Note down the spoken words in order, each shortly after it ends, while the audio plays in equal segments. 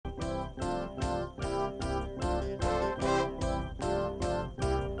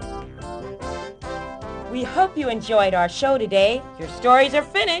We hope you enjoyed our show today. Your stories are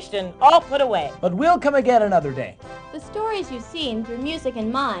finished and all put away. But we'll come again another day. The stories you've seen through music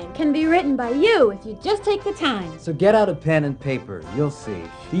and mime can be written by you if you just take the time. So get out a pen and paper. You'll see.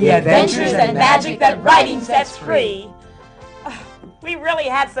 The adventures and magic that writing sets free. We really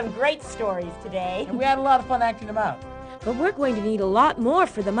had some great stories today. And we had a lot of fun acting them out. But we're going to need a lot more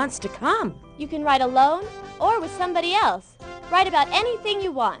for the months to come. You can write alone or with somebody else. Write about anything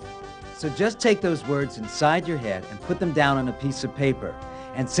you want. So just take those words inside your head and put them down on a piece of paper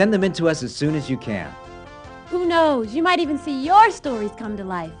and send them in to us as soon as you can. Who knows? You might even see your stories come to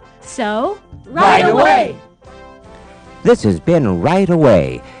life. So, Right away! This has been Right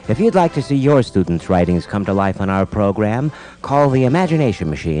Away. If you'd like to see your students' writings come to life on our program, call the Imagination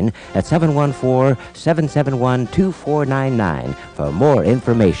Machine at 714-771-2499 for more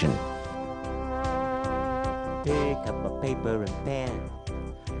information. Pick up a paper and pen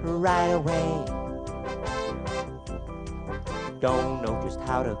right away. Don't know just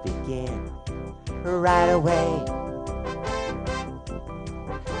how to begin right away.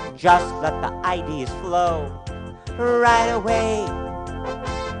 Just let the ideas flow right away.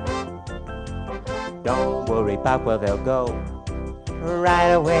 Don't worry about where they'll go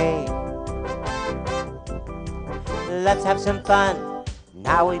right away. Let's have some fun,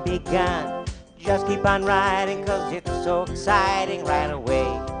 now we begun. Just keep on writing, 'cause it's so exciting right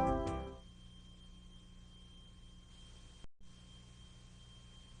away.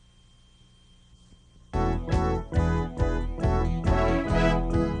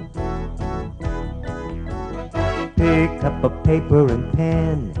 Pick up a paper and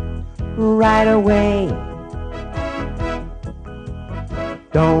pen right away.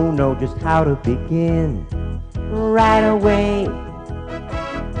 Don't know just how to begin right away.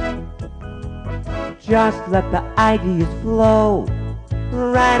 Just let the ideas flow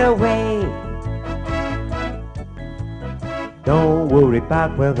right away. Don't worry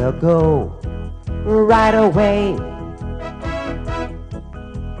about where they'll go right away.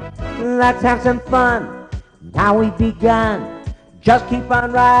 Let's have some fun. Now we've begun. Just keep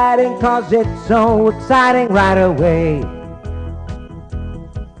on writing, 'cause it's so exciting right away.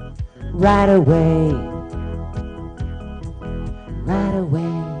 Right away. Right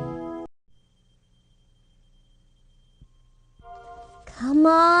away. Come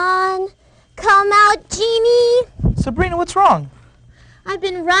on. Come out, Jeannie. Sabrina, what's wrong? I've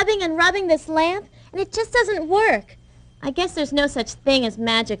been rubbing and rubbing this lamp, and it just doesn't work. I guess there's no such thing as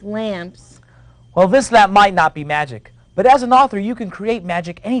magic lamps. Well, this lamp might not be magic, but as an author, you can create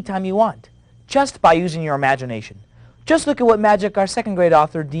magic anytime you want, just by using your imagination. Just look at what magic our second grade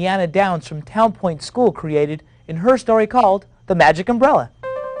author, Deanna Downs from Town Point School, created in her story called The Magic Umbrella.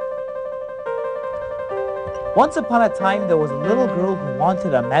 Once upon a time, there was a little girl who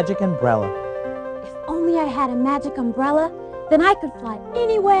wanted a magic umbrella. if only I had a magic umbrella, then I could fly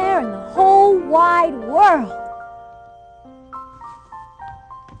anywhere in the whole wide world.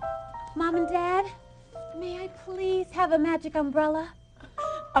 Mom and Dad, may I please have a magic umbrella?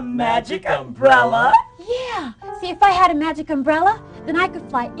 A magic umbrella? Yeah. See, if I had a magic umbrella, then I could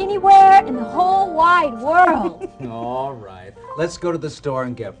fly anywhere in the whole wide world. All right. Let's go to the store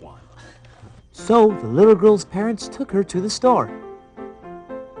and get one. So the little girl's parents took her to the store.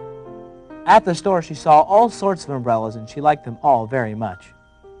 At the store, she saw all sorts of umbrellas, and she liked them all very much.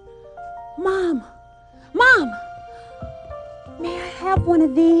 Mom! Mom! May I have one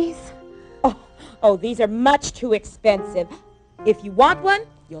of these? Oh, these are much too expensive. If you want one,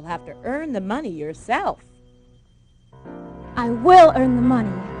 you'll have to earn the money yourself. I will earn the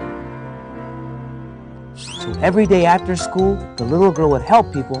money. So every day after school, the little girl would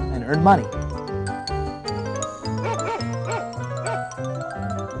help people and earn money.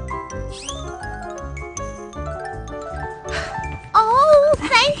 Oh,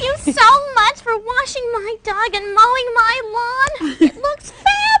 thank you so much for washing my dog and mowing my lawn. It looks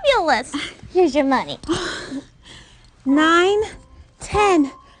fabulous. Here's your money. 9,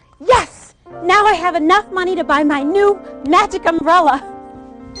 10. Yes! Now I have enough money to buy my new magic umbrella.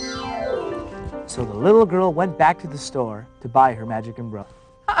 So the little girl went back to the store to buy her magic umbrella.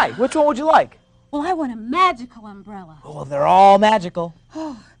 Hi, which one would you like? Well, I want a magical umbrella. Oh, well, they're all magical.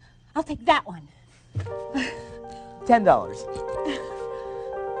 Oh, I'll take that one. $10.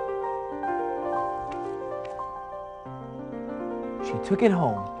 She took it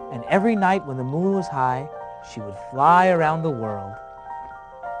home, and every night when the moon was high, she would fly around the world.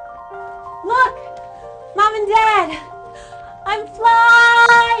 Look! Mom and Dad! I'm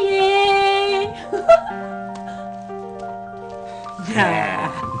flying! Yeah.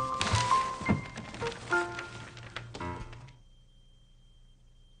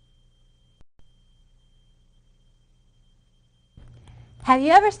 Have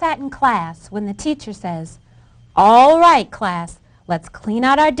you ever sat in class when the teacher says, "All right, class, let's clean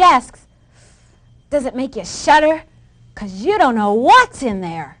out our desks"? Does it make you shudder? 'Cause you don't know what's in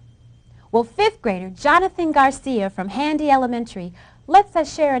there. Well, 5th grader Jonathan Garcia from Handy Elementary lets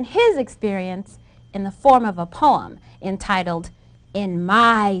us share in his experience in the form of a poem entitled, "In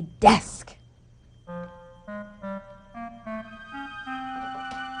My Desk."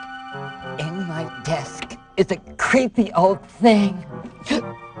 In my desk is a creepy old thing.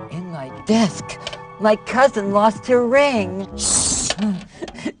 In my desk, my cousin lost her ring.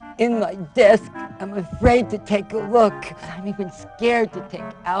 In my desk, I'm afraid to take a look. I'm even scared to take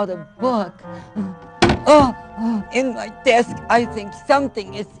out a book. Oh, in my desk, I think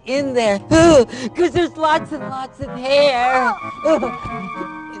something is in there. 'Cause there's lots and lots of hair.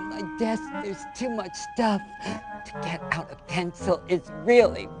 In my desk, there's too much stuff. To get out a pencil is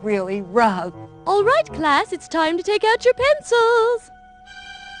really, really rough. All right, class, it's time to take out your pencils.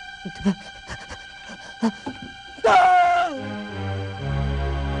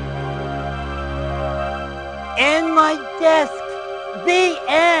 In my desk, the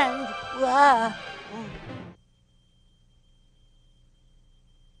end.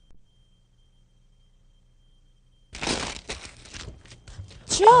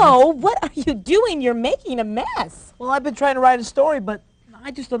 Joe, what are you doing? You're making a mess. Well, I've been trying to write a story, but I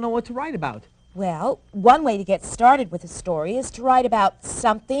just don't know what to write about. Well, one way to get started with a story is to write about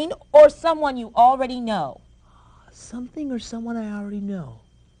something or someone you already know. Something or someone I already know.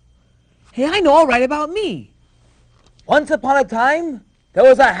 Hey, I know, I'll write about me. Once upon a time, there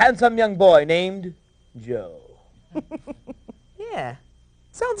was a handsome young boy named Joe. Yeah,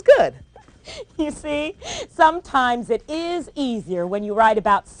 sounds good. You see, sometimes it is easier when you write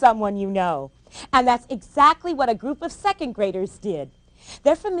about someone you know. And that's exactly what a group of 2nd graders did.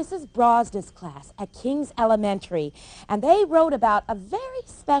 They're from Mrs. Brosda's class at King's Elementary, and they wrote about a very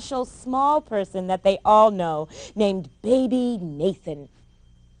special small person that they all know, named Baby Nathan.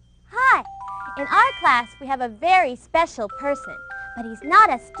 Hi. In our class, we have a very special person, but he's not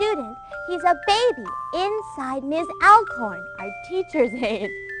a student. He's a baby inside Ms. Alcorn, our teacher's aide.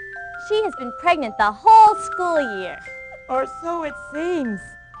 She has been pregnant the whole school year. Or so it seems.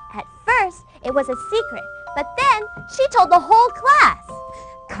 At first, it was a secret, but then she told the whole class.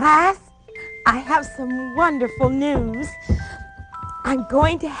 Class, I have some wonderful news. I'm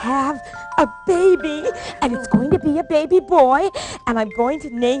going to have a baby, and it's going to be a baby boy, and I'm going to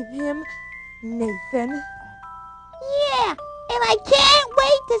name him Nathan. Yeah, and I can't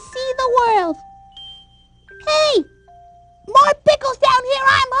wait to see the world. Hey, more pickles down here,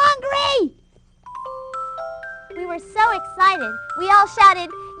 I'm hungry! We were so excited, we all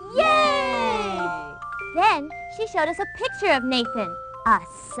shouted, "Yay!" Then she showed us a picture of Nathan, a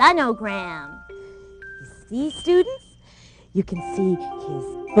sonogram. You see, students? You can see his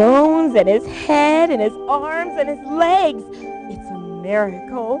bones and his head and his arms and his legs. It's a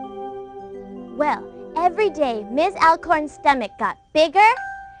miracle. Well, every day Ms. Alcorn's stomach got bigger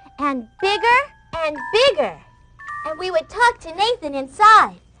and bigger and bigger. And we would talk to Nathan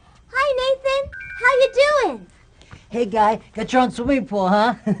inside. Hi, Nathan. How you doing? Hey, guy, got your own swimming pool,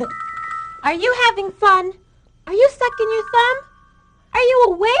 huh? Are you having fun? Are you sucking your thumb? Are you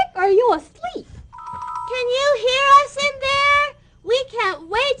awake or are you asleep? Can you hear us in there? We can't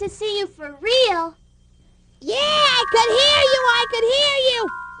wait to see you for real. Yeah, I could hear you.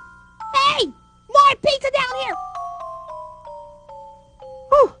 Hey, more pizza down here.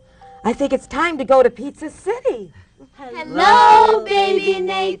 Whew, I think it's time to go to Pizza City. Hello, baby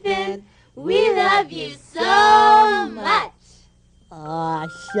Nathan. We love you so much. Aw,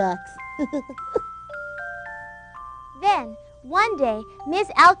 shucks. Then, one day, Miss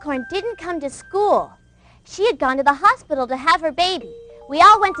Alcorn didn't come to school. She had gone to the hospital to have her baby. We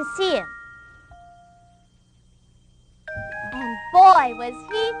all went to see him. And boy, was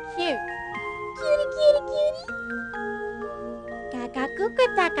he cute. Cutie, cutie, cutie.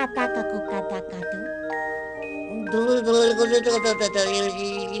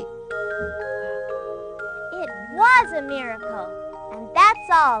 It was a miracle. And that's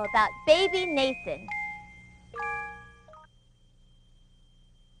all about baby Nathan.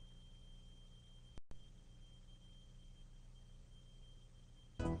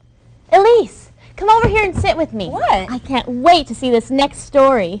 Elise, come over here and sit with me. What? I can't wait to see this next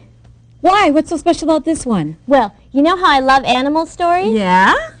story. Why? What's so special about this one? Well, you know how I love animal stories?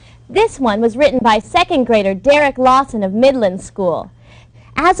 Yeah? This one was written by 2nd grader Derek Lawson of Midland School.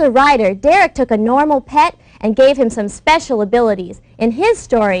 As a writer, Derek took a normal pet and gave him some special abilities. In his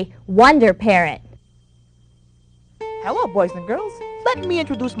story, Wonder Parrot. Hello, boys and girls. Let me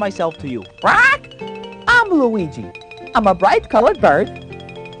introduce myself to you. Quack! I'm Luigi. I'm a bright-colored bird,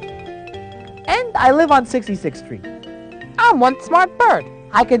 and I live on 66th Street. I'm one smart bird.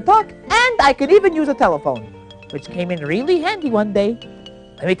 I can talk, and I can even use a telephone, which came in really handy one day.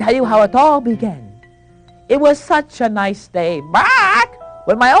 Let me tell you how it all began. It was such a nice day,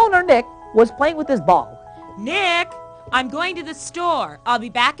 when my owner, Nick, was playing with his ball. Nick, I'm going to the store. I'll be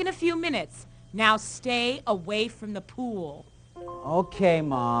back in a few minutes. Now stay away from the pool. Okay,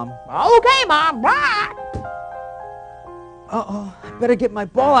 Mom. Okay, Mom. Uh-oh, I better get my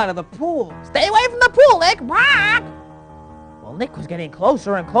ball out of the pool. Stay away from the pool, Nick. Well, Nick was getting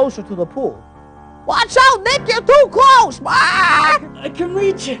closer and closer to the pool. Watch out, Nick, you're too close. I can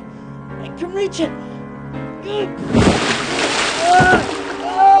reach it. I can reach it.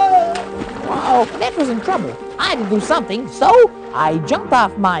 Whoa, Nick was in trouble. I had to do something, so I jumped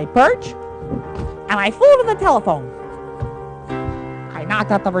off my perch, and I flew to the telephone. I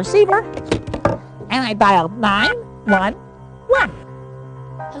knocked out the receiver, and I dialed 911.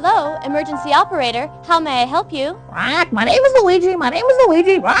 Hello, emergency operator. How may I help you? My name is Luigi.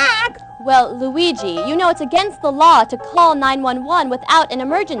 Well, Luigi, you know it's against the law to call 911 without an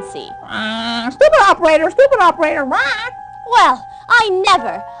emergency. Stupid operator. Well, I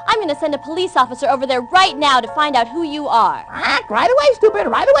never. I'm going to send a police officer over there right now to find out who you are. Right away, stupid.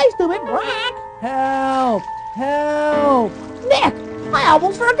 Help! Help! Nick, I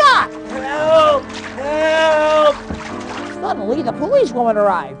almost forgot. Help! Help! Suddenly, the policewoman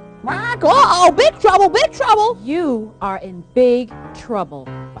arrived. Uh-oh, big trouble. You are in big trouble.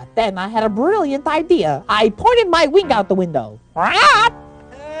 But then I had a brilliant idea. I pointed my wing out the window. Help!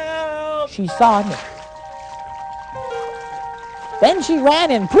 She saw Nick. Then she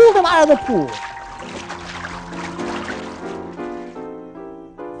ran and pulled him out of the pool.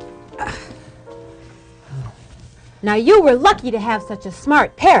 Now you were lucky to have such a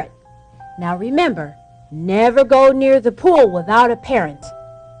smart parrot. Now remember, never go near the pool without a parent.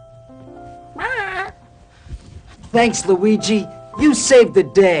 Thanks, Luigi. You saved the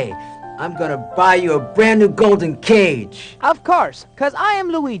day. I'm gonna buy you a brand new golden cage. Of course, 'cause I am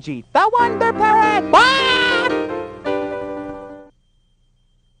Luigi, the Wonder Parrot.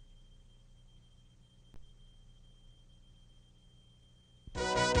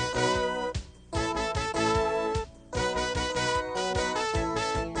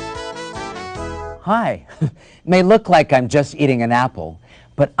 Hi. It may look like I'm just eating an apple,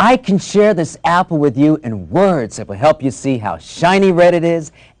 but I can share this apple with you in words that will help you see how shiny red it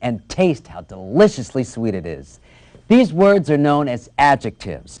is and taste how deliciously sweet it is. These words are known as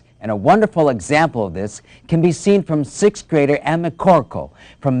adjectives, and a wonderful example of this can be seen from 6th grader Emma Corco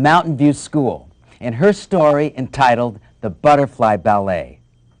from Mountain View School in her story entitled The Butterfly Ballet.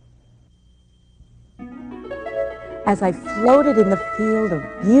 As I floated in the field of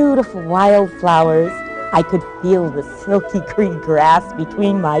beautiful wildflowers, I could feel the silky green grass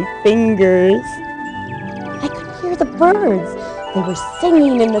between my fingers. I could hear the birds. They were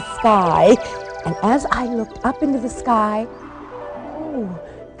singing in the sky. And as I looked up into the sky, oh,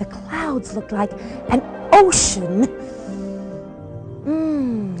 the clouds looked like an ocean.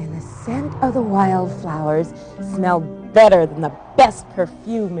 And the scent of the wildflowers smelled better than the best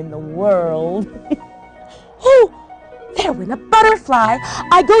perfume in the world. Oh! There went a butterfly.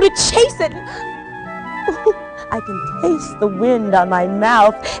 I go to chase it. Ooh, I can taste the wind on my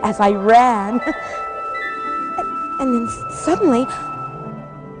mouth as I ran. And then suddenly,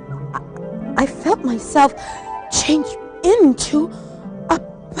 I felt myself change into a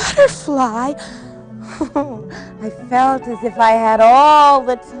butterfly. I felt as if I had all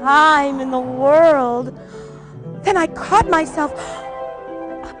the time in the world. Then I caught myself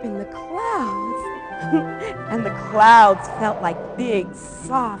up in the clouds. And the clouds felt like big,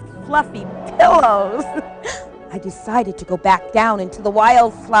 soft, fluffy pillows. I decided to go back down into the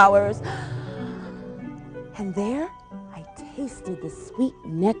wildflowers. And there, I tasted the sweet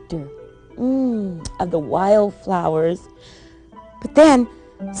nectar of the wildflowers. But then,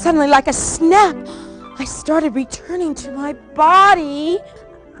 suddenly, like a snap, I started returning to my body.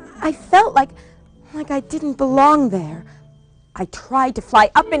 I felt like I didn't belong there. I tried to fly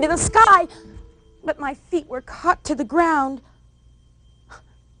up into the sky, but my feet were caught to the ground,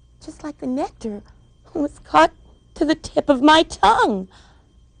 just like the nectar was caught to the tip of my tongue.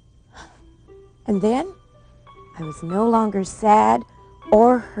 And then I was no longer sad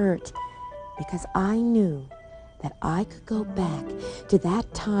or hurt because I knew that I could go back to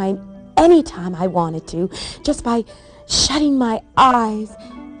that time anytime I wanted to, just by shutting my eyes,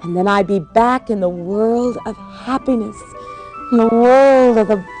 and then I'd be back in the world of happiness, in the world of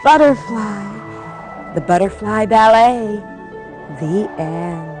the butterfly. The Butterfly Ballet. The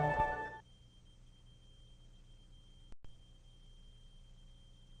end.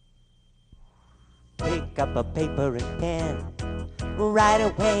 pick up a paper and pen right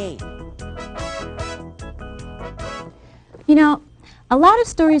away. You know, a lot of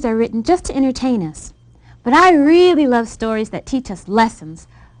stories are written just to entertain us. But I really love stories that teach us lessons.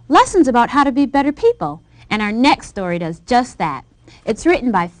 Lessons about how to be better people. And our next story does just that. It's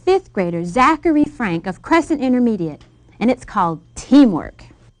written by 5th grader Zachary Frank of Crescent Intermediate. And it's called Teamwork.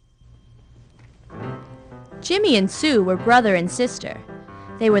 Jimmy and Sue were brother and sister.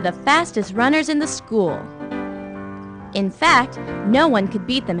 They were the fastest runners in the school. In fact, no one could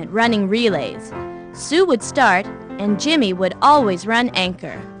beat them at running relays. Sue would start, and Jimmy would always run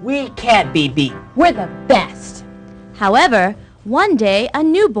anchor. We can't be beat. We're the best. However, one day a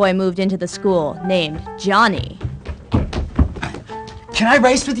new boy moved into the school named Johnny. Can I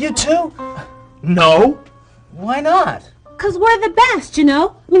race with you too? No. Why not? 'Cause we're the best, you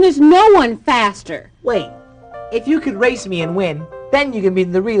know? I mean, there's no one faster. Wait, if you could race me and win, then you can be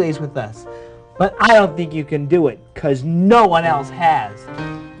in the relays with us. But I don't think you can do it, 'cause no one else has.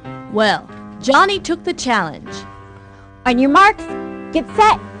 Well, Johnny took the challenge. On your marks, get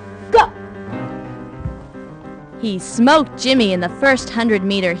set, go! He smoked Jimmy in the first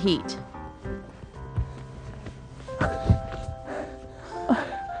 100-meter heat.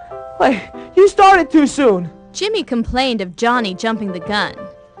 Wait, you started too soon. Jimmy complained of Johnny jumping the gun.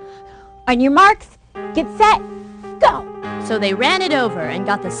 On your marks, get set, go! So they ran it over and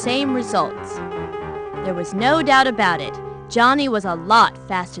got the same results. There was no doubt about it. Johnny was a lot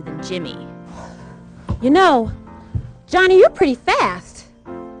faster than Jimmy. You know, Johnny, you're pretty fast.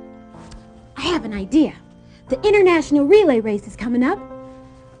 I have an idea. The international relay race is coming up.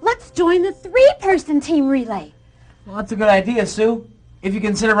 Let's join the 3-person team relay. Well, that's a good idea, Sue. If you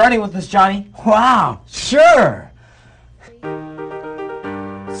consider running with us, Johnny. Wow, sure.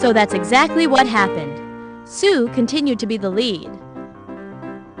 So that's exactly what happened. Sue continued to be the lead.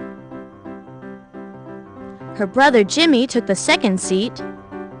 Her brother Jimmy took the second seat,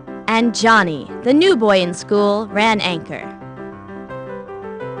 and Johnny, the new boy in school, ran anchor.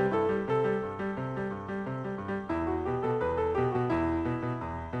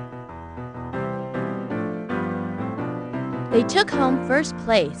 They took home first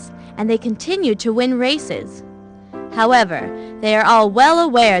place, and they continued to win races. However, they are all well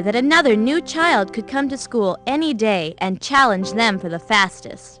aware that another new child could come to school any day and challenge them for the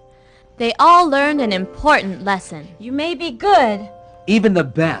fastest. They all learned an important lesson. You may be good. Even the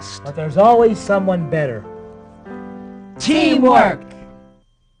best. But there's always someone better. Teamwork!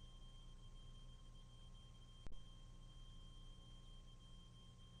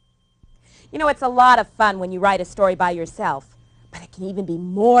 You know, it's a lot of fun when you write a story by yourself. But it can even be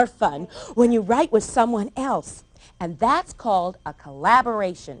more fun when you write with someone else. And that's called a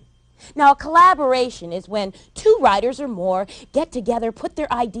collaboration. Now, a collaboration is when 2 writers or more get together, put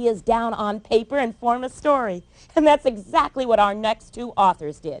their ideas down on paper, and form a story. And that's exactly what our next 2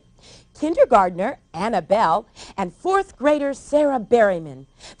 authors did. Kindergartner Anna Bell and 4th grader Sarah Berryman.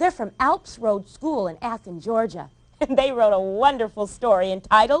 They're from Alps Road School in Athens, Georgia. And they wrote a wonderful story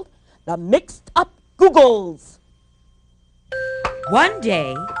entitled The Mixed Up Googles. One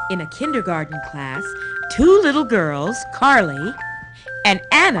day, in a kindergarten class, 2 little girls, Carly and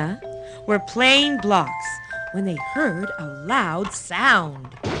Anna, were playing blocks when they heard a loud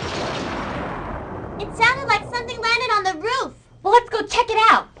sound. It sounded like something landed on the roof. Well, let's go check it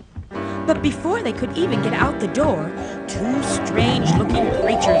out. But before they could even get out the door, 2 strange-looking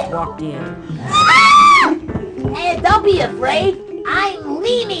creatures walked in. Hey, don't be afraid. I'm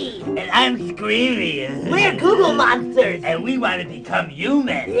Leamy. And I'm Screamy. We're Google monsters. And we want to become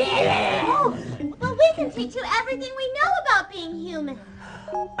human. Yeah. Oh, well, we can teach you everything we know about being human.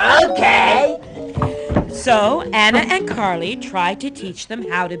 Okay. So Anna and Carly tried to teach them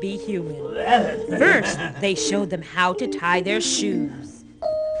how to be human. First, they showed them how to tie their shoes.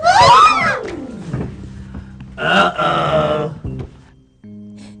 Uh-oh.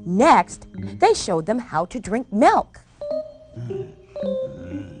 Next, they showed them how to drink milk.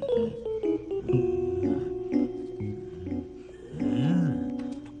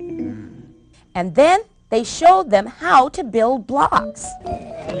 And then they showed them how to build blocks.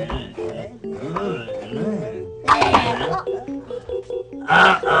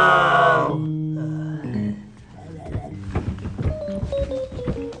 Uh-oh.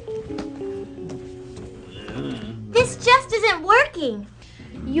 This just isn't working.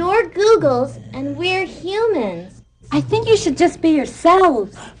 You're Googles and we're humans. I think you should just be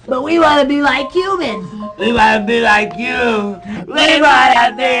yourselves. But we want to be like humans. We want to be like you. We want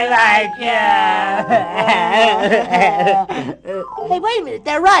to be like you. Hey, wait a minute,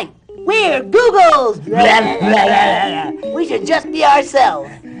 they're right. We're Googles. We should just be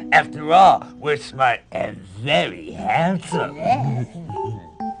ourselves. After all, we're smart and very handsome.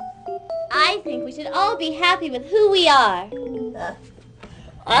 I think we should all be happy with who we are.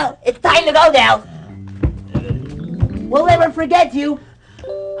 Well, it's time to go now. We'll never forget you.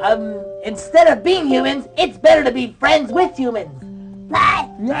 Instead of being humans, it's better to be friends with humans.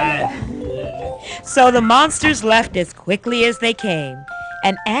 So the monsters left as quickly as they came,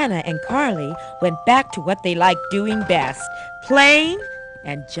 and Anna and Carly went back to what they liked doing best, playing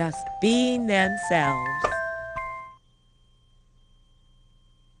and just being themselves.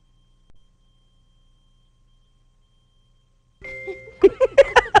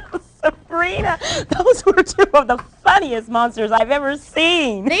 Sabrina, those were two of the funniest monsters I've ever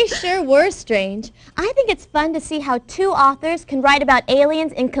seen. They sure were strange. I think it's fun to see how two authors can write about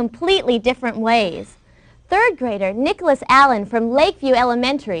aliens in completely different ways. Third grader Nicholas Allen from Lakeview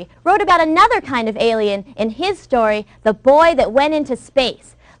Elementary wrote about another kind of alien in his story, The Boy That Went Into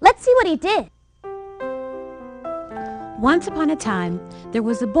Space. Let's see what he did. Once upon a time, there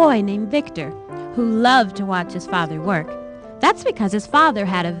was a boy named Victor who loved to watch his father work. That's because his father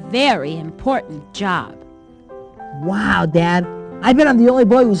had a very important job. Wow, Dad. I bet I'm the only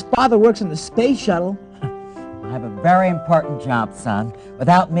boy whose father works in the space shuttle. I have a very important job, son.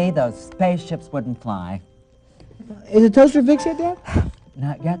 Without me, those spaceships wouldn't fly. Is the toaster fixed yet, Dad?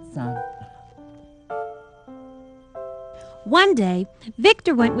 Not yet, son. One day,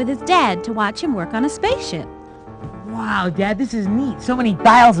 Victor went with his dad to watch him work on a spaceship. Wow, Dad, this is neat. So many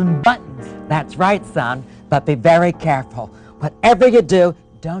dials and buttons. That's right, son. But be very careful. Whatever you do,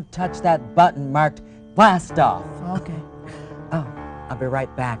 don't touch that button marked blast off. Okay. Oh, I'll be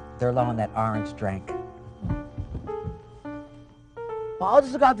right back. They're low on that orange drink. Well, I'll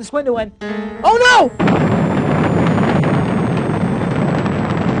just look out this window and... Oh, no!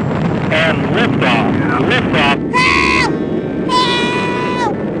 And liftoff. Liftoff.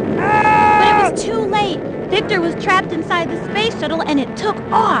 But it was too late. Victor was trapped inside the space shuttle and it took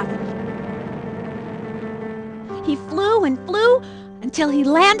off. He flew and flew until he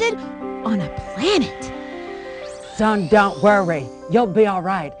landed on a planet. Son, don't worry. You'll be all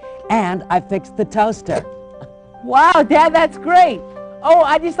right. And I fixed the toaster. Wow, Dad, that's great. Oh,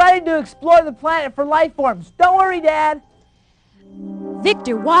 I decided to explore the planet for life forms. Don't worry, Dad.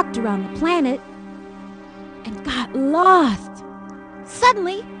 Victor walked around the planet and got lost.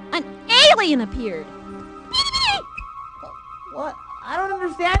 Suddenly, an alien appeared. What? I don't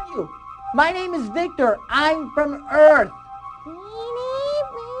understand you. My name is Victor. I'm from Earth.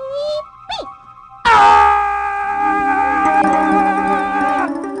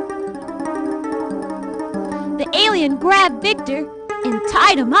 The alien grabbed Victor and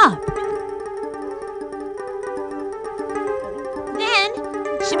tied him up. Then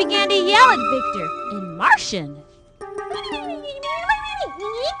she began to yell at Victor in Martian.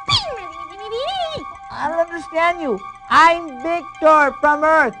 I don't understand you. I'm Victor from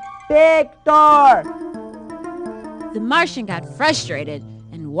Earth. Victor! The Martian got frustrated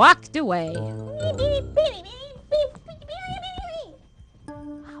and walked away.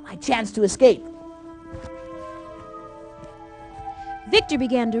 My chance to escape. Victor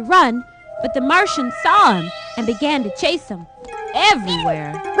began to run, but the Martian saw him and began to chase him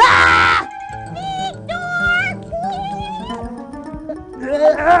everywhere.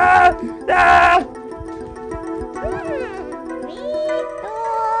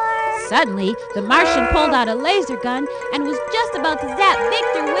 Suddenly, the Martian pulled out a laser gun and was just about to zap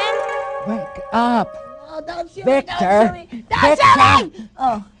Victor when... Wake up. Oh, don't shoot Victor. me, don't shoot me. Don't shoot me!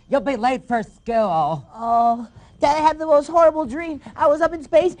 Oh, You'll be late for school. oh, Dad, I had the most horrible dream. I was up in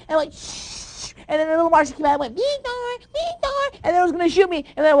space and like, shh, and then a little Martian came out and went, Victor, Victor, and then it was going to shoot me,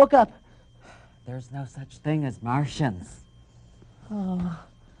 and then I woke up. There's no such thing as Martians. Oh,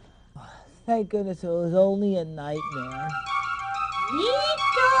 thank goodness it was only a nightmare.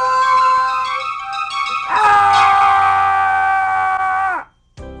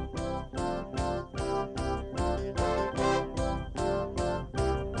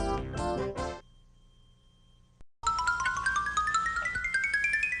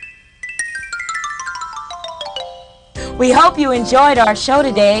 We hope you enjoyed our show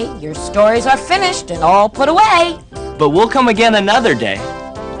today. Your stories are finished and all put away. But we'll come again another day.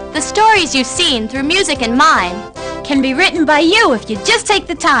 The stories you've seen through music and mime can be written by you if you just take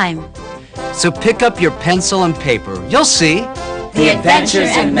the time. So pick up your pencil and paper. You'll see. The adventures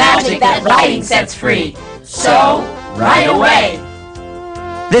and magic that writing sets free. So, right away.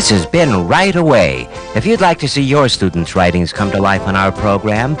 This has been Right Away. If you'd like to see your students' writings come to life on our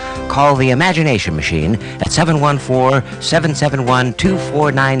program, call the Imagination Machine at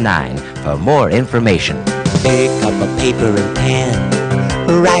 714-771-2499 for more information. Pick up a paper and pen.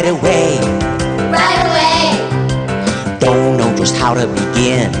 right away. Right away. Don't know just how to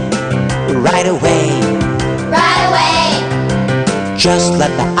begin, right away. Right away. Just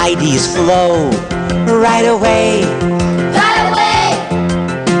let the ideas flow, right away. Right away.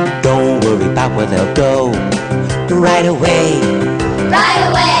 Don't worry about where they'll go, right away. Right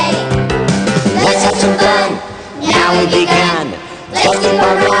away. Let's have some fun, now we began. Let's keep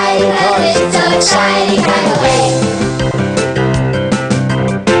on riding, cause it's so exciting, right away.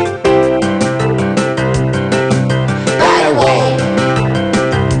 Right away.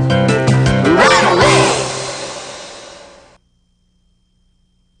 Right away.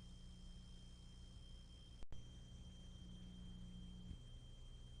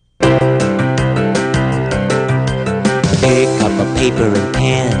 Pick up a paper and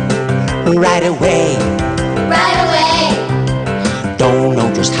pen, right away. Right away. Don't know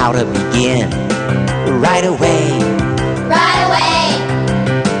just how to begin, right away. Right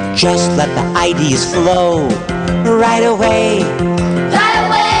away. Just let the ideas flow, right away. Right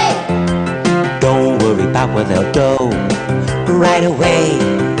away. Don't worry about where they'll go, right away.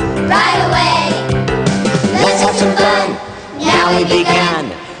 Right away. Let's have some fun, now we began.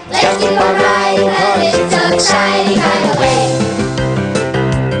 Let's keep on riding, cause it's so exciting, right away.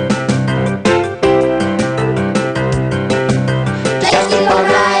 Let's keep on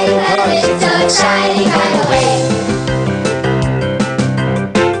riding, cause it's so exciting, right away.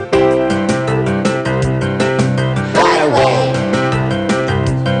 Right away.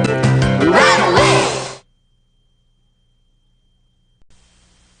 Right away.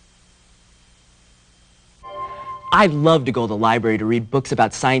 I love to go to the library to read books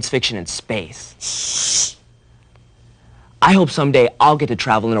about science fiction and space. I hope someday I'll get to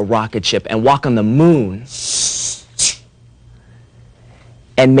travel in a rocket ship and walk on the moon.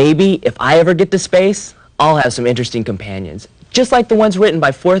 And maybe if I ever get to space, I'll have some interesting companions, just like the ones written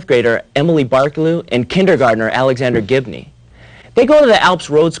by 4th grader Emily Barkaloo and kindergartner Alexander Gibney. They go to the Alps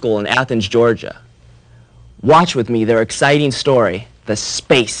Road School in Athens, Georgia. Watch with me their exciting story, The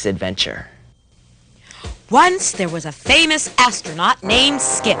Space Adventure. Once there was a famous astronaut named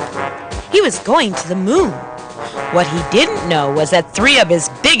Skip. He was going to the moon. What he didn't know was that 3 of his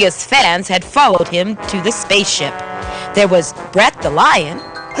biggest fans had followed him to the spaceship. There was Brett the lion.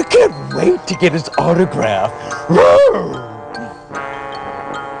 I can't wait to get his autograph.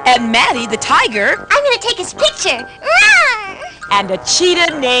 And Maddie the tiger. I'm gonna take his picture. And a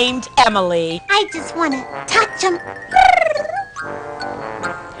cheetah named Emily. I just wanna touch him.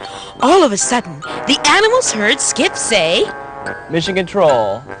 All of a sudden, the animals heard Skip say, Mission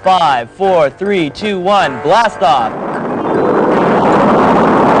Control, 5, 4, 3, 2, 1, blast off!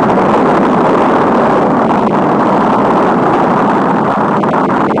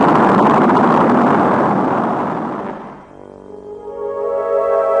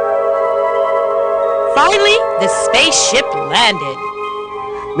 Finally, the spaceship landed.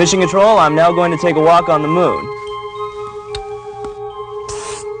 Mission Control, I'm now going to take a walk on the moon.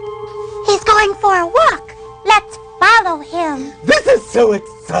 He's going for a walk. Let's follow him. This is so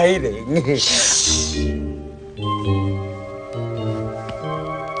exciting.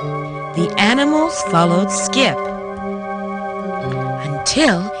 The animals followed Skip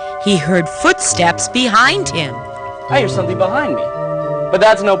until he heard footsteps behind him. I hear something behind me. But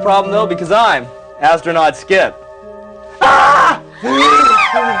that's no problem though, because I'm Astronaut Skip. Ah!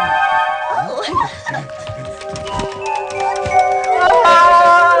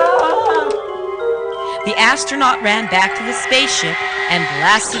 The astronaut ran back to the spaceship and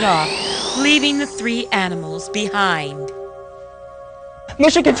blasted off, leaving the 3 animals behind.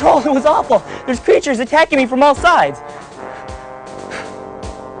 Mission Control, it was awful. There's creatures attacking me from all sides.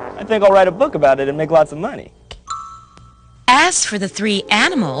 I think I'll write a book about it and make lots of money. As for the 3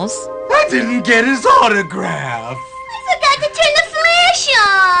 animals, I didn't get his autograph. I forgot to turn the flash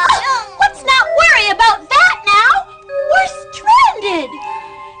on. Let's not worry about that now. We're stranded.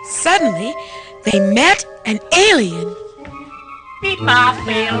 suddenly they met an alien.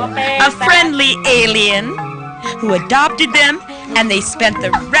 A friendly alien who adopted them, and they spent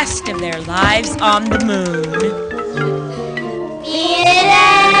the rest of their lives on the moon. Be it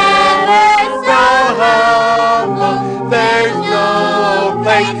ever so humble, there's no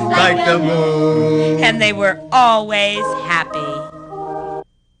place like the moon. And they were always happy.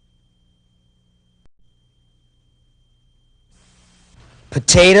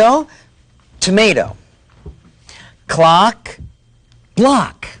 Potato, tomato. Clock,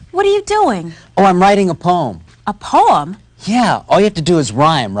 block. What are you doing? Oh, I'm writing a poem. A poem? Yeah, all you have to do is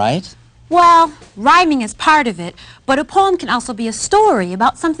rhyme, right? Well, rhyming is part of it, but a poem can also be a story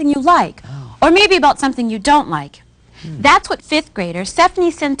about something you like, or maybe about something you don't like. That's what 5th grader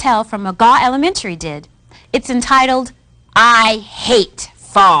Stephanie Centel from McGaw Elementary did. It's entitled, I Hate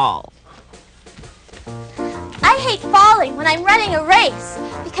Fall. I hate falling when I'm running a race,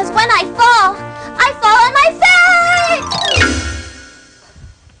 because when I fall on my face!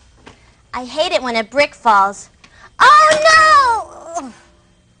 I hate it when a brick falls. Oh no!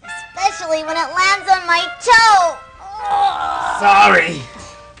 Especially when it lands on my toe. Sorry.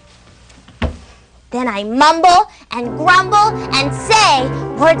 Then I mumble and grumble and say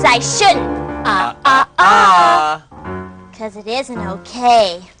words I shouldn't. Because it isn't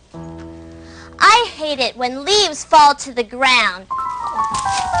okay. I hate it when leaves fall to the ground.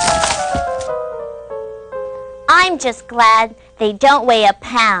 I'm just glad they don't weigh a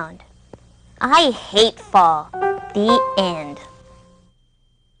pound. I hate fall. The end.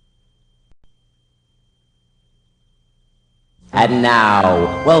 And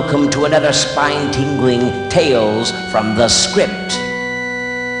now, welcome to another spine-tingling Tales from the Script.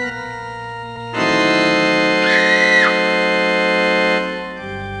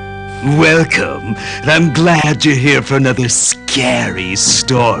 Welcome, and I'm glad you're here for another scary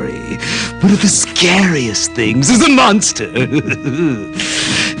story. One of the scariest things is a monster.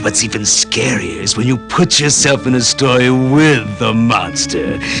 What's even scarier is when you put yourself in a story with the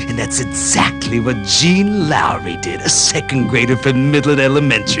monster. And that's exactly what Jean Lowry did, a 2nd grader from Midland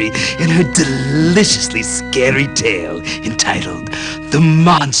Elementary, in her deliciously scary tale entitled The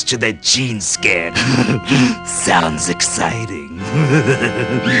Monster That Jean Scared. Sounds exciting.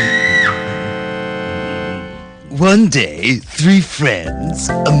 One day, 3 friends,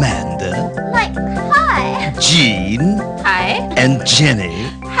 Amanda, Like, hi. Jean, Hi. and Jenny,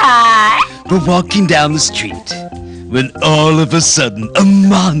 Hi. were walking down the street when all of a sudden a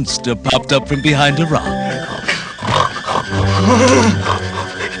monster popped up from behind a rock.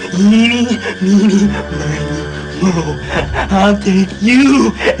 Meanie, meanie, miny, mo. I'll take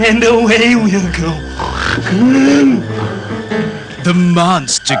you and away we'll go. The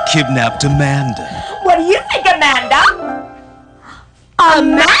monster kidnapped Amanda. What do you think, Amanda?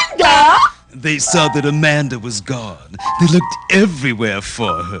 Amanda? They saw that Amanda was gone. They looked everywhere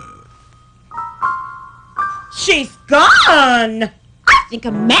for her. She's gone. I think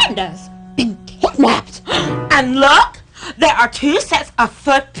Amanda's been kidnapped. And look, there are 2 sets of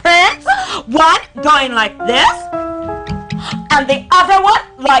footprints. One going like this, and the other one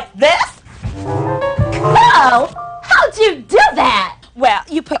like this. Oh, how'd you do that? Well,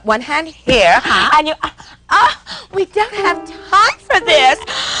 you put one hand here, and you... we don't have time for this.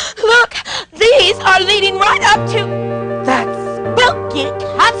 Look, these are leading right up to that spooky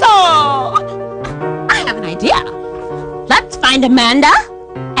castle. I have an idea. Let's find Amanda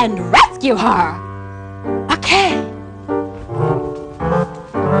and rescue her. Okay.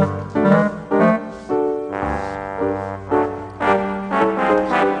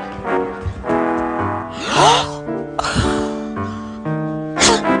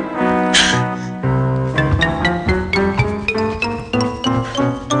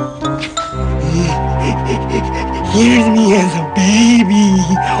 Here's me as a baby.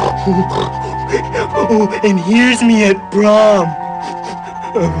 Oh, and here's me at prom.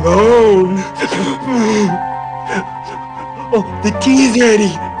 Alone. Oh, the tea's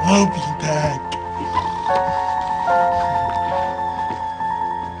ready. I'll be back.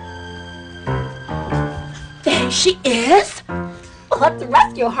 There she is. Let's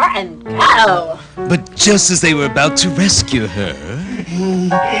rescue her and go. But just as they were about to rescue her...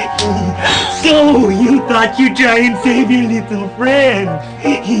 So, you thought you'd try and save your little friend.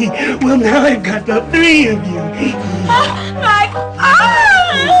 Well, now I've got the 3 of you.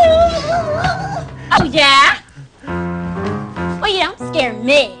 Oh, yeah? Well, you don't scare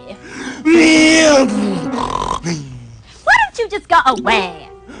me. Why don't you just go away?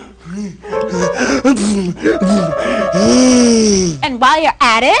 And while you're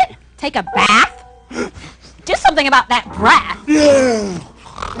at it, take a bath. Do something about that breath.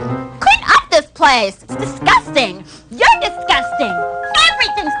 Clean up this place. It's disgusting. You're disgusting.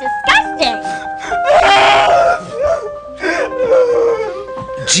 Everything's disgusting.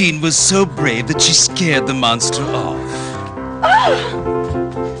 Jean was so brave that she scared the monster off.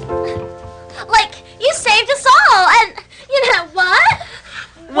 Like, you saved us all, and you know what?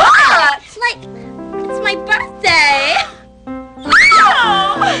 What? Like, it's my birthday.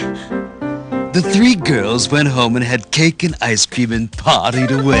 The 3 girls went home and had cake and ice cream and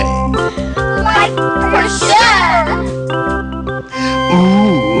partied away. Like, for sure.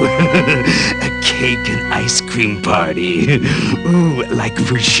 Ooh, A cake and ice cream party. Ooh, like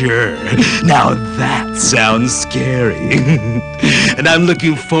for sure. Now that sounds scary. And I'm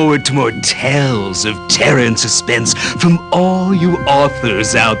looking forward to more tales of terror and suspense from all you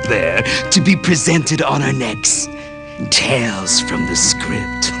authors out there to be presented on our next Tales from the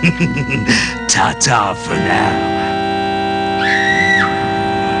Script. Ta-ta for now.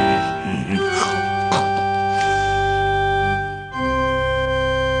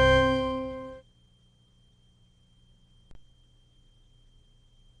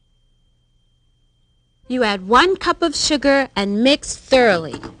 You add 1 cup of sugar and mix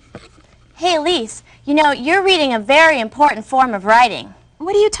thoroughly. Hey, Elise, you know, you're reading a very important form of writing.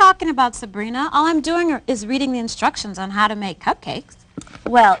 What are you talking about, Sabrina? All I'm doing is reading the instructions on how to make cupcakes.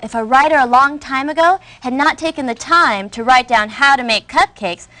 Well, if a writer a long time ago had not taken the time to write down how to make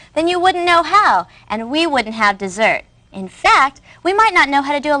cupcakes, then you wouldn't know how, and we wouldn't have dessert. In fact, we might not know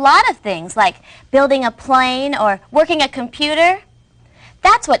how to do a lot of things, like building a plane or working a computer.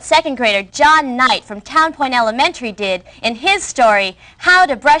 That's what second grader John Knight from Town Point Elementary did in his story, How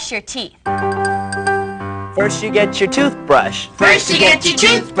to Brush Your Teeth. First you get your toothbrush. First you get your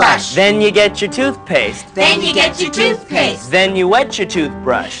toothbrush. Then you get your toothpaste. Then you get your toothpaste. Then you wet your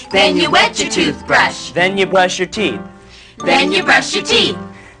toothbrush. Then you wet your toothbrush. Then you brush your teeth. Then you brush your teeth.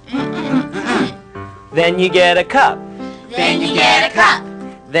 Then you get a cup. Then you get a cup.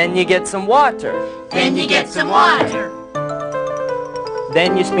 Then you get some water. Then you get some water.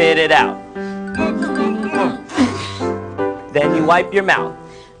 Then you spit it out. Then you wipe your mouth.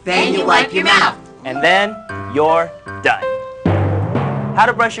 Then you wipe your mouth. And then you're done. How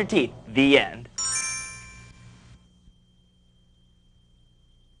to brush your teeth. The end.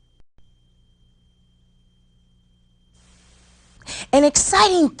 An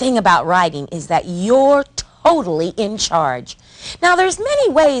exciting thing about writing is that you're totally in charge. Now, there's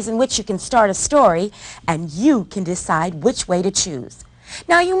many ways in which you can start a story, and you can decide which way to choose.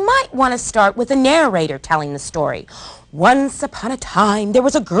 Now, you might want to start with a narrator telling the story. Once upon a time, there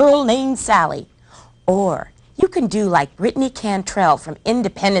was a girl named Sally. Or you can do like Brittany Cantrell from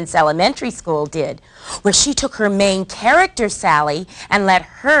Independence Elementary School did, where she took her main character, Sally, and let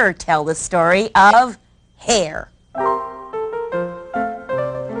her tell the story of hair.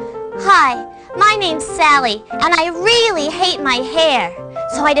 Hi, my name's Sally, and I really hate my hair.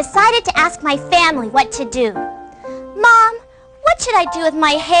 So I decided to ask my family what to do. Mom, what should I do with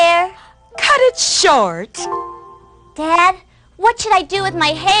my hair? Cut it short. Dad, what should I do with my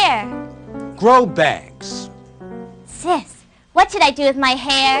hair? Grow bangs. Sis, what should I do with my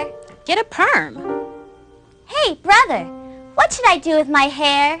hair? Get a perm. Hey, brother, what should I do with my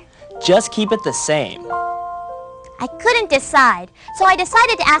hair? Just keep it the same. I couldn't decide, so I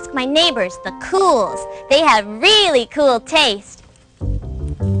decided to ask my neighbors, the Cools. They have really cool taste.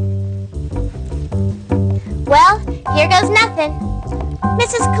 Well, here goes nothing.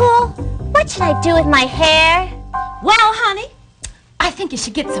 Mrs. Cool, what should I do with my hair? Well, honey, I think you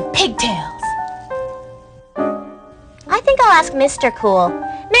should get some pigtails. I think I'll ask Mr. Cool.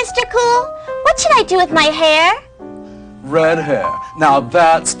 Mr. Cool, what should I do with my hair? Red hair. Now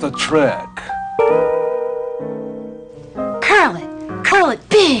that's the trick. Curl it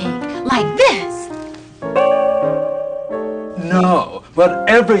big, like this. No, what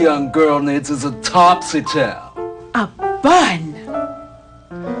every young girl needs is a topsy-tail. A bun.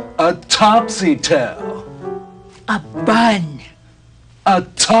 A topsy-tail. A bun. A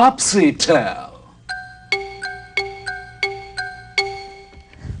topsy-tail.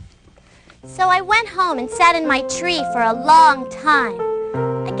 So I went home and sat in my tree for a long time.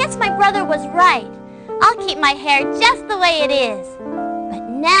 I guess my brother was right. I'll keep my hair just the way it is. But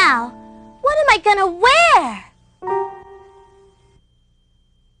now, what am I gonna wear?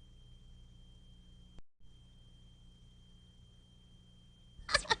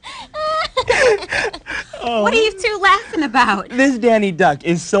 What are you two laughing about? This Danny Duck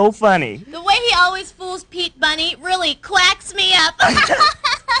is so funny. The way he always fools Pete Bunny really quacks me up.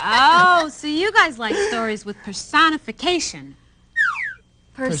 Oh, so you guys like stories with personification.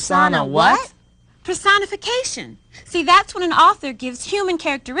 Persona what? Personification. See, that's when an author gives human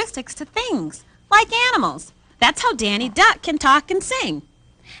characteristics to things, like animals. That's how Danny Duck can talk and sing.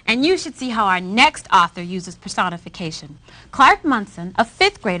 And you should see how our next author uses personification. Clark Munson, a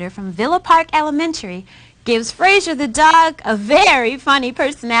 5th grader from Villa Park Elementary, gives Fraser the dog a very funny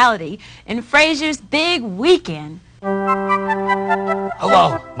personality in Fraser's Big Weekend.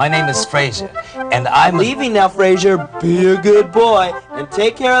 Hello, my name is Fraser, and I'm leaving now, Fraser. Be a good boy and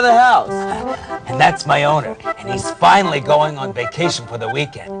take care of the house. And that's my owner, and he's finally going on vacation for the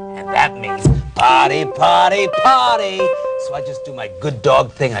weekend. And that means party, party, party. So I just do my good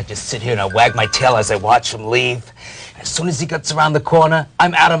dog thing. I just sit here and I wag my tail as I watch him leave. As soon as he gets around the corner,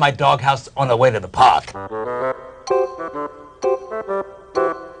 I'm out of my doghouse on the way to the park.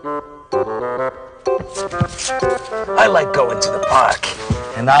 I like going to the park.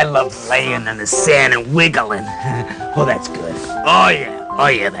 And I love laying in the sand and wiggling. Oh, that's good. Oh,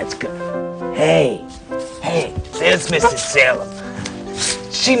 yeah, that's good. Hey, there's Mrs. Salem.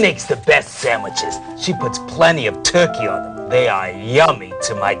 She makes the best sandwiches. She puts plenty of turkey on them. They are yummy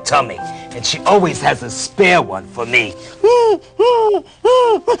to my tummy. And she always has a spare one for me. Oh,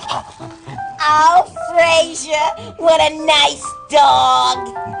 Frazier, what a nice dog.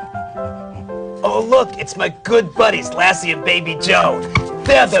 Oh, look, it's my good buddies, Lassie and Baby Joe.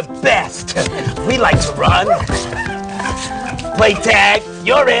 They're the best. We like to run. Play tag,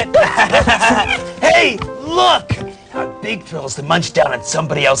 you're it. Hey, look! A big thrills to munch down on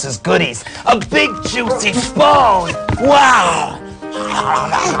somebody else's goodies. A big juicy bone. Wow!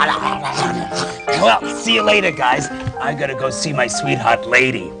 Well, see you later, guys. I gotta go see my sweetheart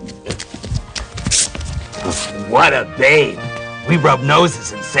lady. What a babe. We rub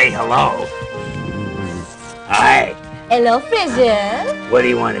noses and say hello. Hi. Hello, Fraser. What do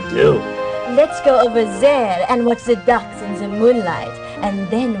you want to do? Let's go over there and watch the ducks in the moonlight. And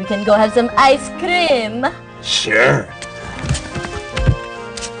then we can go have some ice cream. Sure.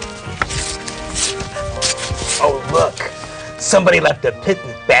 Oh, look. Somebody left a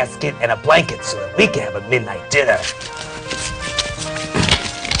picnic basket and a blanket so that we can have a midnight dinner.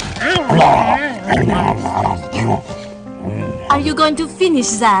 Are you going to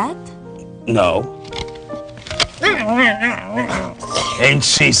finish that? No. Ain't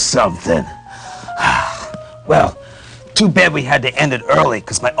she something? Well, too bad we had to end it early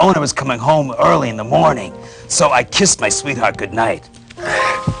because my owner was coming home early in the morning. So I kissed my sweetheart goodnight.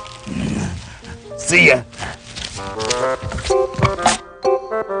 See ya.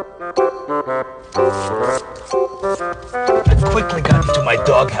 I quickly got into my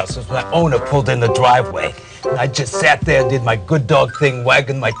doghouse as my owner pulled in the driveway. And I just sat there and did my good dog thing,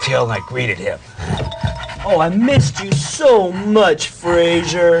 wagging my tail, and I greeted him. Oh, I missed you so much,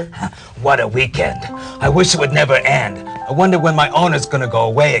 Fraser. What a weekend. I wish it would never end. I wonder when my owner's gonna go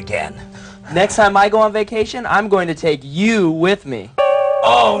away again. Next time I go on vacation, I'm going to take you with me.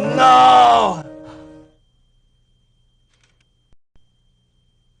 Oh, no!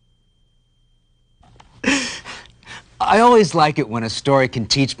 I always like it when a story can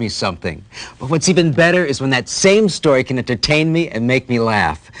teach me something. But what's even better is when that same story can entertain me and make me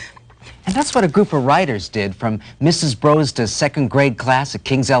laugh. And that's what a group of writers did from Mrs. Brosda's second grade class at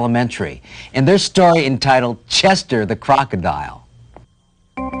King's Elementary in their story entitled Chester the Crocodile.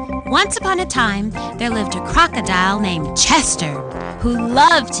 Once upon a time, there lived a crocodile named Chester who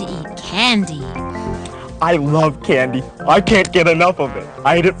loved to eat candy. I love candy. I can't get enough of it.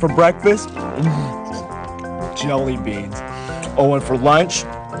 I eat it for breakfast. Jelly beans. Oh, and for lunch,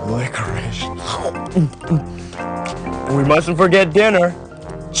 licorice. And we mustn't forget dinner.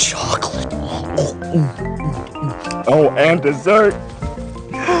 Chocolate. Oh, and dessert.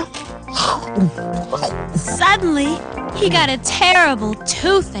 Suddenly, he got a terrible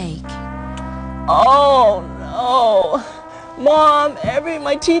toothache. Oh, no. Mom,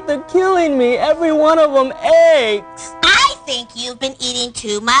 my teeth are killing me. Every one of them aches. I think you've been eating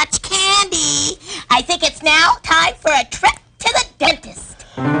too much candy. I think it's now time for a trip to the dentist.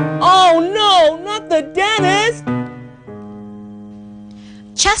 Oh, no, not the dentist.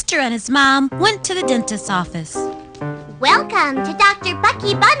 Chester and his mom went to the dentist's office. Welcome to Dr.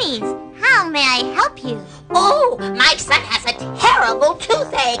 Bucky Bunny's. How may I help you? Oh, my son has a terrible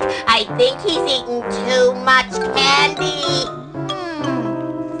toothache. I think he's eaten too much candy.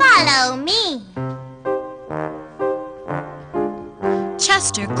 Follow me.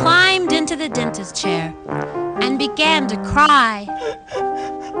 Chester climbed into the dentist's chair and began to cry.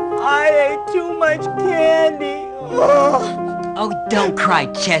 I ate too much candy. Oh, don't cry,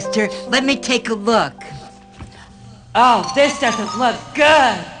 Chester. Let me take a look. Oh, this doesn't look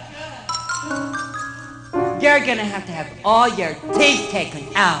good. You're gonna have to have all your teeth taken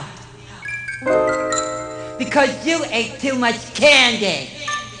out. Because you ate too much candy.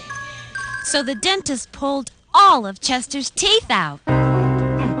 So the dentist pulled all of Chester's teeth out.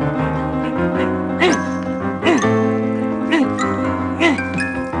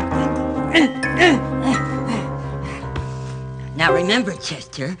 Now remember,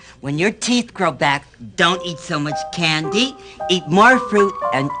 Chester, when your teeth grow back, don't eat so much candy, eat more fruit,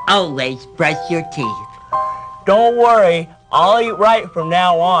 and always brush your teeth. Don't worry, I'll eat right from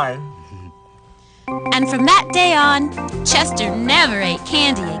now on. And from that day on, Chester never ate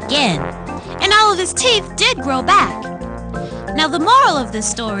candy again. And all of his teeth did grow back. Now the moral of this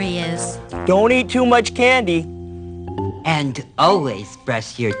story is... Don't eat too much candy. And always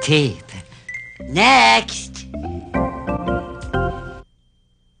brush your teeth. Next!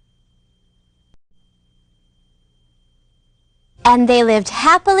 And they lived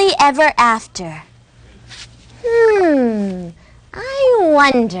happily ever after. I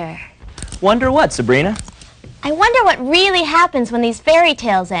wonder. Wonder what, Sabrina? I wonder what really happens when these fairy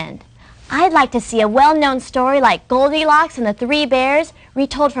tales end. I'd like to see a well-known story like Goldilocks and the Three Bears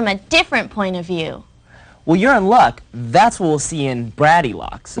retold from a different point of view. Well, you're in luck. That's what we'll see in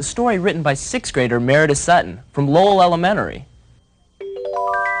Brattylocks, a story written by 6th grader Meredith Sutton from Lowell Elementary.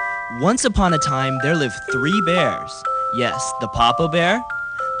 Once upon a time, there lived 3 bears. Yes, the Papa Bear,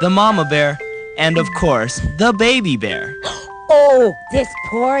 the Mama Bear, and of course, the Baby Bear. Oh, this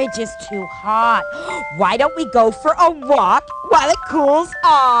porridge is too hot. Why don't we go for a walk while it cools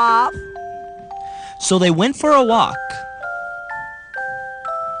off? So they went for a walk.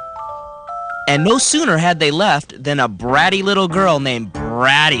 And no sooner had they left than a bratty little girl named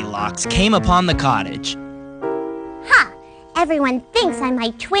Brattylocks came upon the cottage. Ha! Everyone thinks I'm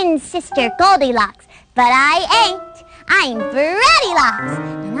my twin sister Goldilocks, but I ain't. I'm Brattylocks,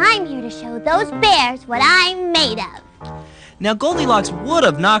 and I'm here to show those bears what I'm made of. Now Goldilocks would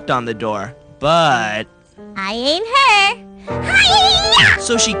have knocked on the door, but... I ain't her. Hi-ya!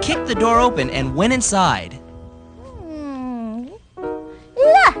 So she kicked the door open and went inside.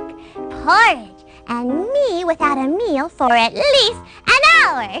 Look, porridge, and me without a meal for at least an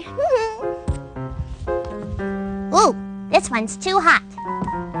hour. Ooh, this one's too hot.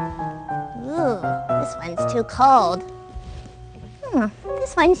 Ooh, this one's too cold.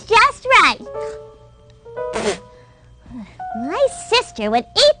 This one's just right. My sister would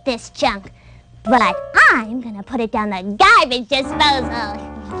eat this junk, but I'm gonna put it down the garbage disposal.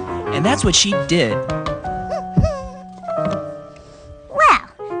 And that's what she did. Well,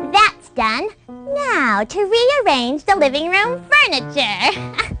 that's done. Now to rearrange the living room furniture.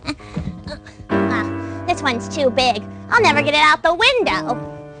 This one's too big. I'll never get it out the window.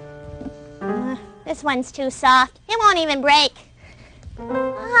 This one's too soft. It won't even break.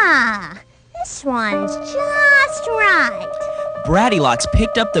 This one's just right. Brattylocks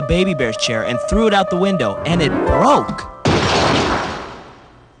picked up the Baby Bear's chair and threw it out the window, and it broke.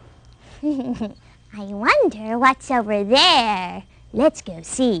 I wonder what's over there. Let's go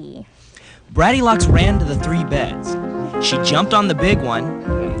see. Brattylocks ran to the 3 beds. She jumped on the big one,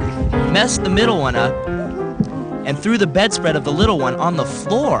 messed the middle one up, and threw the bedspread of the little one on the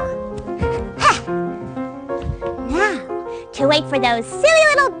floor. To wait for those silly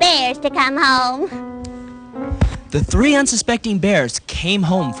little bears to come home. The 3 unsuspecting bears came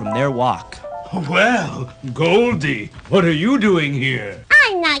home from their walk. Well, Goldie, what are you doing here?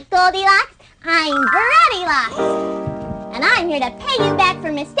 I'm not Goldilocks, I'm Brattylocks. And I'm here to pay you back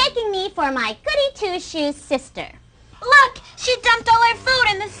for mistaking me for my goody-two-shoes sister. Look, she dumped all her food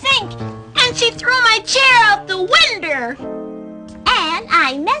in the sink, and she threw my chair out the window. And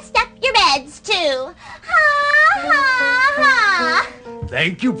I messed up your beds, too. Ha, ha, ha.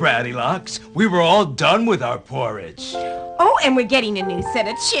 Thank you, Brattylocks. We were all done with our porridge. Oh, and we're getting a new set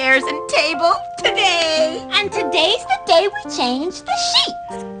of chairs and table today. And today's the day we change the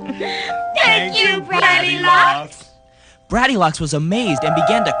sheets. Thank you, Brattylocks. Brattylocks was amazed and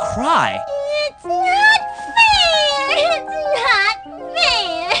began to cry. It's not fair. It's not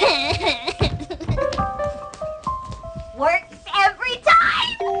fair. Works every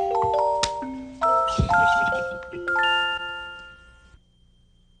time.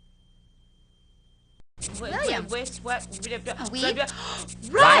 William,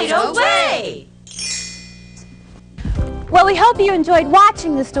 right away. Well, we hope you enjoyed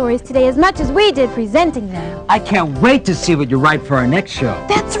watching the stories today as much as we did presenting them. I can't wait to see what you write for our next show.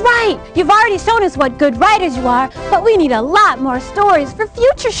 That's right! You've already shown us what good writers you are, but we need a lot more stories for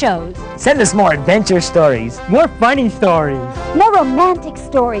future shows. Send us more adventure stories, more funny stories, More romantic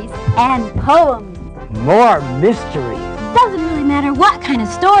stories and poems. more mysteries. Doesn't really matter what kind of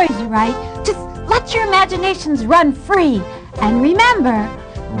stories you write, just let your imaginations run free. And remember,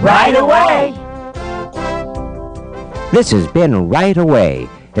 Right away! This has been Right Away.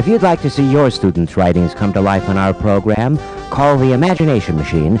 If you'd like to see your students' writings come to life on our program, call the Imagination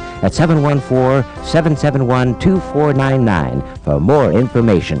Machine at 714-771-2499 for more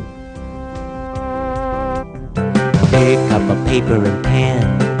information. Pick up a paper and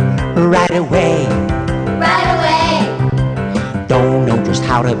pen right away. Right away. Don't know just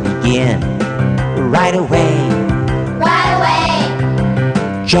how to begin right away. Right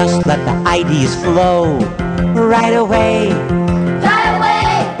away. Just let the ideas flow right away. Right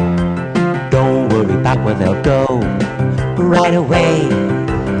away. Don't worry about where they'll go right away.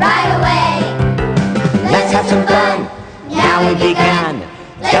 Right away. Let's have some fun. Now we began.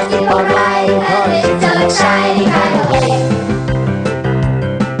 Just keep on riding, 'cause it's so exciting right away.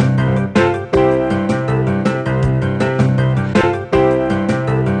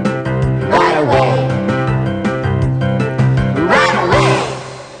 Right away. Right away.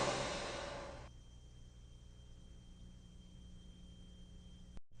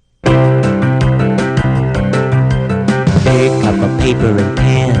 Pick up a paper and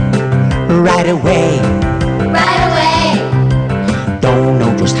pen. Right away. Right away. Don't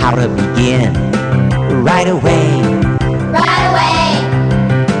know just how to begin. Right away. Right away.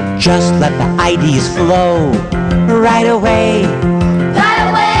 Just let the ideas flow. Right away. Right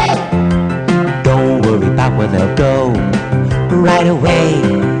away. Don't worry about where they'll go. Right away.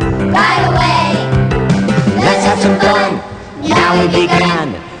 Right away. Let's have some fun. Now we began.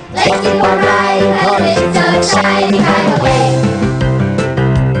 Let's keep on riding, 'cause it's so exciting right away.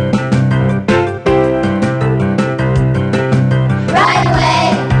 Right away.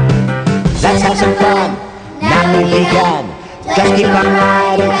 Let's have some fun. Now we began. Just keep on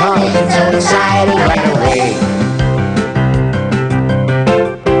riding, 'cause it's so exciting right away.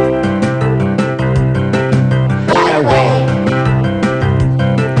 Right away.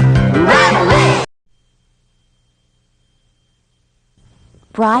 Right away.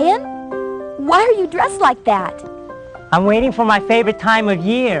 Brian? Why are you dressed like that? I'm waiting for my favorite time of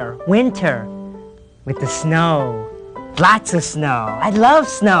year, winter, with the snow. Lots of snow. I love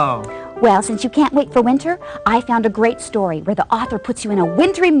snow. Well, since you can't wait for winter, I found a great story where the author puts you in a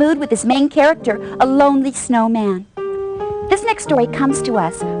wintry mood with his main character, a lonely snowman. This next story comes to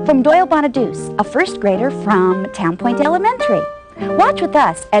us from Doyle Bonaduce, a first grader from Town Point Elementary. Watch with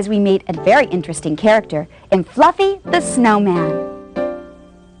us as we meet a very interesting character in Fluffy the Snowman.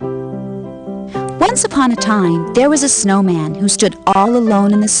 Once upon a time, there was a snowman who stood all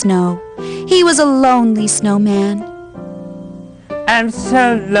alone in the snow. He was a lonely snowman. I'm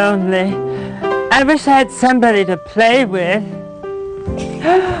so lonely. I wish I had somebody to play with.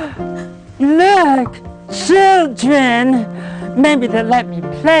 Look, children. Maybe they'll let me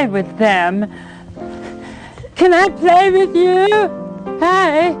play with them. Can I play with you?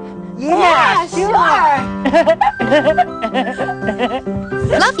 Hi. Yeah, sure.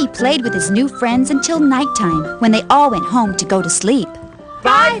 Fluffy played with his new friends until nighttime, when they all went home to go to sleep.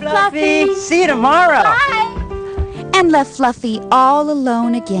 Bye, Fluffy. See you tomorrow. Bye. And left Fluffy all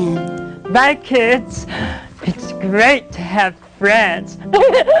alone again. Bye, kids. It's great to have friends.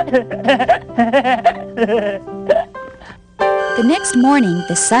 The next morning,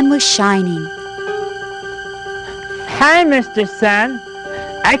 the sun was shining. Hi, Mr. Sun.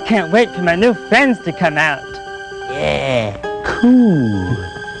 I can't wait for my new friends to come out. Yeah, cool.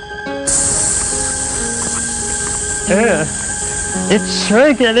 Ugh, it's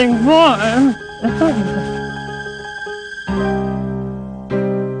sure getting warm.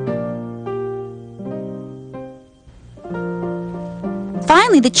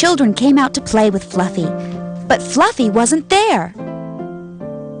 Finally, the children came out to play with Fluffy, but Fluffy wasn't there.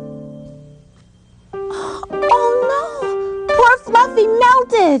 Oh no! Poor Fluffy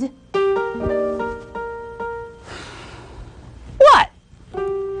melted! What?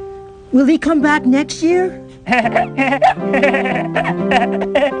 Will he come back next year?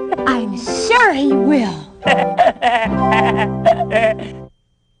 I'm sure he will.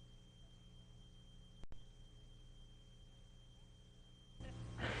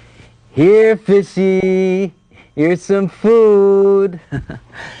 Here, fishy. Here's some food.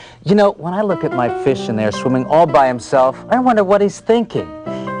 You know, when I look at my fish in there swimming all by himself, I wonder what he's thinking.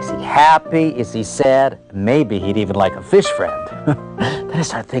 Is he happy? Is he sad? Maybe he'd even like a fish friend. Then I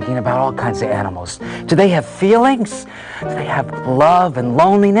start thinking about all kinds of animals. Do they have feelings? Do they have love and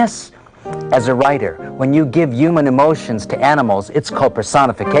loneliness? As a writer, when you give human emotions to animals, it's called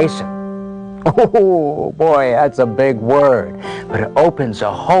personification. Oh, boy, that's a big word. But it opens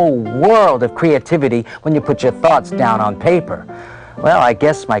a whole world of creativity when you put your thoughts down on paper. Well, I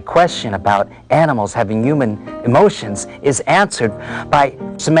guess my question about animals having human emotions is answered by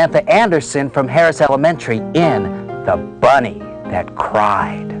Samantha Anderson from Harris Elementary in The Bunny That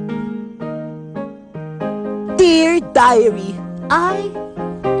Cried. Dear Diary, I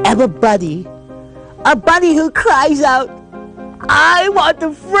am a bunny who cries out, I want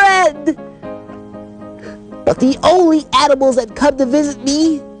a friend. But the only animals that come to visit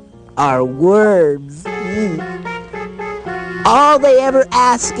me are worms. All they ever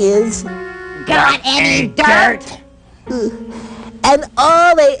ask is, Got any dirt? And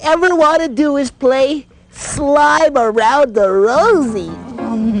all they ever want to do is play slime around the rosy.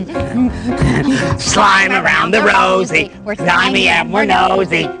 Slime around the rosy. We're slimy and we're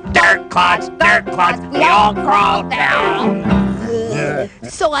nosy. Dirt clods, we all crawl down.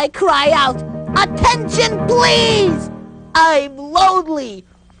 So I cry out, attention please! I'm lonely.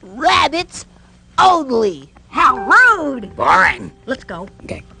 Rabbits only. How rude! Boring. Let's go.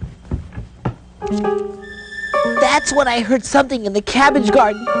 Okay. That's when I heard something in the cabbage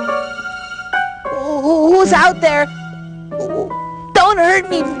garden. Who's out there? Don't hurt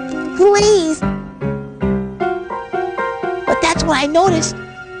me, please. But that's when I noticed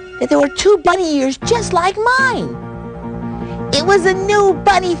that there were 2 bunny ears just like mine. It was a new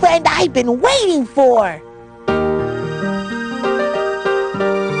bunny friend I've been waiting for.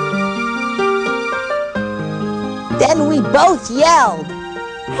 Then we both yelled,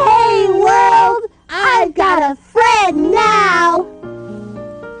 "Hey world, I've got a friend now!"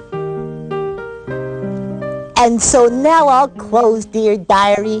 And so now I'll close, dear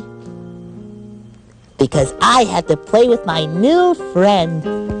diary, because I have to play with my new friend.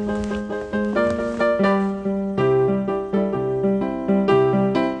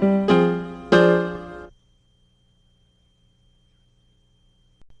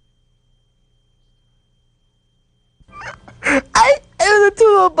 The 2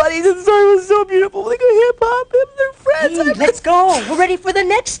 little buddies, and the story was so beautiful. They go hip-hop, and they're friends. Hey, let's go. We're ready for the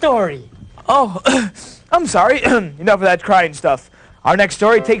next story. Oh, I'm sorry. Enough of that crying stuff. Our next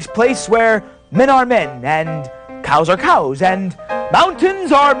story takes place where men are men, and cows are cows, and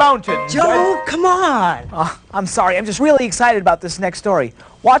mountains are mountains. Joe, come on. I'm sorry. I'm just really excited about this next story.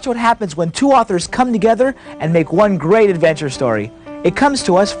 Watch what happens when 2 authors come together and make one great adventure story. It comes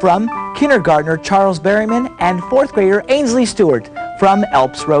to us from kindergartner Charles Berryman and 4th grader Ainsley Stewart from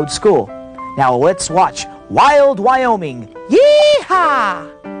Elps Road School. Now let's watch Wild Wyoming. Yee-haw!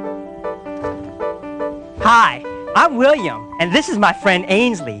 Hi, I'm William, and this is my friend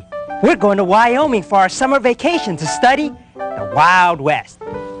Ainsley. We're going to Wyoming for our summer vacation to study the Wild West.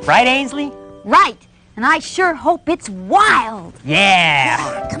 Right, Ainsley? Right, and I sure hope it's wild. Yeah.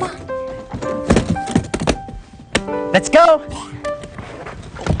 Come on. Let's go.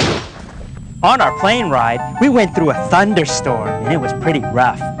 On our plane ride, we went through a thunderstorm, and it was pretty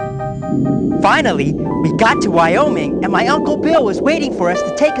rough. Finally, we got to Wyoming, and my Uncle Bill was waiting for us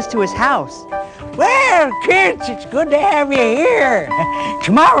to take us to his house. Well, kids, it's good to have you here.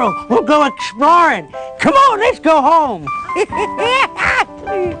 Tomorrow, we'll go exploring. Come on, let's go home.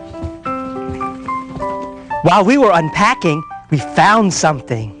 While we were unpacking, we found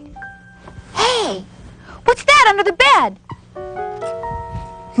something. Hey, what's that under the bed?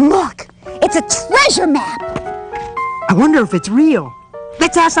 Look, it's a treasure map. I wonder if it's real.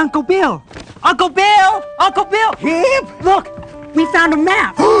 Let's ask Uncle Bill. Uncle Bill! Uncle Bill! Yep. Look, we found a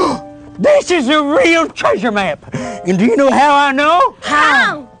map. This is a real treasure map. And do you know how I know?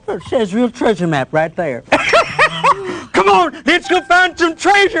 How? It says real treasure map right there. Come on, let's go find some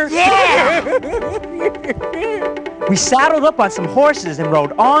treasure. Yeah! We saddled up on some horses and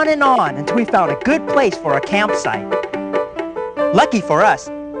rode on until we found a good place for a campsite. Lucky for us,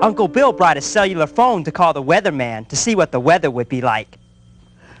 Uncle Bill brought a cellular phone to call the weatherman to see what the weather would be like.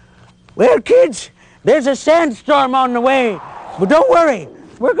 Well, kids, there's a sandstorm on the way. But don't worry,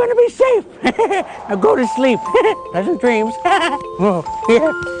 we're going to be safe. Now go to sleep. Pleasant dreams. Oh,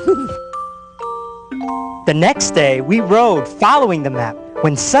 yeah. The next day, we rode following the map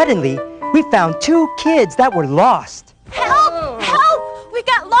when suddenly we found 2 kids that were lost. Help! Help! We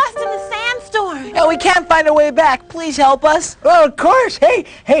got lost in the sandstorm. Oh, we can't find a way back. Please help us. Well, of course. Hey,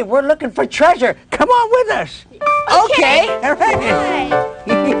 we're looking for treasure. Come on with us. Okay. All right.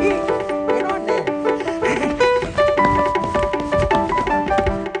 Get on there.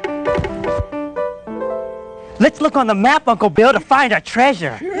 Let's look on the map, Uncle Bill, to find our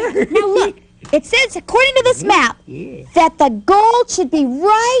treasure. Now look, it says, according to this map, that the gold should be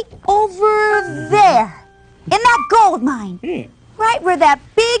right over there, in that gold mine. Right where that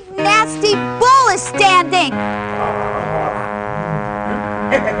big, nasty bull is standing.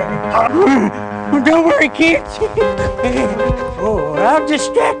 Don't worry, kids. Oh, I'll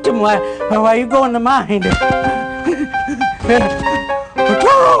distract him while you go in the mine.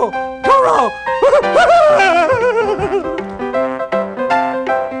 Toro! Toro!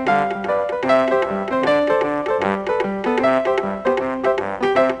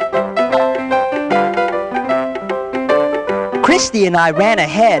 Christy and I ran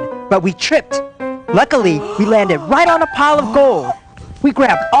ahead, but we tripped. Luckily, we landed right on a pile of gold. We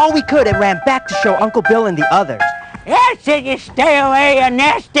grabbed all we could and ran back to show Uncle Bill and the others. I said you stay away, you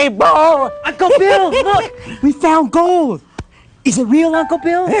nasty bull! Uncle Bill, look! We found gold! Is it real, Uncle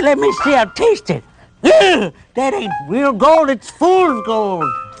Bill? Hey, let me see, I'll taste it. That ain't real gold, it's fool's gold.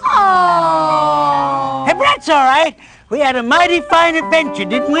 Oh. Hey, but that's all right. We had a mighty fine adventure,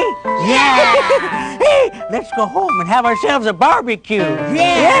 didn't we? Yeah. Hey, let's go home and have ourselves a barbecue.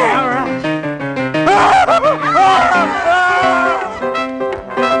 Yeah. All right.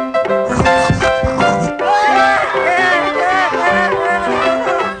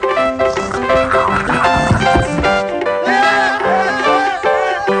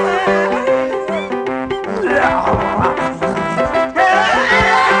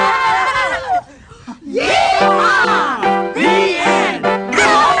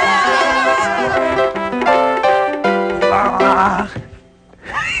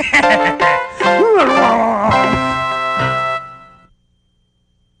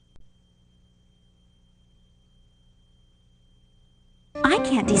 I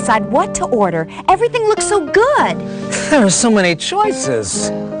can't decide what to order. Everything looks so good. There are so many choices.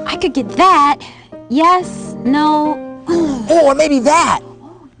 I could get that. Yes, no. Or maybe that.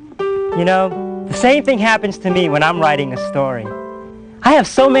 You know, the same thing happens to me when I'm writing a story. I have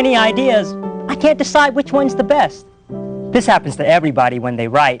so many ideas, I can't decide which one's the best. This happens to everybody when they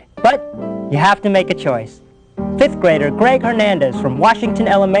write, but you have to make a choice. 5th grader Greg Hernandez from Washington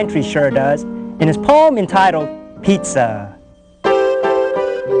Elementary sure does, in his poem entitled Pizza.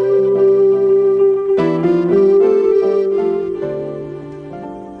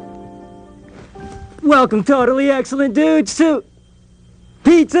 Welcome, totally excellent dudes, to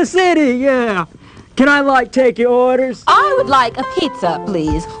Pizza City, yeah. Can I, take your orders? I would like a pizza,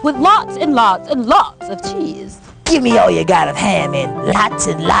 please, with lots and lots and lots of cheese. Give me all you got of ham and lots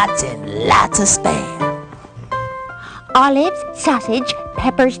of spam. Olives, sausage,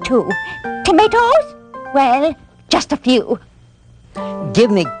 peppers too. Tomatoes? Well, just a few.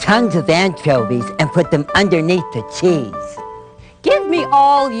 Give me tons of anchovies and put them underneath the cheese. Give me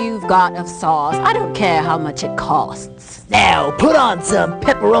all you've got of sauce. I don't care how much it costs. Now, put on some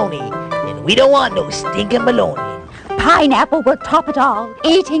pepperoni, and we don't want no stinking bologna. Pineapple will top it all.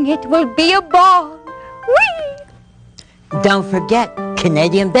 Eating it will be a ball. Whee! Don't forget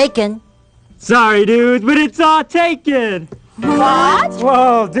Canadian bacon. Sorry, dudes, but it's all taken. What?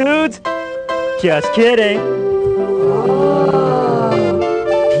 Whoa, dudes. Just kidding.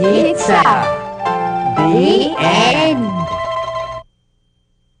 Pizza. The end.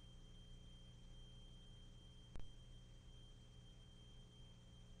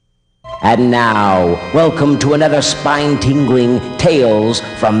 And now, welcome to another spine-tingling Tales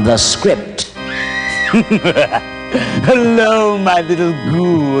from the Script. Hello, my little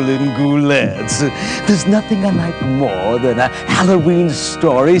ghoul and ghoulettes. There's nothing I like more than a Halloween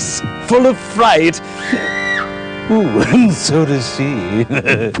story full of fright. Ooh, and so does she.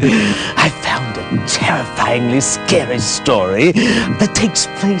 I found a terrifyingly scary story that takes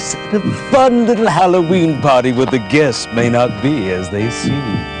place at a fun little Halloween party where the guests may not be as they seem.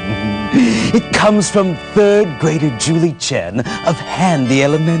 It comes from 3rd grader Julie Chen of Handy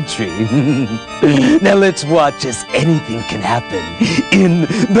Elementary. Now let's watch as anything can happen in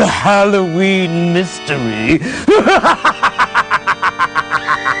the Halloween mystery.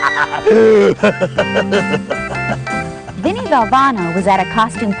 Vinny Valvano was at a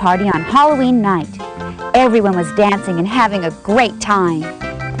costume party on Halloween night. Everyone was dancing and having a great time.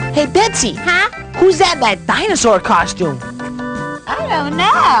 Hey, Betsy. Huh? Who's that in that dinosaur costume? I don't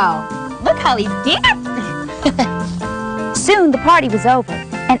know. Look how he's dancing. Soon the party was over,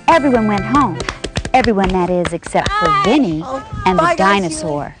 and everyone went home. Everyone, that is, except for Vinny and the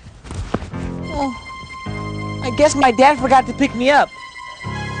dinosaur. Oh, I guess my dad forgot to pick me up.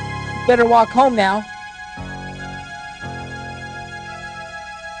 Better walk home now.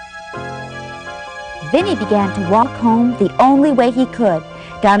 Vinny began to walk home the only way he could,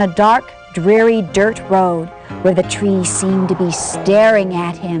 down a dark, dreary dirt road where the trees seemed to be staring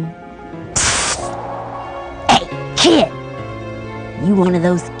at him. Hey, kid. You one of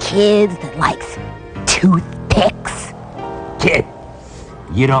those kids that likes toothpicks? Kid,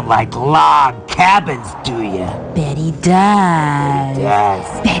 you don't like log cabins, do you? Betty does. Yes.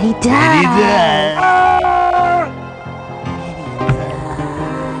 Betty does. Betty does.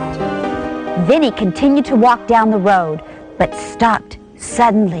 Vinny continued to walk down the road, but stopped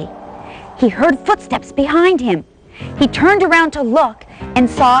suddenly. He heard footsteps behind him. He turned around to look and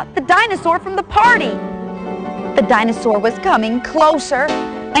saw the dinosaur from the party. The dinosaur was coming closer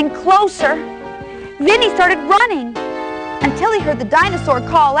and closer. Vinny started running until he heard the dinosaur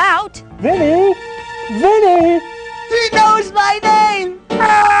call out, Vinny! Vinny! He knows my name!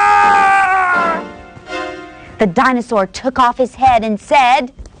 The dinosaur took off his head and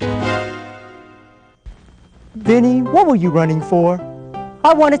said, Vinny, what were you running for?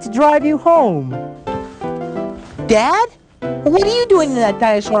 I wanted to drive you home. Dad? What are you doing in that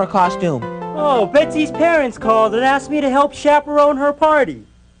dinosaur costume? Oh, Betsy's parents called and asked me to help chaperone her party.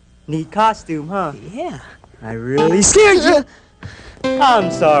 Neat costume, huh? Yeah. I really scared you.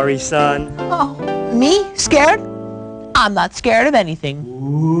 I'm sorry, son. Oh, me? Scared? I'm not scared of anything.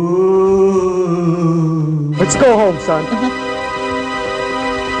 Let's go home, son.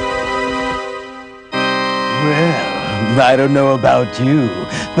 Well, I don't know about you,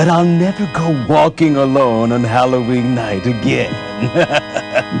 but I'll never go walking alone on Halloween night again.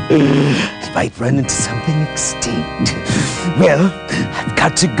 Might run into something extinct. Well, I've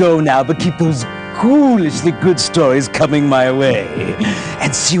got to go now, but keep those ghoulishly good stories coming my way.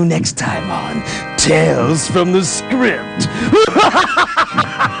 And see you next time on Tales from the Script.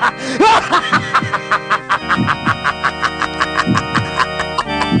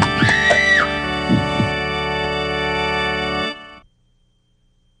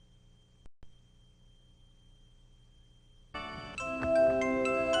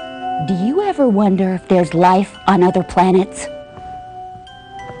 Do you ever wonder if there's life on other planets?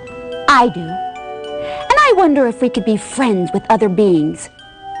 I do. And I wonder if we could be friends with other beings.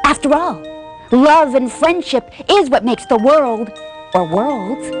 After all, love and friendship is what makes the world, or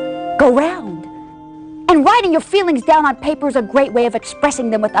worlds, go round. And writing your feelings down on paper is a great way of expressing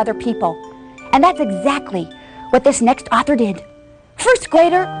them with other people. And that's exactly what this next author did. First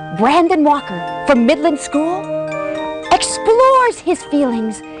grader Brandon Walker from Midland School explores his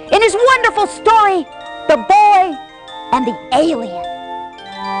feelings in his wonderful story, The Boy and the Alien.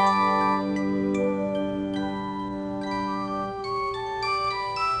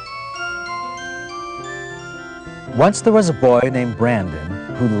 Once there was a boy named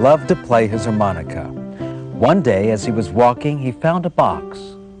Brandon who loved to play his harmonica. One day, as he was walking, he found a box.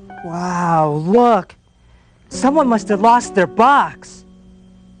 Wow, look. Someone must have lost their box.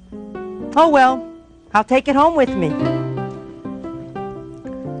 Oh well, I'll take it home with me.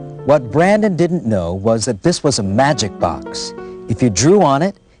 What Brandon didn't know was that this was a magic box. If you drew on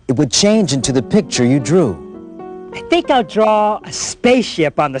it, it would change into the picture you drew. I think I'll draw a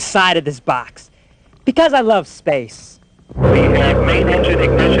spaceship on the side of this box, because I love space. We have main engine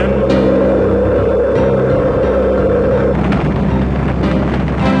ignition.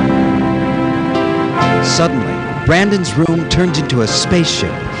 Suddenly, Brandon's room turned into a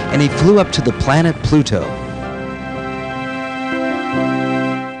spaceship, and he flew up to the planet Pluto.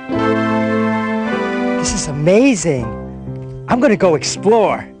 This is amazing. I'm gonna go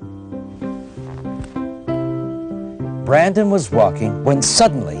explore. Brandon was walking when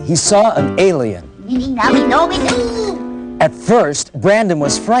suddenly he saw an alien. At first, Brandon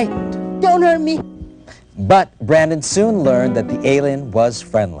was frightened. Don't hurt me. But Brandon soon learned that the alien was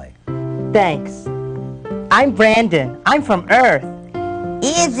friendly. Thanks. I'm Brandon. I'm from Earth.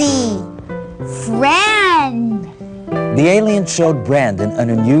 Izzy, friend. The alien showed Brandon an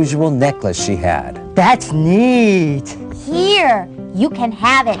unusual necklace she had. That's neat. Here, you can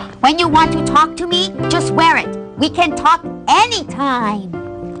have it. When you want to talk to me, just wear it. We can talk anytime.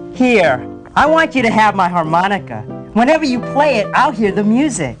 Here, I want you to have my harmonica. Whenever you play it, I'll hear the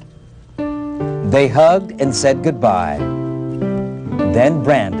music. They hugged and said goodbye. Then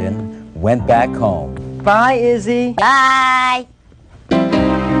Brandon went back home. Bye, Izzy. Bye.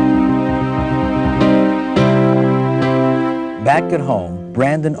 Back at home,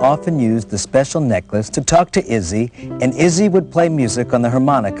 Brandon often used the special necklace to talk to Izzy, and Izzy would play music on the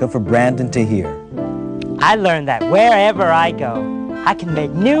harmonica for Brandon to hear. I learned that wherever I go, I can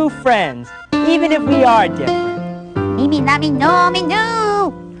make new friends, even if we are different. Me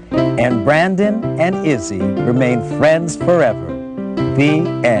no. And Brandon and Izzy remained friends forever. The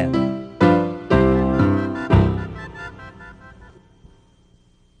end.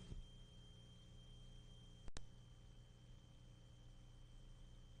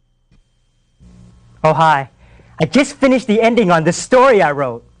 Oh, hi. I just finished the ending on this story I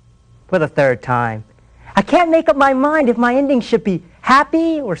wrote for the third time. I can't make up my mind if my ending should be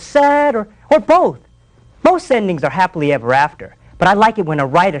happy or sad or both. Most endings are happily ever after, but I like it when a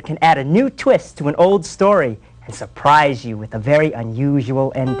writer can add a new twist to an old story and surprise you with a very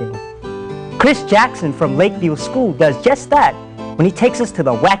unusual ending. Chris Jackson from Lakeview School does just that when he takes us to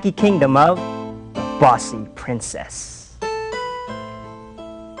the wacky kingdom of the Bossy Princess.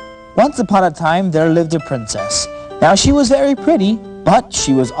 Once upon a time, there lived a princess. Now, she was very pretty, but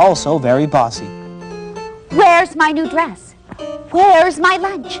she was also very bossy. Where's my new dress? Where's my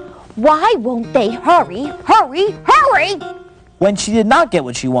lunch? Why won't they hurry, hurry, hurry? When she did not get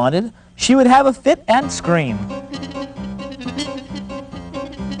what she wanted, she would have a fit and scream.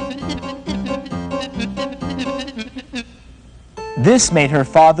 This made her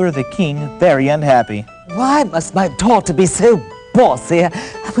father, the king, very unhappy. Why must my daughter be so bossy?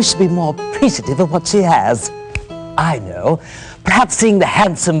 I wish she'd be more appreciative of what she has. I know. Perhaps seeing the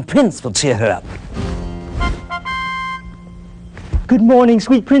handsome prince will cheer her up. Good morning,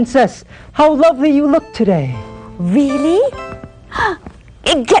 sweet princess. How lovely you look today. Really?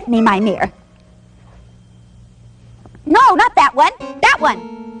 Get me my mirror. No, not that one. That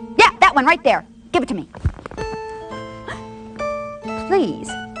one. Yeah, that one right there. Give it to me. Please,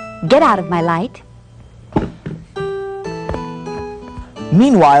 get out of my light.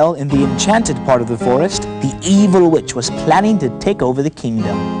 Meanwhile, in the enchanted part of the forest, the evil witch was planning to take over the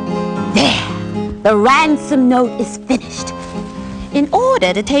kingdom. There! The ransom note is finished. In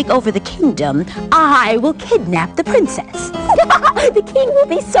order to take over the kingdom, I will kidnap the princess. The king will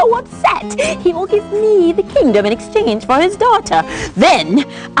be so upset. He will give me the kingdom in exchange for his daughter. Then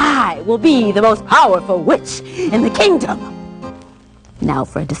I will be the most powerful witch in the kingdom. Now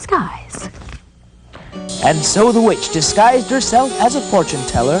for a disguise. And so the witch disguised herself as a fortune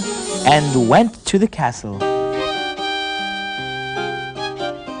teller and went to the castle.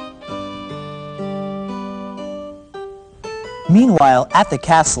 Meanwhile, at the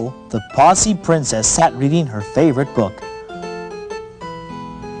castle, the bossy princess sat reading her favorite book.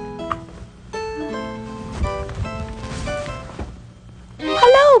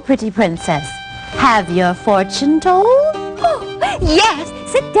 Hello, pretty princess. Have your fortune told? Oh,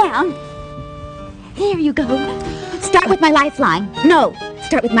 yes, sit down. Here you go. Start with my lifeline. No,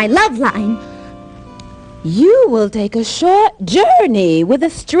 start with my love line. You will take a short journey with a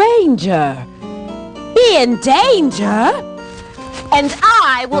stranger. Be in danger, and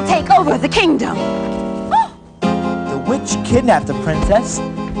I will take over the kingdom. The witch kidnapped the princess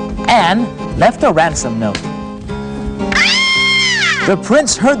and left a ransom note. The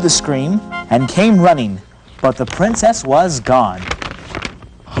prince heard the scream and came running, but the princess was gone.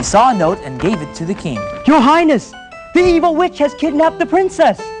 He saw a note and gave it to the king. Your Highness, the evil witch has kidnapped the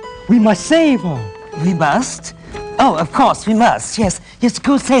princess. We must save her. We must? Oh, of course, we must. Yes,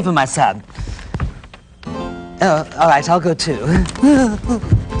 go save her, my son. All right, I'll go too.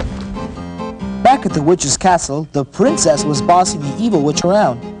 Back at the witch's castle, the princess was bossing the evil witch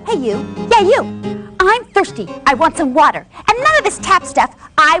around. Hey, you. Yeah, you. I'm thirsty. I want some water. And none of this tap stuff.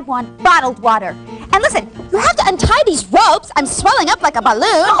 I want bottled water. And listen, you have to untie these ropes. I'm swelling up like a balloon.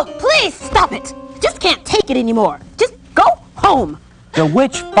 Oh, please stop it. Just can't take it anymore. Just go home. The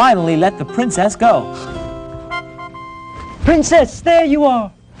witch finally let the princess go. Princess, there you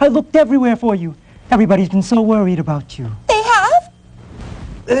are. I looked everywhere for you. Everybody's been so worried about you. They have?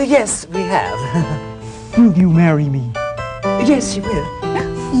 Yes, we have. Will you marry me? Yes, you will.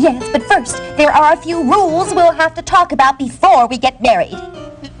 Yes, but first, there are a few rules we'll have to talk about before we get married.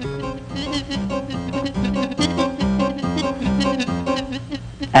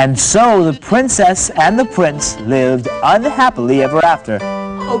 And so the princess and the prince lived unhappily ever after.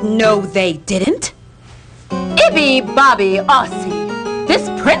 Oh, no, they didn't. Ibby Bobby Aussie. This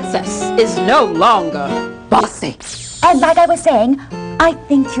princess is no longer bossy. And like I was saying, I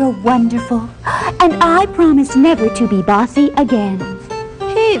think you're wonderful. And I promise never to be bossy again.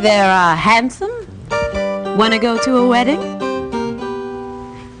 Hey there, handsome. Wanna go to a wedding?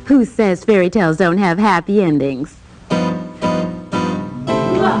 Who says fairy tales don't have happy endings?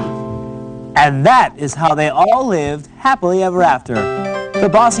 And that is how they all lived happily ever after. The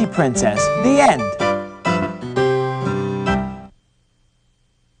Bossy Princess. The end.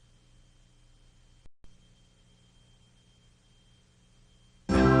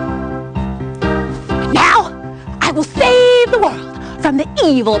 Now, I will save the world from the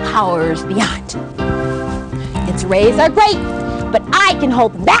evil powers beyond. Its rays are great, but I can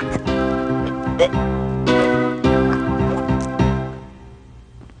hold them back.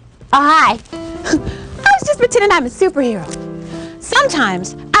 Oh, hi. I was just pretending I'm a superhero.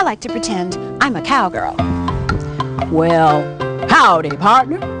 Sometimes I like to pretend I'm a cowgirl. Well, howdy,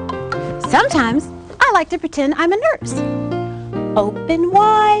 partner. Sometimes I like to pretend I'm a nurse. Open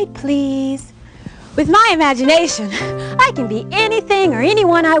wide, please. With my imagination, I can be anything or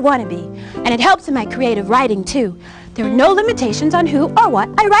anyone I want to be. And it helps in my creative writing, too. There are no limitations on who or what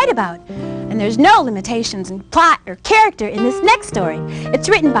I write about. And there's no limitations in plot or character in this next story. It's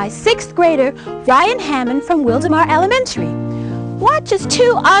written by 6th grader Ryan Hammond from Wildemar Elementary. Watch as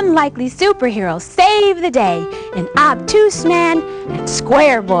two unlikely superheroes save the day in Obtuse Man and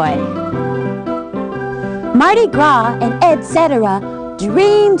Square Boy. Mardi Gras and etc.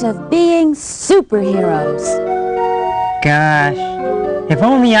 dreamed of being superheroes. Gosh, if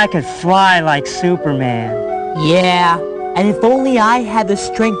only I could fly like Superman. Yeah, and if only I had the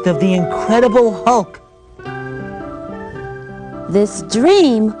strength of the Incredible Hulk. This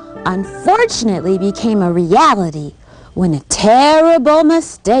dream unfortunately became a reality when a terrible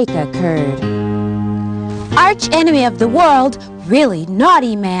mistake occurred. Arch enemy of the world, really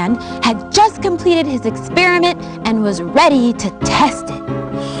naughty man, had just completed his experiment and was ready to test it.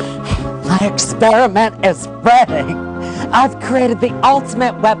 My experiment is ready. I've created the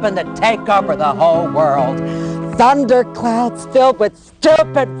ultimate weapon to take over the whole world. Thunderclouds filled with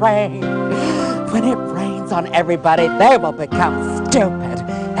stupid rain. When it rains on everybody, they will become stupid.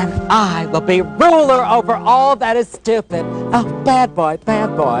 And I will be ruler over all that is stupid. Oh, bad boy,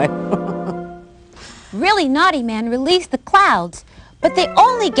 bad boy. Really naughty man released the clouds, but they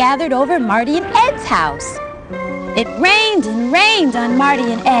only gathered over Marty and Ed's house. It rained and rained on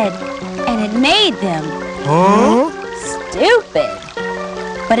Marty and Ed, and it made them stupid.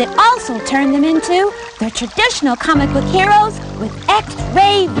 But it also turned them into their traditional comic book heroes with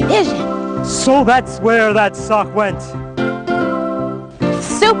X-ray vision. So that's where that sock went.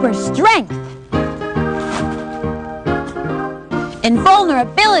 Super strength.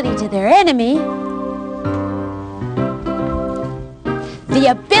 Invulnerability to their enemy.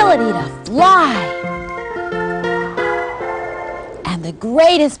 The ability to fly. And the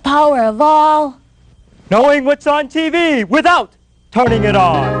greatest power of all, knowing what's on TV without turning it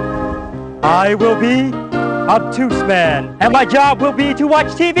on. I will be Obtuse Man, and my job will be to watch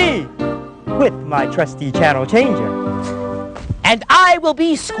TV with my trusty channel changer. And I will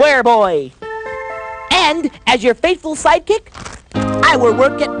be Square Boy. And as your faithful sidekick, I will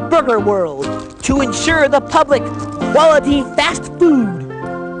work at Burger World to ensure the public quality fast food.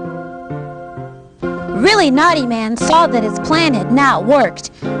 Really naughty man saw that his plan had not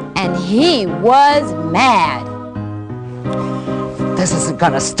worked, and he was mad. This isn't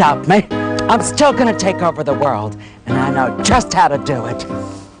gonna stop me. I'm still gonna take over the world, and I know just how to do it.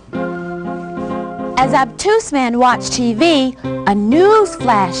 As Obtuse Man watched TV, a news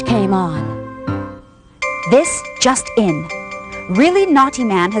flash came on. This just in. Really Naughty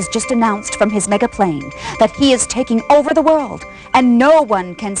Man has just announced from his megaplane that he is taking over the world, and no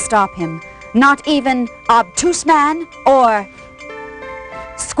one can stop him. Not even Obtuse Man or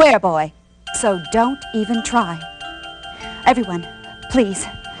Square Boy. So don't even try. Everyone, please,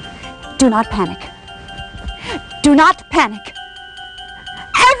 do not panic. Do not panic.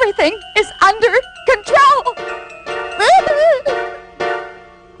 Everything is under control.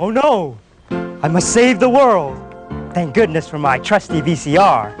 Oh no! I must save the world. Thank goodness for my trusty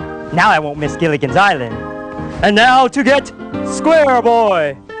VCR. Now I won't miss Gilligan's Island. And now to get Square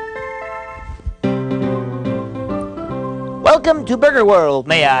Boy. Welcome to Burger World.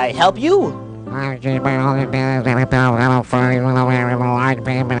 May I help you?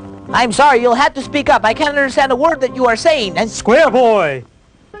 I'm sorry, you'll have to speak up. I can't understand a word that you are saying. And Square Boy!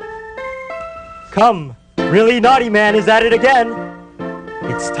 Come, Really Naughty Man is at it again.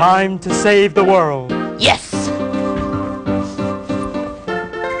 It's time to save the world. Yes!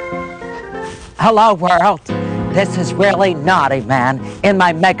 Hello, world. This is Really Naughty Man in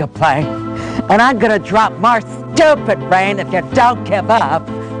my megaplane. And I'm gonna drop more stupid rain if you don't give up.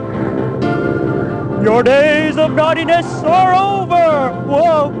 Your days of naughtiness are over!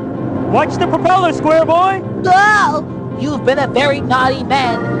 Whoa! Watch the propeller, Square Boy! Oh! You've been a very naughty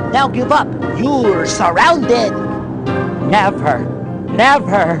man. Now give up. You're surrounded. Never.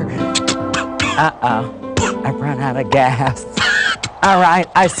 Never. Uh-oh. I've run out of gas. All right,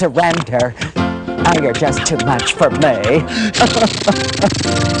 I surrender. Oh, you're just too much for me.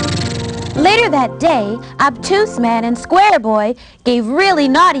 Later that day, Obtuse Man and Square Boy gave Really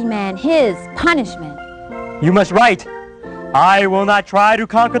Naughty Man his punishment. You must write, I will not try to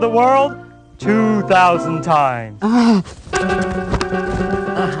conquer the world 2,000 times.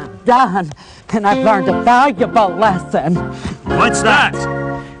 Done. And I've learned a valuable lesson. What's that?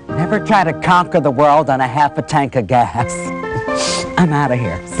 Never try to conquer the world on a half a tank of gas. I'm out of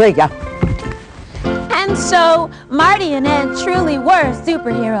here. See ya. And so, Marty and Ed truly were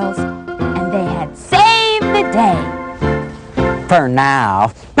superheroes, and they had saved the day. For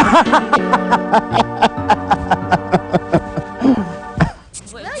now.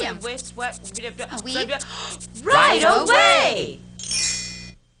 William, right away!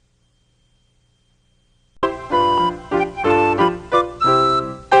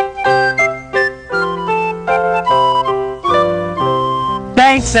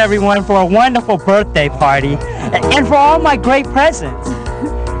 Thanks, everyone, for a wonderful birthday party and for all my great presents.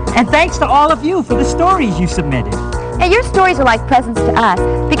 And thanks to all of you for the stories you submitted. And your stories are like presents to us,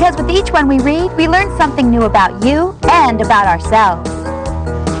 because with each one we read, we learn something new about you and about ourselves.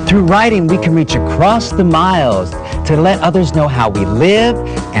 Through writing, we can reach across the miles to let others know how we live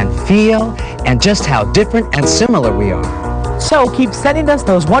and feel and just how different and similar we are. So keep sending us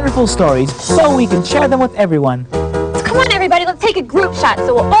those wonderful stories so we can share them with everyone. Come on, everybody, let's take a group shot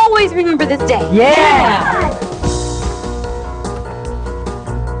so we'll always remember this day. Yeah!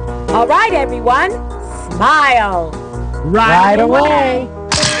 All right, everyone, smile. Right away.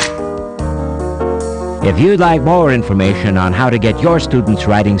 If you'd like more information on how to get your students'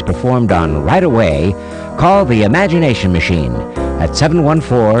 writings performed on right away, call the Imagination Machine at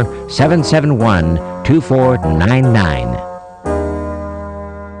 714-771-2499.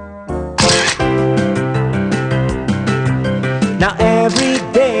 Now every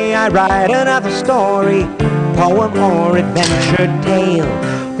day I write another story, poem or adventure tale.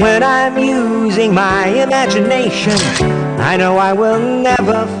 When I'm using my imagination, I know I will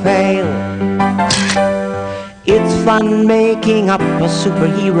never fail. It's fun making up a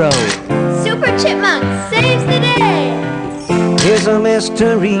superhero. Super Chipmunk saves the day. Here's a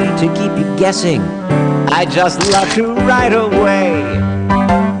mystery to keep you guessing. I just love to write away.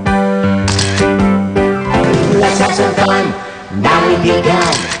 Let's have some fun. Now we've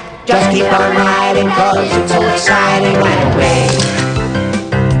begun. Just keep on writing, cause it's so exciting. Right away.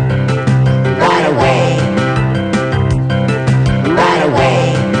 Right away. Right away.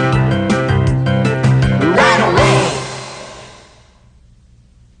 Right away.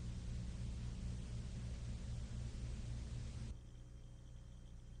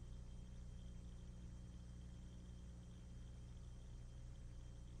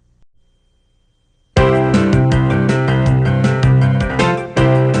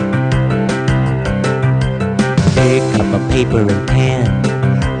 Pick up a paper and pen.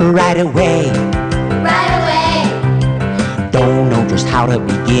 Right away. Right away. Don't know just how to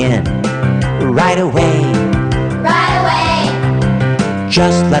begin. Right away. Right away.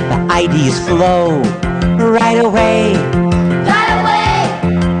 Just let the ideas flow. Right away. Right away.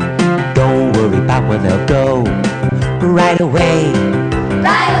 Don't worry about where they'll go. Right away.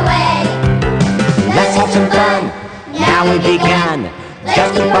 Right away. Let's have some fun. Now we've begun.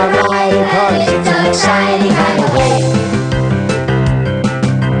 Just keep on writing, cause it's so exciting. Right away.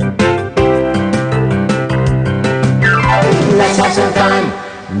 Let's have some fun.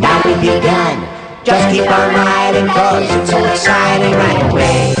 Now we've begun. Just keep on writing, cause it's so exciting. Right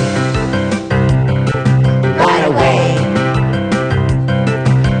away. Right away.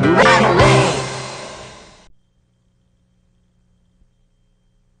 Right away.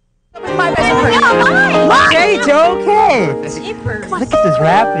 Okay, it's okay. Look at this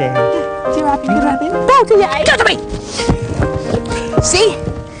wrapping. Go to me! See?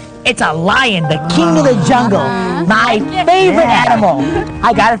 It's a lion, the king of the jungle. My favorite animal.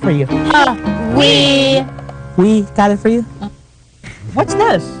 I got it for you. We got it for you? What's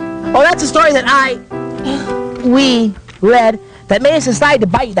this? Oh, that's a story that we read that made us decide to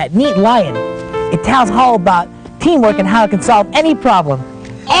bite that neat lion. It tells all about teamwork and how it can solve any problem.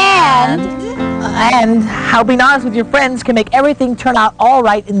 And how being honest with your friends can make everything turn out all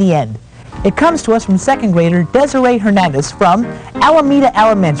right in the end. It comes to us from second grader Desiree Hernandez from Alameda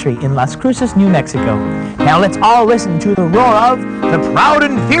Elementary in Las Cruces, New Mexico. Now let's all listen to the roar of the proud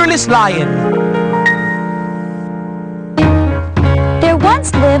and fearless lion. There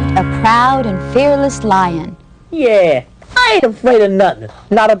once lived a proud and fearless lion. Yeah, I ain't afraid of nothing.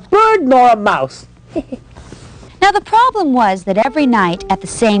 Not a bird nor a mouse. Now the problem was that every night at the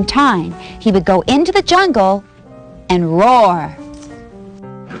same time, he would go into the jungle and roar.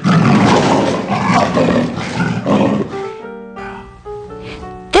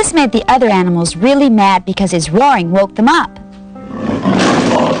 This made the other animals really mad because his roaring woke them up.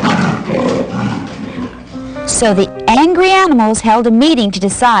 So the angry animals held a meeting to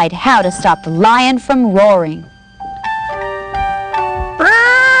decide how to stop the lion from roaring.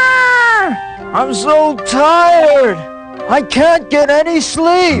 I'm so tired. I can't get any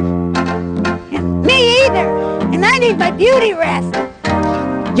sleep. Me either. And I need my beauty rest.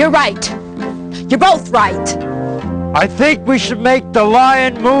 You're right. You're both right. I think we should make the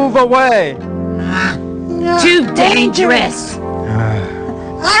lion move away. Too dangerous.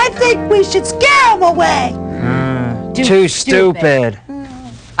 I think we should scare him away. Too stupid.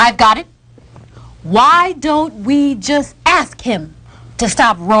 I've got it. Why don't we just ask him to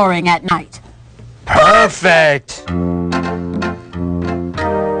stop roaring at night? Perfect.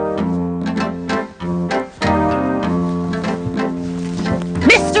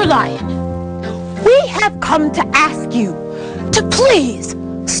 Mr. Lion, we have come to ask you to please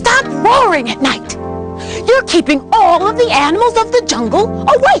stop roaring at night. You're keeping all of the animals of the jungle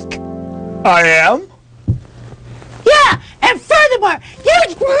awake. I am? Yeah, and furthermore,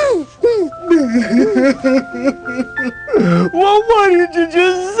 Well, why did you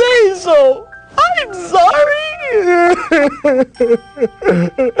just say so? I'm sorry.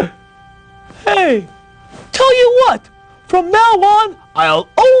 Hey, tell you what, from now on, I'll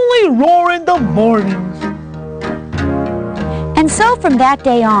only roar in the mornings. And so from that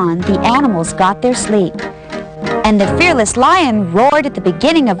day on, the animals got their sleep. And the fearless lion roared at the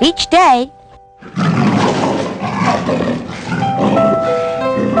beginning of each day.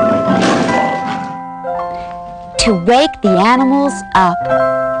 To wake the animals up.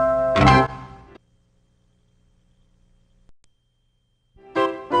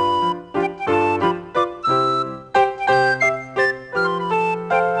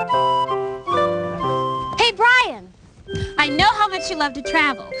 Hey, Brian, I know how much you love to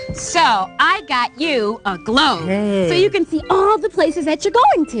travel, so I got you a globe. Hey. So you can see all the places that you're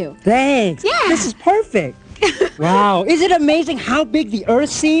going to. Thanks. Yeah. This is perfect. Wow. Is it amazing how big the Earth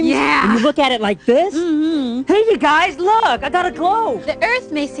seems? Yeah. When you look at it like this? Mm-hmm. Hey, you guys, look. I got a globe. The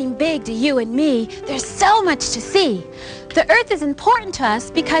Earth may seem big to you and me. There's so much to see. The Earth is important to us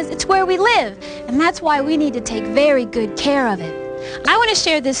because it's where we live, and that's why we need to take very good care of it. I want to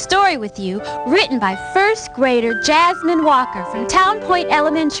share this story with you, written by first grader Jasmine Walker from Town Point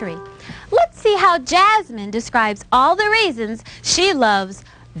Elementary. Let's see how Jasmine describes all the reasons she loves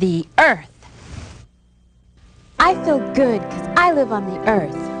the Earth. I feel good because I live on the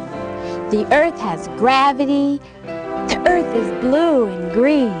Earth. The Earth has gravity. The Earth is blue and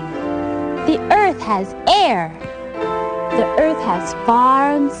green. The Earth has air. The Earth has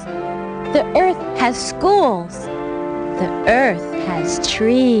farms. The Earth has schools. The Earth has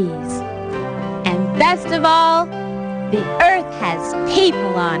trees. And best of all, the Earth has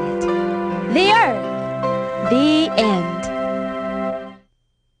people on it. The Earth. The end.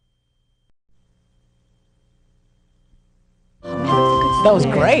 That was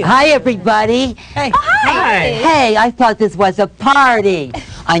great. Hi, everybody. Hey. Hi. Hey, I thought this was a party.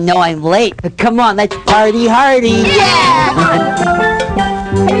 I know I'm late, but come on, let's party hardy. Yeah!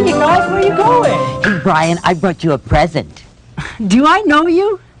 Hey, you guys, where are you going? Hey, Brian, I brought you a present. Do I know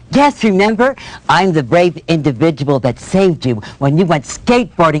you? Yes, remember? I'm the brave individual that saved you when you went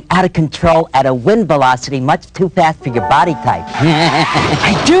skateboarding out of control at a wind velocity much too fast for your body type.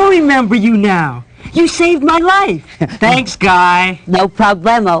 I do remember you now. You saved my life. Thanks, Guy. No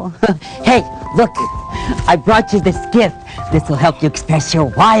problemo. Hey, look, I brought you this gift. This will help you express your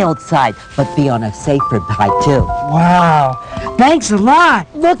wild side, but be on a safer side, too. Wow. Thanks a lot.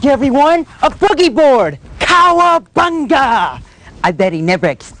 Look, everyone, a boogie board. Cowabunga! I bet he never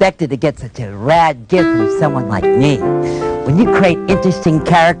expected to get such a rad gift from someone like me. When you create interesting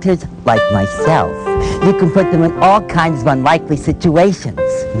characters like myself, you can put them in all kinds of unlikely situations.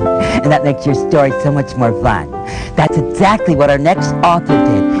 And that makes your story so much more fun. That's exactly what our next author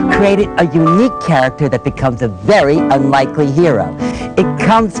did. Created a unique character that becomes a very unlikely hero. It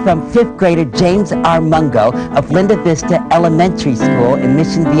comes from 5th grader James R. Mungo of Linda Vista Elementary School in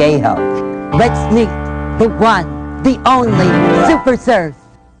Mission Viejo. Let's meet the one, the only Super Surf.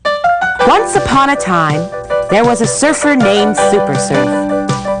 Once upon a time, there was a surfer named Super Surf.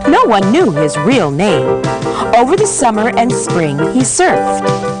 No one knew his real name. Over the summer and spring, he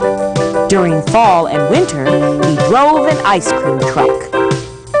surfed. During fall and winter, he drove an ice cream truck.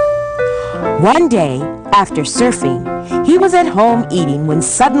 One day, after surfing, he was at home eating when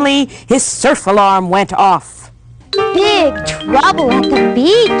suddenly his surf alarm went off. Big trouble at the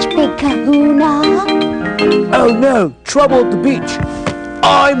beach, Big Kahuna. Oh no, trouble at the beach.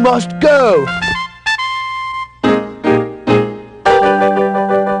 I must go.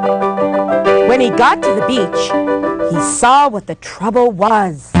 When he got to the beach, he saw what the trouble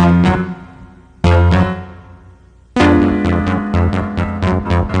was.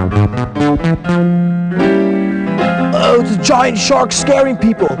 Oh, it's a giant shark scaring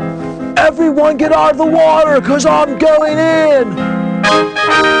people. Everyone get out of the water, because I'm going in.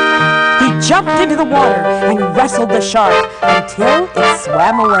 He jumped into the water and wrestled the shark until it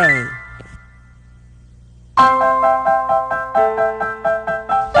swam away.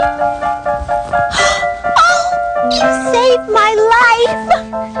 You saved my life!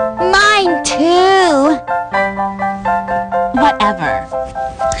 Mine too! Whatever.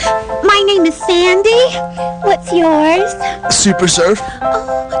 My name is Sandy. What's yours? Super Surf?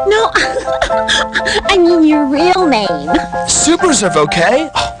 Oh, no. I mean your real name. Super Surf, okay?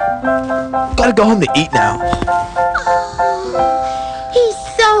 Gotta go home to eat now. He's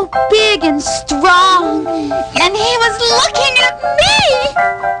so big and strong. And he was looking at me!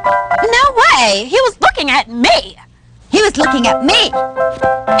 No way! He was looking at me! He was looking at me!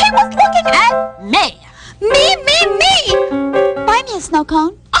 He was looking at me! Me! Buy me a snow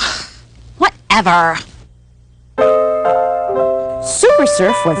cone. Whatever. Super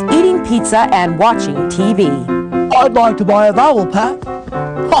Surf was eating pizza and watching TV. I'd like to buy a vowel pack.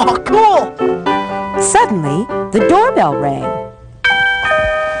 Oh, cool! Suddenly, the doorbell rang.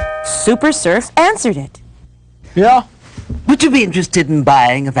 Super Surf answered it. Yeah? Would you be interested in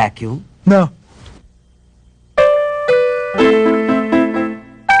buying a vacuum? No.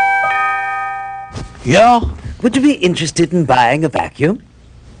 Yeah? Would you be interested in buying a vacuum?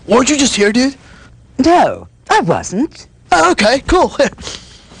 Weren't you just here, dude? No, I wasn't. Oh, okay, cool.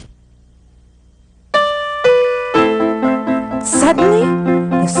 Suddenly,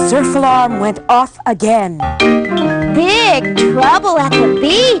 the surf alarm went off again. Big trouble at the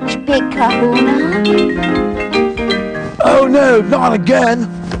beach, Big Kahuna. Oh no, not again.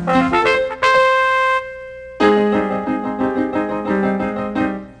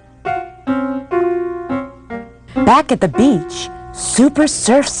 Back at the beach, Super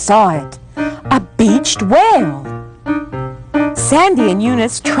Surf saw it. A beached whale. Sandy and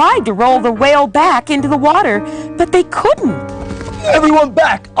Eunice tried to roll the whale back into the water, but they couldn't. Everyone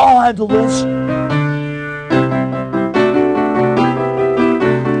back, I'll handle this.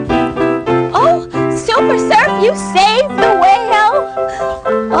 Oh, Super Surf, you saved the whale.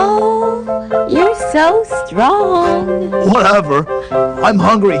 Oh, you're so strong. Whatever. I'm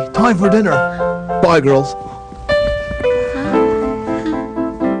hungry. Time for dinner. Bye, girls.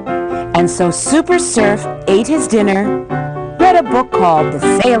 And so Super Surf ate his dinner, read a book called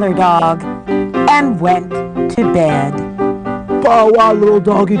The Sailor Dog, and went to bed. Bow wow, little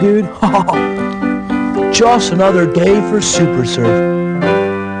doggy dude. Just another day for Super Surf.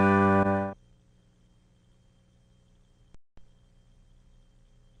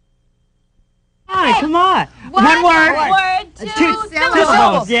 Hi, come on. One word. Two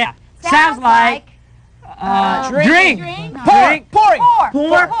syllables. Yeah. Sounds like drink. Pouring. Pour.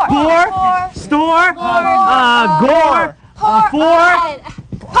 Store.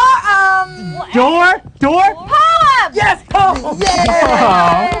 Gore. Door. Poem! Yes, poem!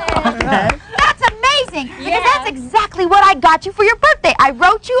 That's amazing, because that's exactly what I got you for your birthday. I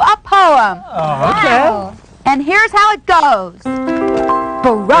wrote you a poem. Oh, okay. And here's how it goes.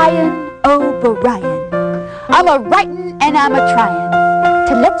 Brian, oh Brian, I'm a-writin' and I'm a-tryin'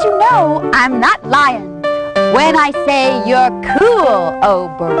 to let you know I'm not lying when I say you're cool, oh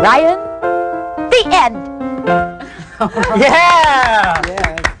Brian. The end. Yeah!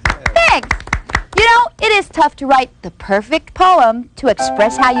 Thanks. You know, it is tough to write the perfect poem to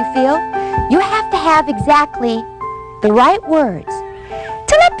express how you feel. You have to have exactly the right words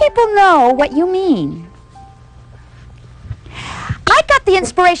to let people know what you mean. I got the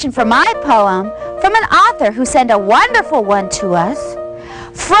inspiration for my poem from an author who sent a wonderful one to us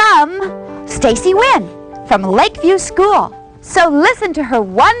from Stacy Wynn from Lakeview School. So listen to her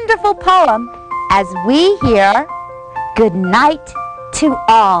wonderful poem as we hear Good Night to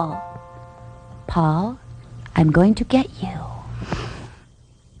All. Paul, I'm going to get you.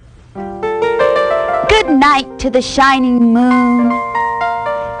 Good night to the shining moon.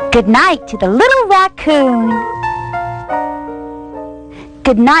 Good night to the little raccoon.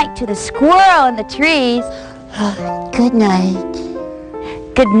 Good night to the squirrel in the trees. Good night.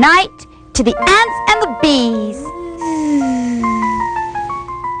 Good night to the ants and the bees.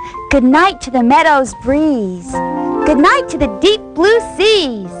 Good night to the meadow's breeze. Good night to the deep blue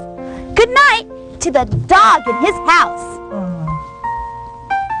seas. Good night to the dog in his house.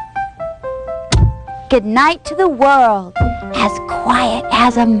 Good night to the world, as quiet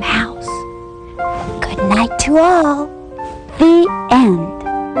as a mouse. Good night to all. The end.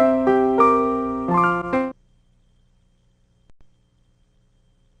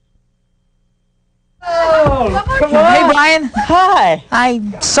 Hey, Brian. Hi.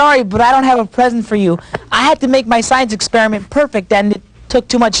 I'm sorry, but I don't have a present for you. I had to make my science experiment perfect, and it took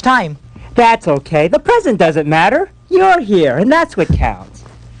too much time. That's okay. The present doesn't matter. You're here, and that's what counts.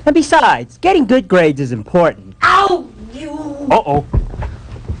 And besides, getting good grades is important. Ow, you! Uh-oh.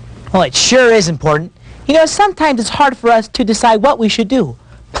 Well, it sure is important. You know, sometimes it's hard for us to decide what we should do.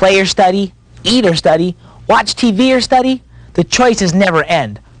 Play or study, eat or study, watch TV or study. The choices never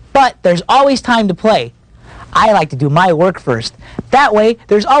end. But there's always time to play. I like to do my work first. That way,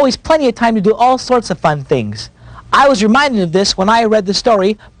 there's always plenty of time to do all sorts of fun things. I was reminded of this when I read the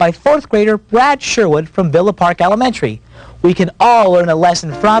story by 4th grader Brad Sherwood from Villa Park Elementary. We can all learn a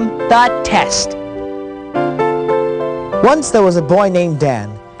lesson from the test. Once there was a boy named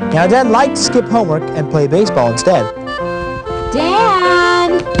Dan. Now Dan liked to skip homework and play baseball instead.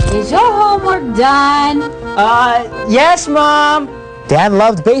 Dan, is your homework done? Yes, Mom. Dan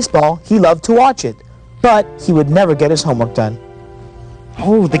loved baseball. He loved to watch it. But he would never get his homework done.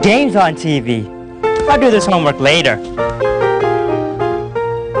 Oh, the game's on TV. I'll do this homework later.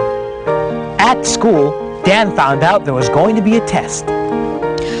 At school, Dan found out there was going to be a test.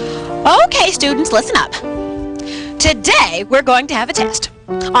 Okay, students, listen up. Today, we're going to have a test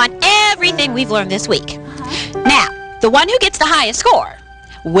on everything we've learned this week. Now, the one who gets the highest score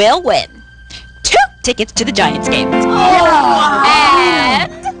will win 2 tickets to the Giants game.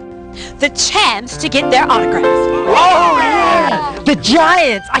 And the chance to get their autographs. Oh, yeah! The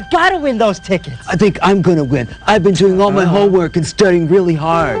Giants! I gotta win those tickets. I think I'm gonna win. I've been doing all my homework and studying really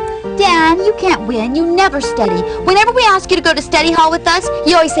hard. Dan, you can't win. You never study. Whenever we ask you to go to study hall with us,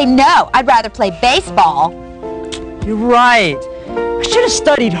 you always say, no, I'd rather play baseball. You're right. I should have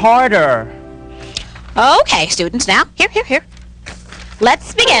studied harder. Okay, students, now, here.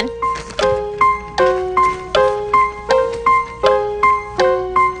 Let's begin.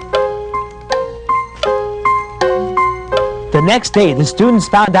 The next day, the students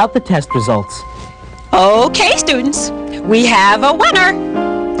found out the test results. Okay, students, we have a winner.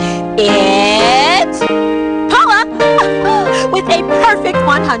 It's Paula with a perfect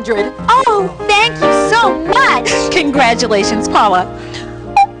 100. Oh, thank you so much. Congratulations, Paula.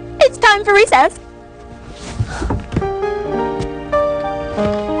 It's time for recess.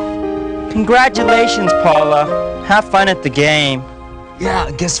 Congratulations, Paula. Have fun at the game. Yeah,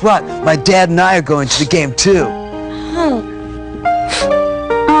 guess what? My dad and I are going to the game too.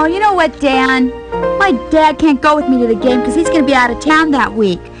 Oh, you know what, Dan? My dad can't go with me to the game because he's going to be out of town that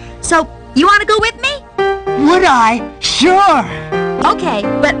week. So, you want to go with me? Would I? Sure. Okay,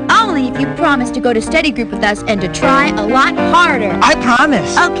 but only if you promise to go to study group with us and to try a lot harder. I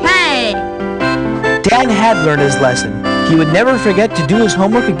promise. Okay. Dan had learned his lesson. He would never forget to do his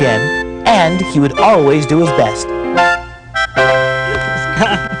homework again, and he would always do his best.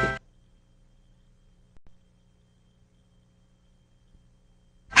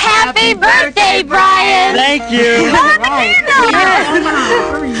 Happy birthday, Brian! Thank you.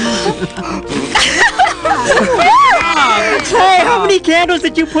 Hey, how many candles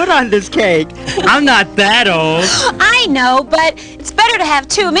did you put on this cake? I'm not that old. I know, but it's better to have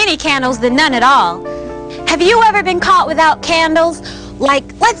too many candles than none at all. Have you ever been caught without candles? Like,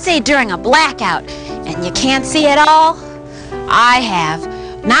 let's say during a blackout, and you can't see at all? I have.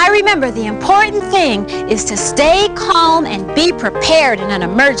 And I remember the important thing is to stay calm and be prepared in an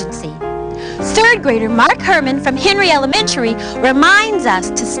emergency. Third grader Mark Herman from Henry Elementary reminds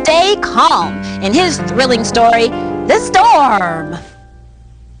us to stay calm in his thrilling story, The Storm.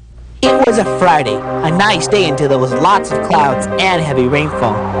 It was a Friday, a nice day until there was lots of clouds and heavy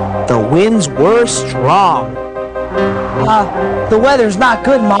rainfall. The winds were strong. The weather's not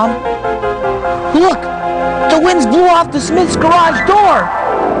good, Mom. Look, the winds blew off the Smith's garage door.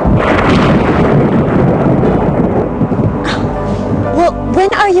 Well, when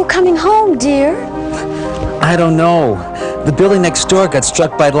are you coming home, dear? I don't know. The building next door got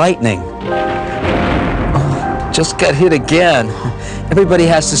struck by lightning. Oh, just got hit again. Everybody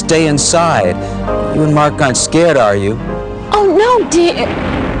has to stay inside. You and Mark aren't scared, are you? Oh, no, dear.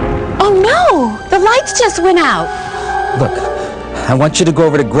 Oh, no. The lights just went out. Look, I want you to go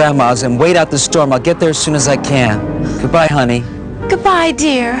over to Grandma's and wait out the storm. I'll get there as soon as I can. Goodbye, honey. Goodbye,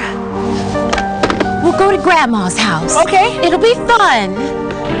 dear. We'll go to Grandma's house. Okay. It'll be fun.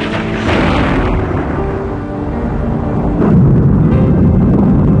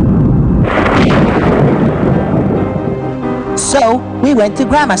 So, we went to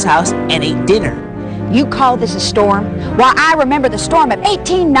Grandma's house and ate dinner. You call this a storm? Why, I remember the storm of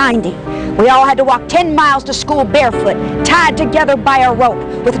 1890. We all had to walk 10 miles to school barefoot, tied together by a rope,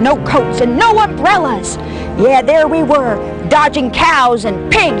 with no coats and no umbrellas. Yeah, there we were, dodging cows and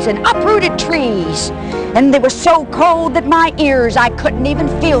pigs and uprooted trees. And they were so cold that my ears, I couldn't even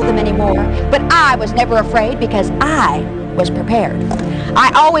feel them anymore. But I was never afraid because I was prepared.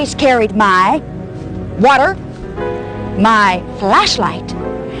 I always carried my water, my flashlight,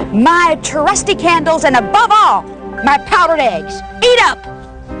 my trusty candles, and above all, my powdered eggs. Eat up!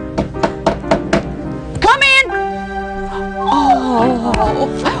 Come in!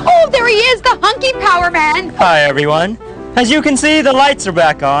 Oh, there he is, the hunky power man. Hi, everyone. As you can see, the lights are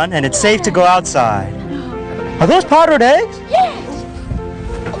back on, and it's safe to go outside. Are those powdered eggs? Yes.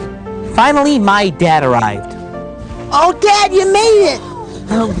 Finally, my dad arrived. Oh, Dad, you made it.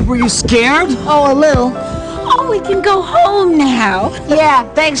 Were you scared? Oh, a little. Oh, we can go home now. Yeah,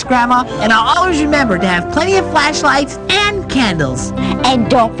 thanks, Grandma. And I'll always remember to have plenty of flashlights and candles. And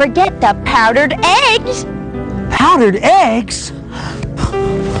don't forget the powdered eggs. Powdered eggs?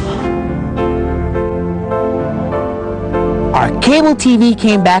 Our cable TV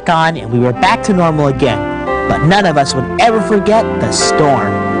came back on and we were back to normal again. But none of us would ever forget the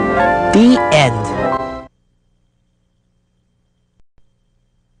storm. The end.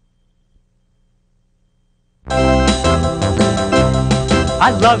 I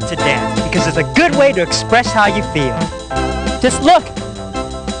love to dance because it's a good way to express how you feel. Just look.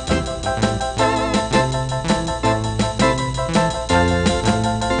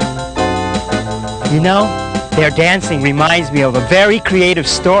 You know, their dancing reminds me of a very creative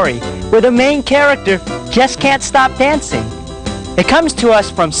story where the main character just can't stop dancing. It comes to us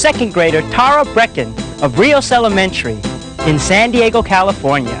from second grader Tara Brecken of Rios Elementary in San Diego,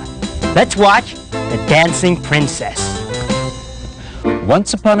 California. Let's watch The Dancing Princess.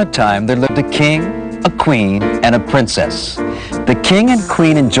 Once upon a time, there lived a king, a queen, and a princess. The king and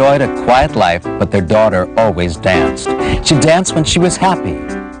queen enjoyed a quiet life, but their daughter always danced. She danced when she was happy.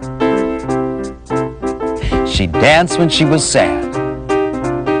 She danced when she was sad.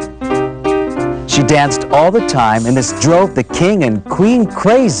 She danced all the time, and this drove the king and queen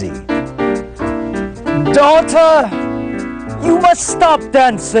crazy. Daughter, you must stop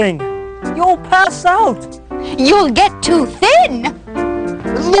dancing. You'll pass out. You'll get too thin.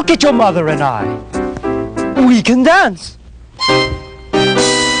 Look at your mother and I. We can dance.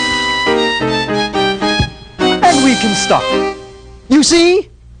 And we can stop. You see?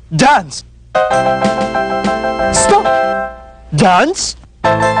 Dance. Stop. Dance.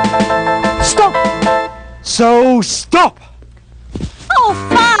 Stop. So stop. Oh,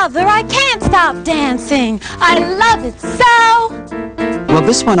 Father, I can't stop dancing. I love it so. Well,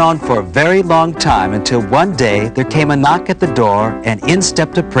 this went on for a very long time until one day there came a knock at the door and in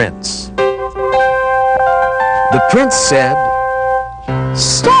stepped a prince. The prince said,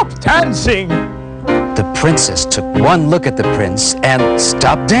 "Stop dancing!" The princess took one look at the prince and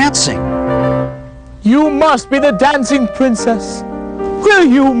stopped dancing. "You must be the dancing princess. Will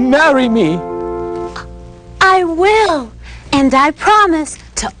you marry me?" I will. And I promise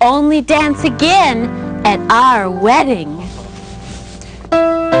to only dance again at our wedding.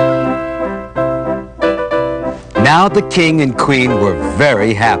 Now the king and queen were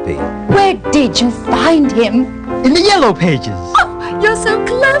very happy. Where did you find him? In the yellow pages. Oh, you're so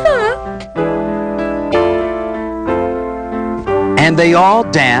clever. And they all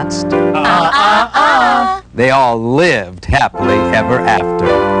danced. They all lived happily ever after.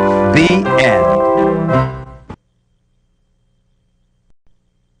 The end.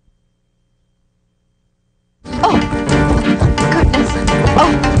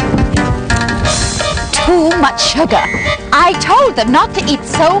 Too much sugar. I told them not to eat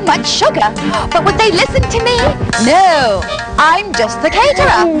so much sugar, but would they listen to me? No, I'm just the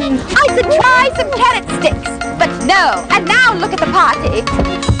caterer. I could try some carrot sticks, but no. And now look at the party.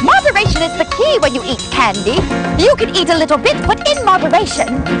 Moderation is the key when you eat candy. You can eat a little bit, but in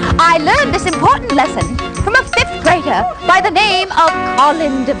moderation. I learned this important lesson from a 5th grader by the name of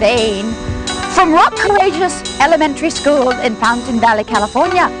Colin Devane from Rock Courageous Elementary School in Fountain Valley,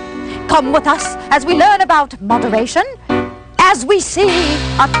 California. Come with us as we learn about moderation, as we see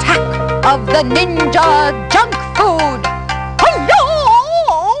Attack of the Ninja Junk Food.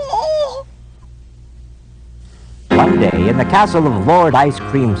 One day, in the castle of Lord Ice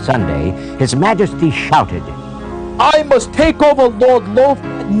Cream Sundae, His Majesty shouted, "I must take over Lord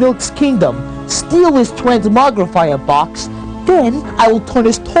Low-Fat-Milk's kingdom, steal his transmogrifier box, then I will turn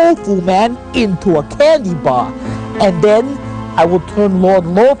his tofu man into a candy bar, and then I will turn Lord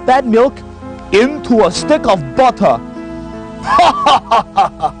Low-Fat-Milk into a stick of butter." Ha ha ha ha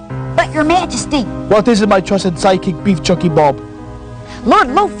ha! But Your Majesty, What is it, my trusted sidekick, Beef Chucky Bob? Lord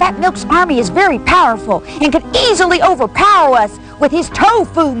Low-Fat-Milk's army is very powerful and could easily overpower us with his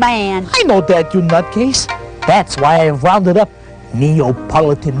tofu man. I know that, you nutcase. That's why I have rounded up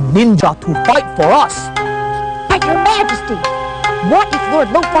Neapolitan Ninja to fight for us. But Your Majesty, what if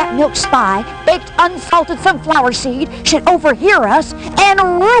Lord Low-Fat-Milk's spy, baked unsalted sunflower seed, should overhear us and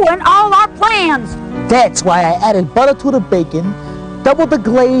ruin all our plans? That's why I added butter to the bacon, doubled the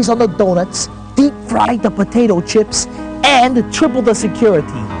glaze on the donuts, deep-fried the potato chips, and tripled the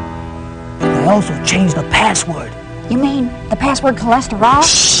security. And I also changed the password. You mean the password cholesterol?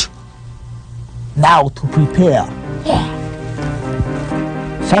 Shh! Now to prepare. Yeah.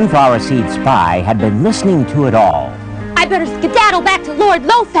 Sunflower Seed Spy had been listening to it all. I better skedaddle back to Lord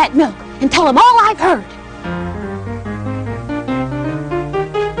Low-Fat-Milk and tell him all I've heard.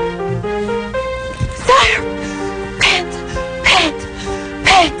 Sire! Pant!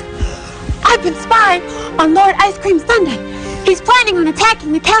 I've been spying on Lord Ice Cream Sundae. He's planning on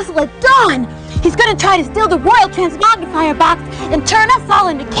attacking the castle at dawn. He's going to try to steal the royal transmogrifier box and turn us all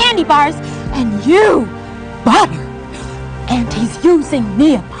into candy bars, and you, butter. And he's using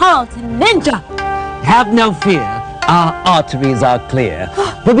Neapolitan Ninja. Have no fear. Our arteries are clear.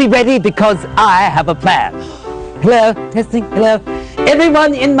 We'll be ready because I have a plan. Hello, testing, hello.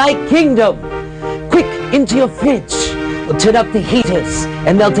 Everyone in my kingdom, quick, into your fridge. We'll turn up the heaters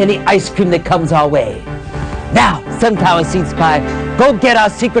and melt any ice cream that comes our way. Now, Sunflower Seed Spy, go get our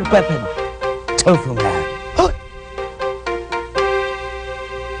secret weapon, Tofu Man.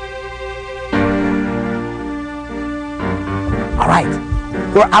 All right,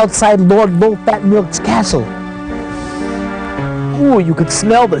 we're outside Lord Low-Fat Milk's castle. Ooh, you could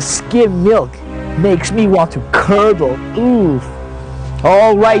smell the skim milk. Makes me want to curdle. Oof.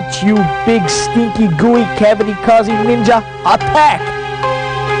 All right, you big, stinky, gooey, cavity-causing ninja, attack!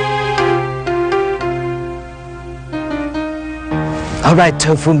 All right,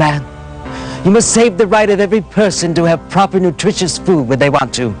 Tofu Man. You must save the right of every person to have proper, nutritious food when they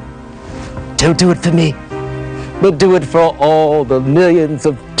want to. Don't do it for me, but do it for all the millions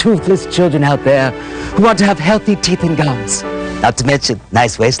of toothless children out there who want to have healthy teeth and gums. Not to mention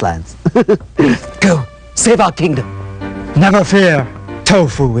nice waistlines. Go, save our kingdom. Never fear,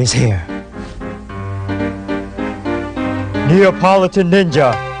 Tofu is here. Neapolitan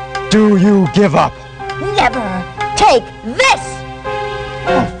Ninja, do you give up? Never. Take this!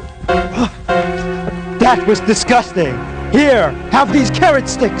 That was disgusting. Here, have these carrot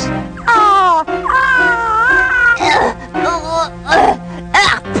sticks.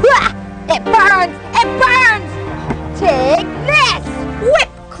 It burns! It burns! Take this!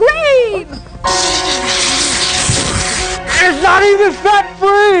 Whipped cream! It's not even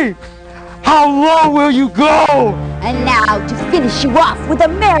fat-free! How low will you go? And now to finish you off with a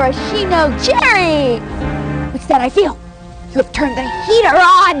maraschino cherry! What's that I feel? You have turned the heater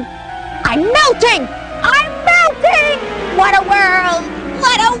on! I'm melting! I'm melting! What a world!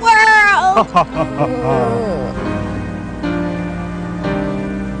 What a world!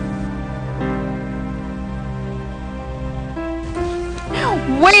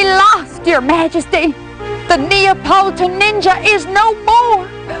 We lost, Your Majesty. The Neapolitan Ninja is no more.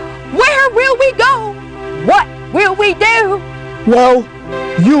 Where will we go? What will we do? Well,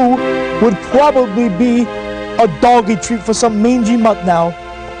 you would probably be a doggy treat for some mangy mutt now.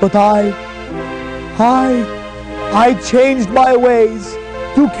 But I changed my ways.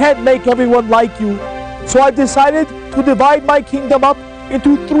 You can't make everyone like you. So I decided to divide my kingdom up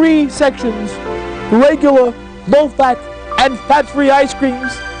into 3 sections. Regular, low-fat, and fat-free ice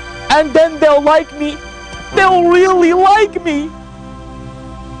creams. And then they'll like me. They'll really like me.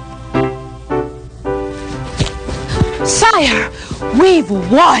 Sire, we've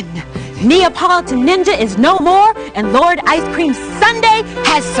won! Neapolitan Ninja is no more, and Lord Ice Cream Sundae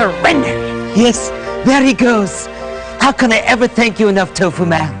has surrendered. Yes, there he goes. How can I ever thank you enough, Tofu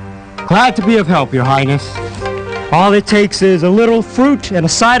Man? Glad to be of help, Your Highness. All it takes is a little fruit and a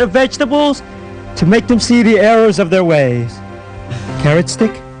side of vegetables to make them see the errors of their ways. Carrot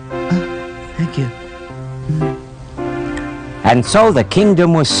stick? Thank you. And so the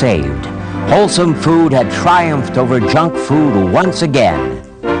kingdom was saved. Wholesome food had triumphed over junk food once again.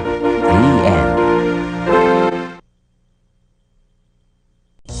 The end.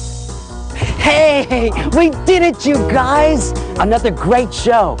 Hey, we did it, you guys! Another great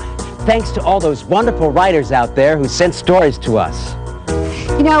show. Thanks to all those wonderful writers out there who sent stories to us.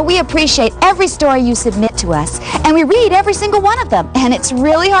 You know, we appreciate every story you submit to us, and we read every single one of them, and it's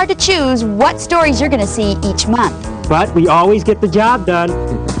really hard to choose what stories you're going to see each month. But we always get the job done,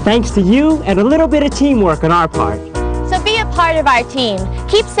 thanks to you and a little bit of teamwork on our part. So be a part of our team.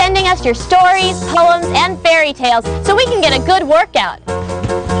 Keep sending us your stories, poems, and fairy tales so we can get a good workout.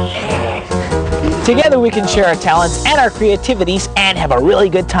 Together we can share our talents and our creativities and have a really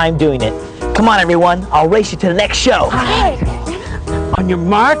good time doing it. Come on, everyone. I'll race you to the next show. On your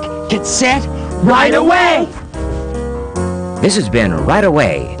mark, get set, right away! This has been Right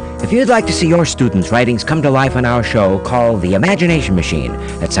Away. If you'd like to see your students' writings come to life on our show, call the Imagination Machine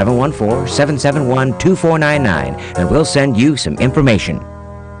at 714-771-2499, and we'll send you some information.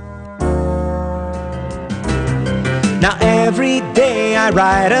 Now every day I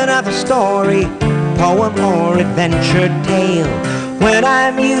write another story, poem or adventure tale. When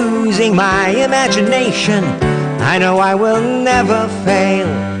I'm using my imagination, I know I will never fail.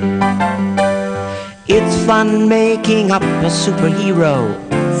 It's fun making up a superhero.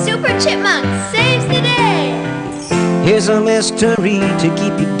 Super Chipmunk saves the day! Here's a mystery to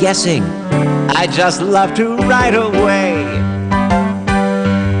keep you guessing. I just love to write away.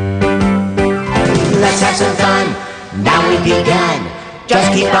 Let's have some fun, now we've begun.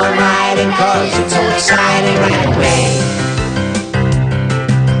 Just keep on writing cause it's so exciting. Right away,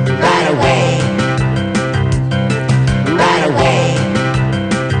 right away, right away,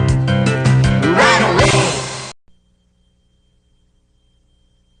 right away.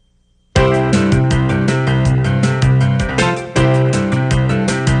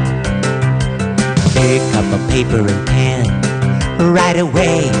 Pick up a paper and pen.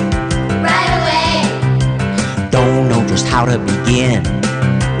 away. Right away. Don't know just how to begin.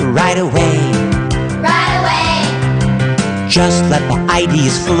 Right away. Right away. Just let the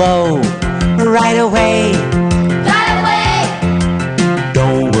ideas flow. Right away. Right away.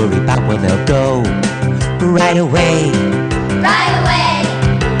 Don't worry about where they'll go. Right away. Right away.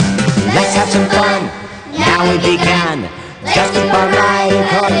 Let's have some fun. Now we began. Just keep on riding,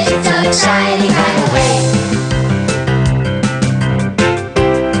 cause it's so exciting. Right away.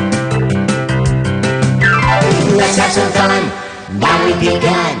 Let's have some fun. Now we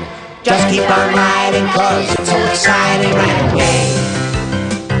began. Just keep on riding, cause it's so exciting. Right away.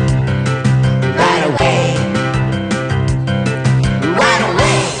 Right away. Right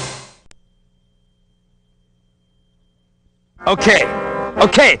away.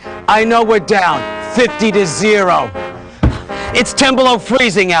 Okay, I know we're down 50-0. It's 10 below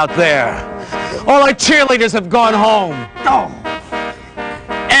freezing out there. All our cheerleaders have gone home.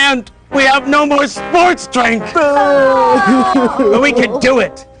 And we have no more sports strength. But we can do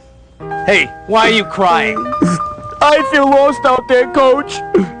it. Hey, why are you crying? I feel lost out there, Coach.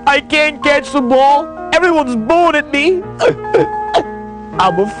 I can't catch the ball. Everyone's booing at me.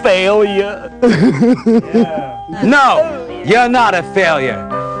 I'm a failure. No, you're not a failure.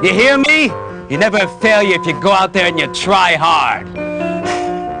 You hear me? You're never a failure if you go out there and you try hard.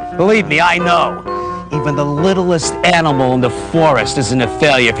 Believe me, I know. Even the littlest animal in the forest isn't a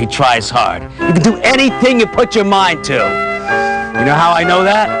failure if he tries hard. You can do anything you put your mind to. You know how I know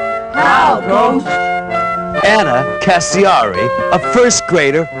that? How, Coach? Anna Cassiari, a first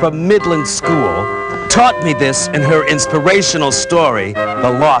grader from Midland School, taught me this in her inspirational story,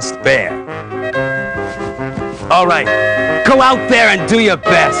 The Lost Bear. All right, go out there and do your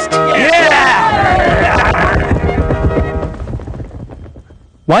best. Yeah!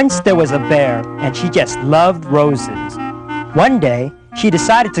 Once there was a bear, and she just loved roses. One day, she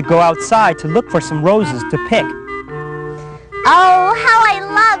decided to go outside to look for some roses to pick. Oh, how I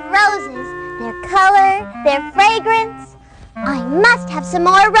love roses. Their color, their fragrance. I must have some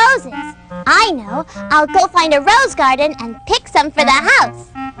more roses. I know. I'll go find a rose garden and pick some for the house.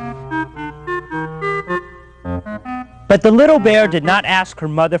 But the little bear did not ask her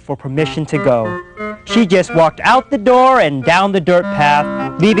mother for permission to go. She just walked out the door and down the dirt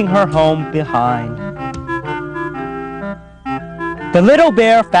path, leaving her home behind. The little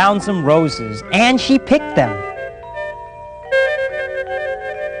bear found some roses, and she picked them.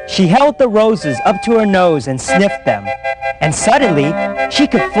 She held the roses up to her nose and sniffed them, and suddenly she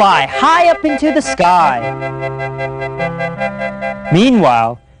could fly high up into the sky.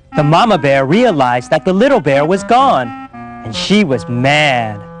 Meanwhile, the mama bear realized that the little bear was gone, and she was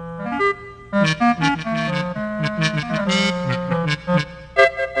mad.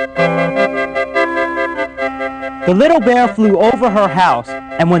 The little bear flew over her house,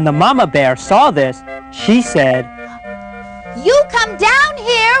 and when the mama bear saw this, she said, You come down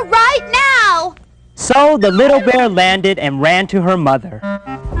here right now. So the little bear landed and ran to her mother.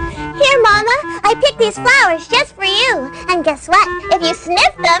 Here, Mama, I picked these flowers just for you. And guess what? If you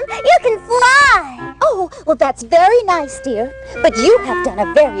sniff them, you can fly. Oh, well, that's very nice, dear. But you have done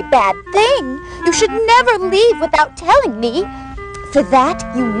a very bad thing. You should never leave without telling me. For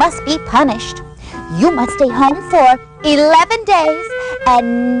that, you must be punished. You must stay home for 11 days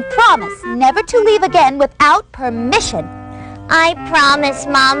and promise never to leave again without permission. I promise,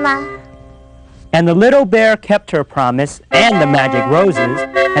 Mama. And the little bear kept her promise and the magic roses,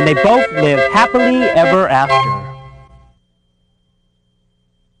 and they both lived happily ever after.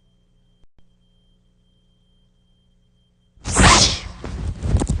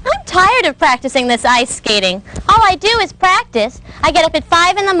 I'm tired of practicing this ice skating. All I do is practice. I get up at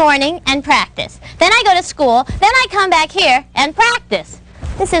 5 in the morning and practice. Then I go to school. Then I come back here and practice.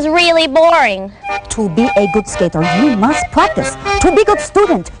 This is really boring. To be a good skater, you must practice. To be a good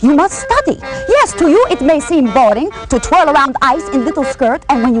student, you must study. Yes, to you it may seem boring to twirl around ice in little skirt,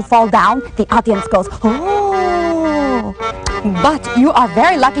 and when you fall down, the audience goes, oh. But you are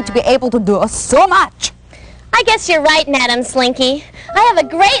very lucky to be able to do so much. I guess you're right, Madam Slinky. I have a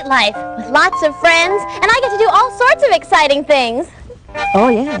great life with lots of friends, and I get to do all sorts of exciting things. Oh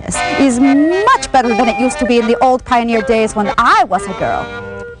yes, it's much better than it used to be in the old pioneer days when I was a girl.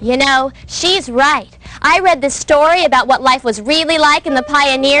 You know, she's right. I read this story about what life was really like in the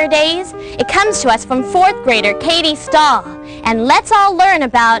pioneer days. It comes to us from 4th grader Katie Stahl. And let's all learn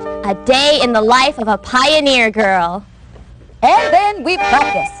about a day in the life of a pioneer girl. And then we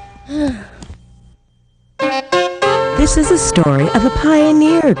practice. This is a story of a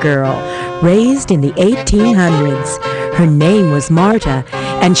pioneer girl raised in the 1800s. Her name was Marta,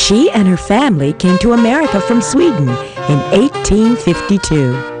 and she and her family came to America from Sweden in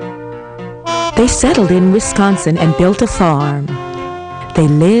 1852. They settled in Wisconsin and built a farm. They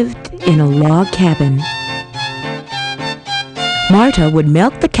lived in a log cabin. Marta would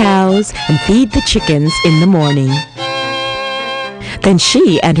milk the cows and feed the chickens in the morning. Then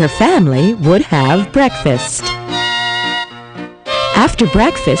she and her family would have breakfast. After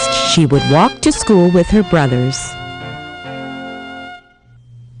breakfast, she would walk to school with her brothers.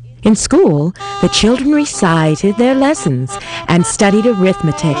 In school, the children recited their lessons and studied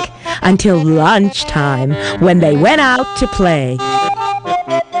arithmetic until lunchtime, when they went out to play.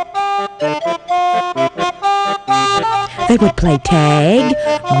 They would play tag,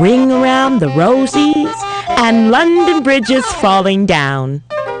 ring around the rosies, and London bridges falling down.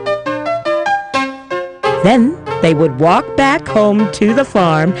 Then they would walk back home to the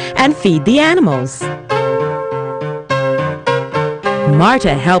farm and feed the animals.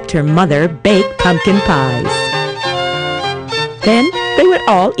 Marta helped her mother bake pumpkin pies. Then they would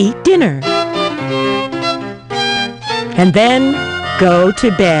all eat dinner. And then go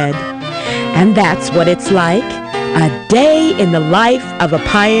to bed. And that's what it's like, a day in the life of a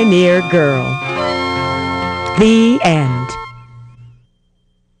pioneer girl. The end.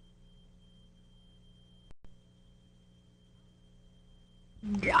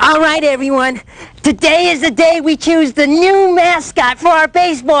 All right, everyone. Today is the day we choose the new mascot for our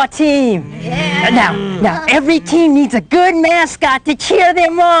baseball team. Yeah. Now, every team needs a good mascot to cheer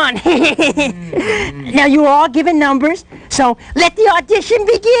them on. Now, you are all given numbers, so let the audition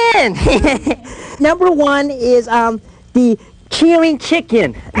begin. Number 1 is the cheering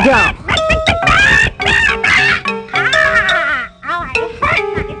chicken. Go.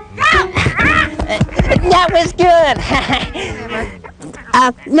 That was good.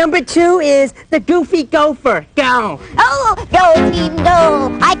 Number 2 is the goofy gopher. Go. Oh, go team,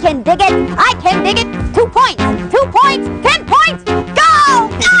 go. I can dig it. I can dig it. 2 points. 2 points. 10 points. Go.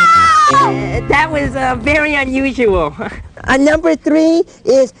 Go. That was very unusual. Number 3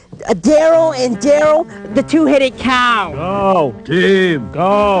 is Daryl and Daryl, the two-headed cow. Go, team,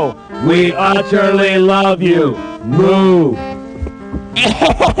 go. We utterly love you. Moo.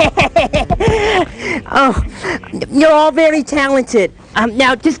 Oh, you're all very talented.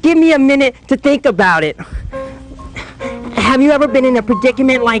 Now, just give me a minute to think about it. Have you ever been in a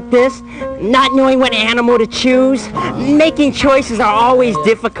predicament like this? Not knowing what animal to choose? Making choices are always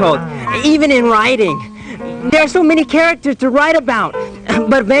difficult, even in writing. There are so many characters to write about,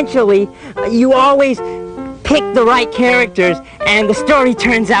 but eventually, you always pick the right characters and the story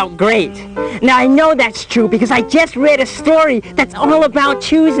turns out great. Now, I know that's true because I just read a story that's all about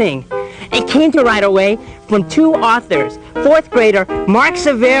choosing. It came to Right Away from 2 authors, 4th grader Mark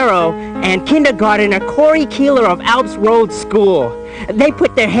Severo and kindergartner Corey Keeler of Alps Road School. They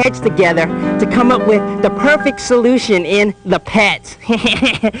put their heads together to come up with the perfect solution in The Pet.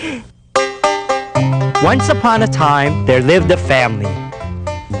 Once upon a time, there lived a family.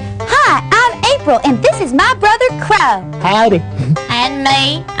 Hi, I'm April, and this is my brother Crow. Howdy. And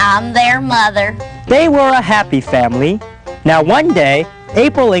me, I'm their mother. They were a happy family. Now one day,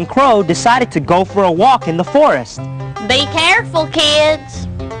 April and Crow decided to go for a walk in the forest. Be careful, kids.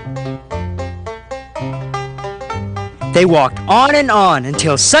 They walked on and on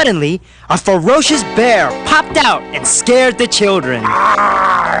until suddenly a ferocious bear popped out and scared the children.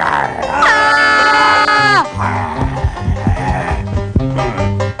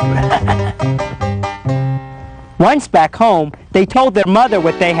 Once back home, they told their mother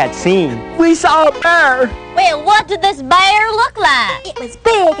what they had seen. We saw a bear. Well, what did this bear look like? It was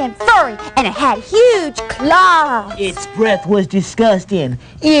big and furry, and it had huge claws. Its breath was disgusting.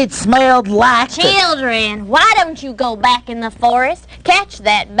 It smelled like... Children, why don't you go back in the forest, catch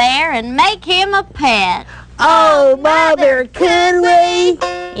that bear, and make him a pet? Oh, Mother, could we?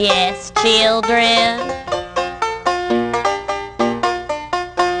 Yes, children.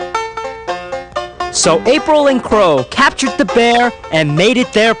 So April and Crow captured the bear and made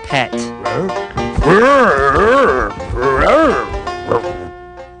it their pet.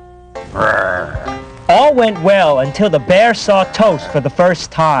 All went well until the bear saw toast for the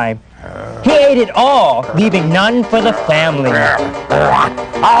first time. He ate it all, leaving none for the family.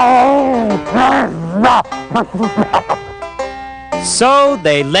 So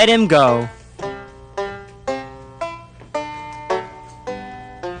they let him go.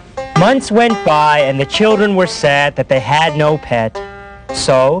 Months went by and the children were sad that they had no pet.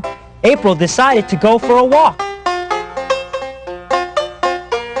 So, April decided to go for a walk.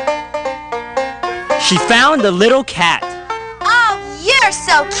 She found a little cat. Oh, you're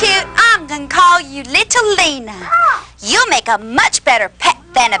so cute. I'm gonna call you Little Lena. You make a much better pet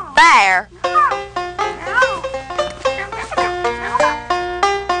than a bear.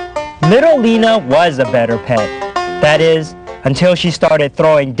 Little Lena was a better pet. That is, until she started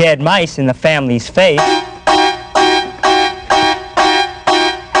throwing dead mice in the family's face.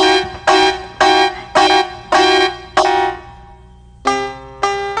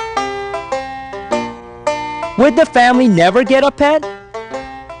 Would the family never get a pet?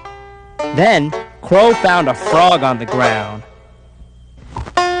 Then, Crow found a frog on the ground.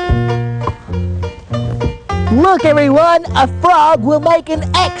 Look, everyone, a frog will make an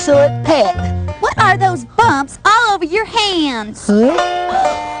excellent pet. What are those bumps all over your hands?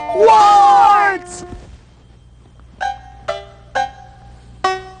 Warts!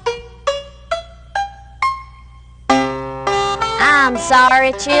 I'm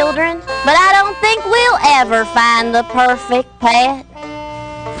sorry, children, but I don't think we'll ever find the perfect pet.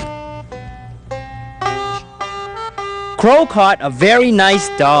 Crow caught a very nice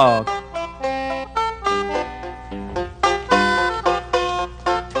dog.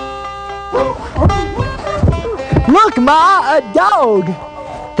 Look, Ma, a dog!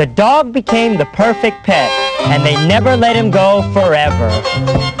 The dog became the perfect pet, and they never let him go forever.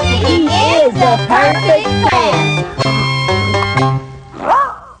 He is the perfect pet.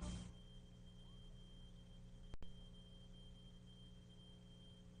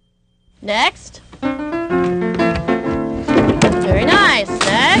 Next. Very nice.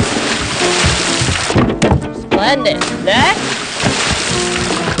 Next. Splendid. Next.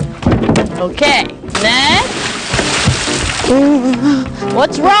 Okay. Next.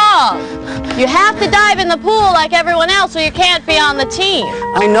 What's wrong? You have to dive in the pool like everyone else or you can't be on the team.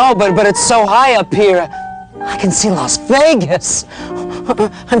 I know, but it's so high up here. I can see Las Vegas.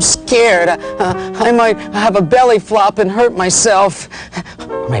 I'm scared. I might have a belly flop and hurt myself.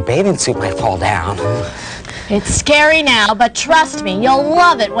 My bathing suit might fall down. It's scary now, but trust me, you'll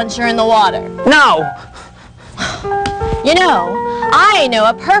love it once you're in the water. No! You know, I know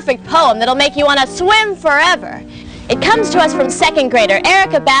a perfect poem that'll make you want to swim forever. It comes to us from second grader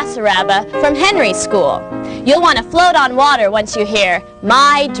Erica Bassaraba from Henry's school. You'll want to float on water once you hear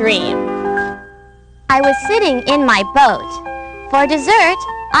My Dream. I was sitting in my boat. For dessert,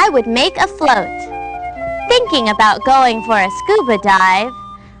 I would make a float. Thinking about going for a scuba dive,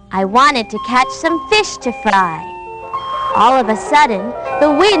 I wanted to catch some fish to fry. All of a sudden, the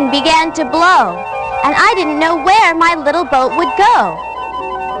wind began to blow, and I didn't know where my little boat would go.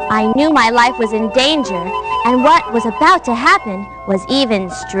 I knew my life was in danger, and what was about to happen was even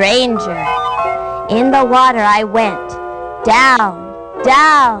stranger. In the water I went, down,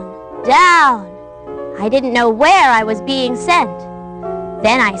 down, down. I didn't know where I was being sent.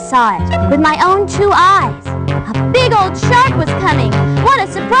 Then I saw it with my own 2 eyes. A big old shark was coming. What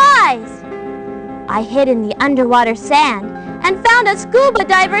a surprise! I hid in the underwater sand and found a scuba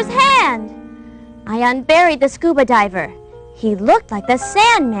diver's hand. I unburied the scuba diver. He looked like the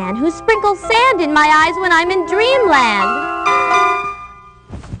Sandman who sprinkles sand in my eyes when I'm in dreamland.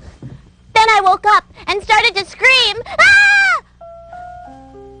 Then I woke up and started to scream, "Ah!"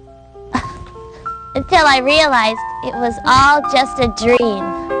 Until I realized it was all just a dream.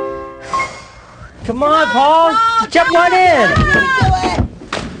 Come on, Paul. Jump on in.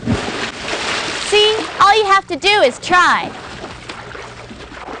 See, all you have to do is try.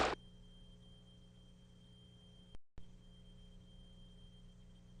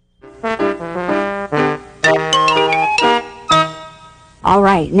 All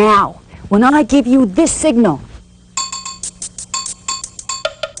right, now, when I give you this signal,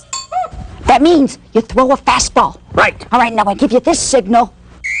 that means you throw a fastball. Right. All right, now I give you this signal.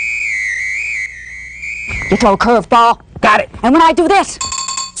 You throw a curveball. Got it. And when I do this,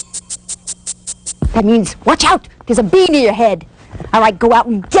 that means, watch out, there's a bee near your head. All right, go out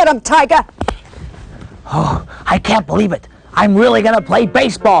and get him, Tiger. Oh, I can't believe it. I'm really gonna play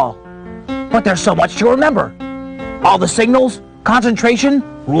baseball. But there's so much to remember. All the signals, concentration,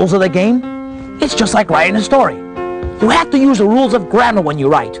 rules of the game. It's just like writing a story. You have to use the rules of grammar when you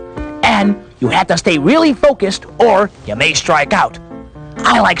write. And you have to stay really focused or you may strike out.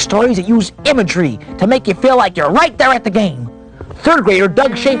 I like stories that use imagery to make you feel like you're right there at the game. Third grader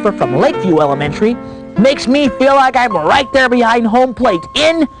Doug Schaefer from Lakeview Elementary makes me feel like I'm right there behind home plate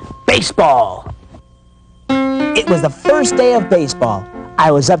in baseball. It was the first day of baseball.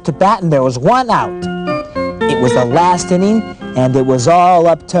 I was up to bat and there was 1 out. It was the last inning and it was all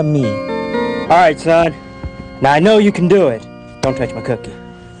up to me. All right, son. Now I know you can do it. Don't touch my cookie.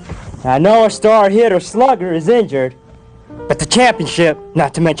 Now I know our star hitter Slugger is injured, but the championship,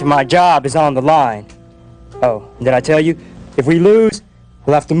 not to mention my job, is on the line. Oh, and did I tell you? If we lose,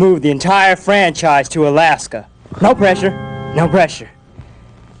 we'll have to move the entire franchise to Alaska. No pressure, no pressure.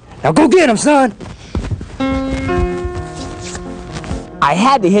 Now go get him, son! I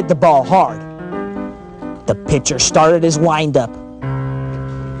had to hit the ball hard. The pitcher started his windup.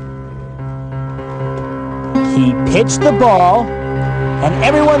 He pitched the ball, and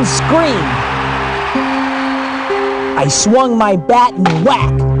everyone screamed. I swung my bat and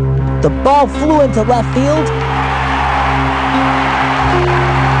whack. The ball flew into left field.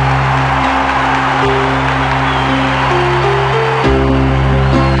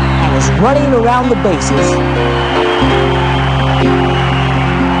 I was running around the bases.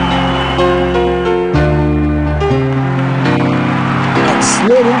 And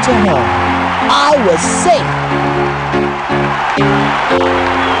slid into home. I was safe.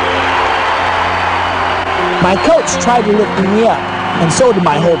 My coach tried to lift me up, and so did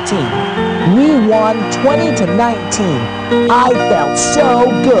my whole team. We won 20-19. I felt so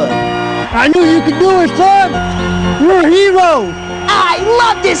good. I knew you could do it, son! You're a hero! I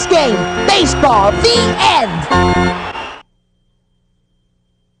love this game! Baseball, the end!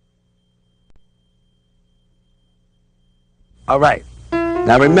 All right.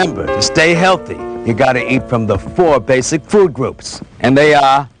 Now remember, to stay healthy, you gotta eat from the 4 basic food groups. And they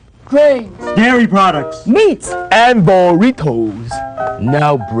are... Grains, dairy products, meats, and burritos.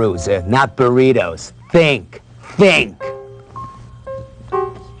 No, Bruiser, not burritos. Think. Think.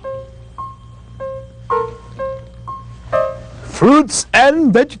 Fruits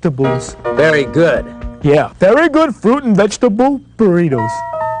and vegetables. Very good. Yeah, very good fruit and vegetable burritos.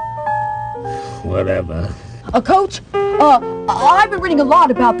 Whatever. Coach, I've been reading a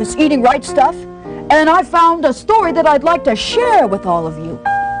lot about this eating right stuff, and I found a story that I'd like to share with all of you.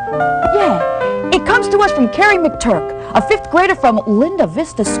 Yeah, it comes to us from Carrie McTurk, a 5th grader from Linda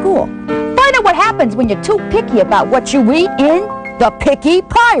Vista School. Find out what happens when you're too picky about what you eat in The Picky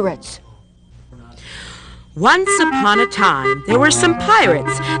Pirates. Once upon a time, there were some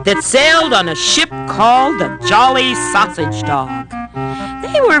pirates that sailed on a ship called the Jolly Sausage Dog.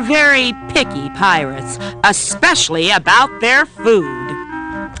 They were very picky pirates, especially about their food.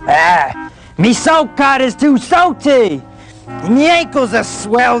 Me soap cod is too salty. And the ankles are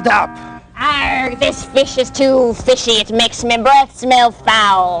swelled up. Arr, this fish is too fishy. It makes my breath smell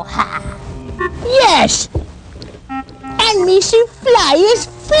foul. Ha. Yes! And me souffle is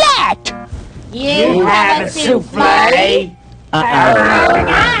flat! You have a souffle?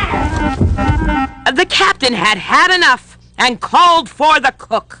 The captain had had enough and called for the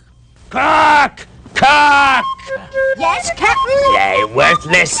cook. Cook! Cook! Yes, Captain? Yay,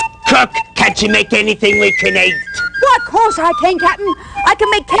 worthless cook! Can't you make anything we can eat? Why, of course I can, Captain. I can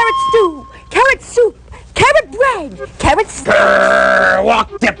make carrot stew, carrot soup, carrot bread, carrot stew. Walk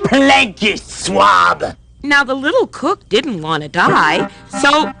the plank, you swab! Now, the little cook didn't want to die,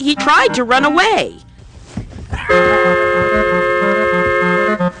 so he tried to run away.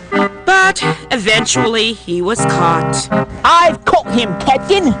 But eventually he was caught. I've caught him,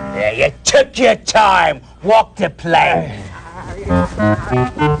 Captain. Yeah, you took your time. Walk the plank.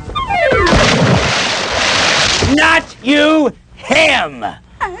 Not you, him!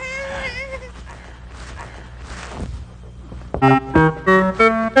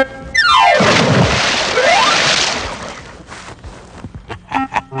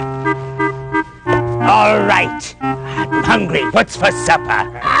 All right. I'm hungry. What's for supper?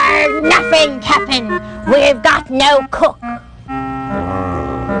 Nothing, Captain. We've got no cook.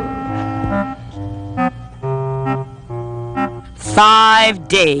 "5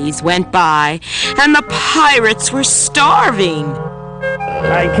 days went by, and the pirates were starving.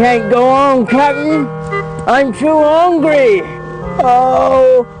 I can't go on, Captain. I'm too hungry.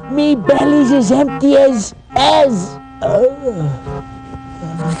 Oh, me belly's as empty as...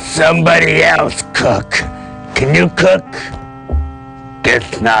 Somebody else cook. Can you cook?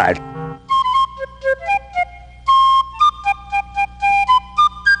 Guess not.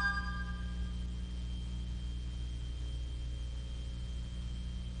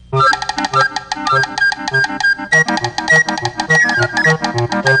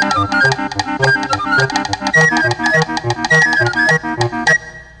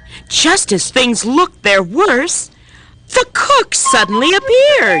 Just as things looked their worst, the cook suddenly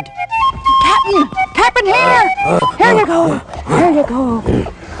appeared. Captain, here! Here you go. Here you go.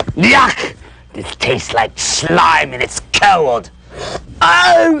 Yuck! This tastes like slime and it's cold.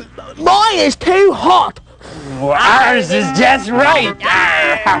 Mine is too hot. Ours is just right.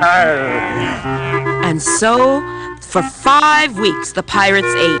 And so, for 5 weeks, the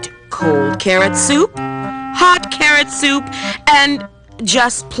pirates ate cold carrot soup, hot carrot soup, and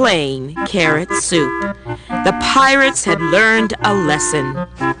just plain carrot soup. The pirates had learned a lesson.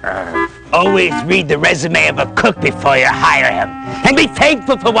 Always read the resume of a cook before you hire him. And be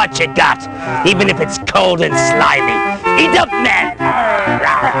thankful for what you got, even if it's cold and slimy. Eat up, men!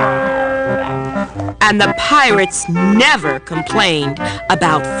 And the pirates never complained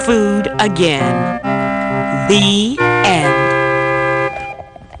about food again. The end.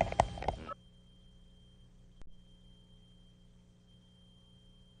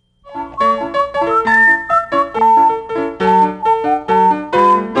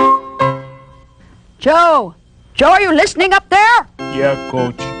 Joe! Joe, are you listening up there? Yeah,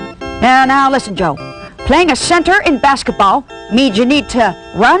 Coach. Now listen, Joe. Playing a center in basketball means you need to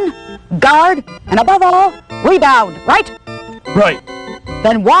run, guard, and above all, rebound, right? Right.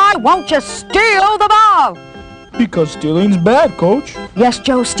 Then why won't you steal the ball? Because stealing's bad, Coach. Yes,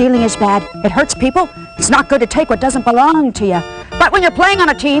 Joe, stealing is bad. It hurts people. It's not good to take what doesn't belong to you. But when you're playing on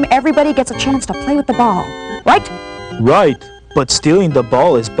a team, everybody gets a chance to play with the ball, right? Right. But stealing the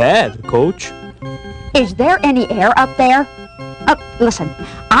ball is bad, Coach. Is there any air up there? Listen,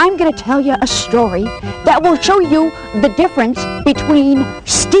 I'm going to tell you a story that will show you the difference between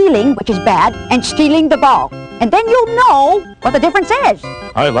stealing, which is bad, and stealing the ball. And then you'll know what the difference is.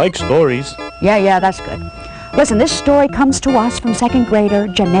 I like stories. Yeah, that's good. Listen, this story comes to us from second grader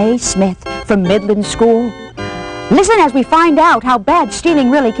Janae Smith from Midland School. Listen as we find out how bad stealing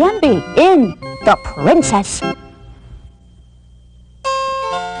really can be in The Princess.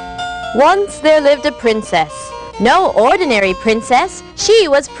 Once there lived a princess. No ordinary princess. She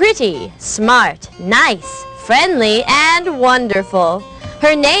was pretty, smart, nice, friendly, and wonderful.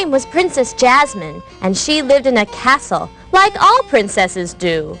 Her name was Princess Jasmine, and she lived in a castle, like all princesses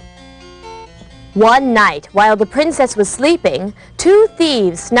do. One night, while the princess was sleeping, 2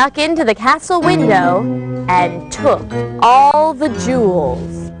 thieves snuck into the castle window and took all the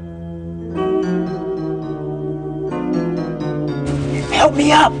jewels. Help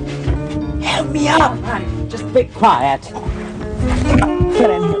me up! Help me up! Just be quiet. Get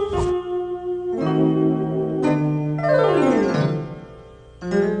in here.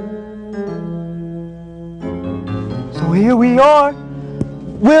 So here we are.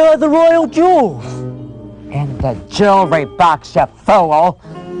 Where are the royal jewels? In the jewelry box, you fool.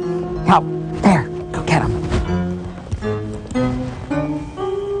 Now, there, go get them.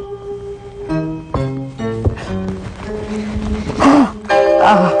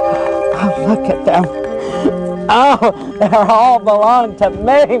 Oh, look at them. Oh, they all belong to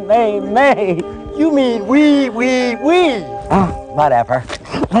me. You mean we. Oh, whatever.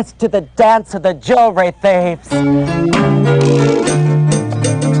 Let's do the dance of the jewelry thieves.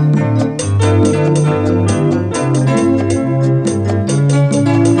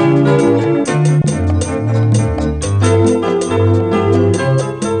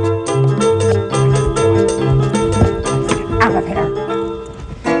 Out of here.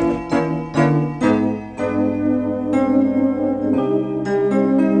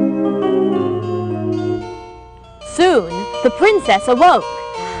 Soon, the princess awoke.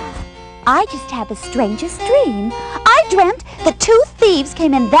 I just had the strangest dream. I dreamt that 2 thieves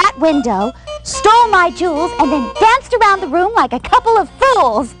came in that window, stole my jewels, and then danced around the room like a couple of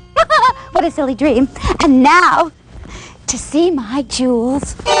fools. What a silly dream. And now, to see my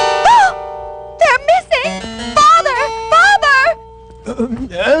jewels. They're missing! Father!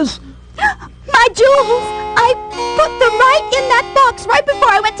 Yes? My jewels! I put them right in that box right before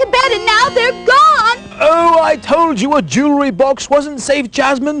I went to bed, and now they're gone! Oh, I told you a jewelry box wasn't safe,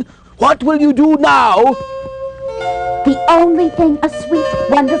 Jasmine. What will you do now? The only thing a sweet,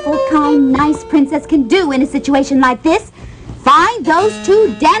 wonderful, kind, nice princess can do in a situation like this, find those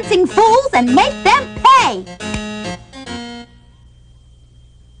 2 dancing fools and make them pay!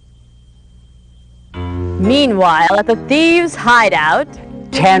 Meanwhile, at the thieves' hideout,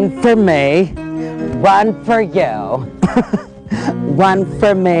 10 for me, 1 for you. 1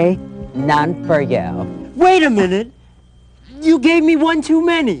 for me, none for you. Wait a minute. You gave me 1 too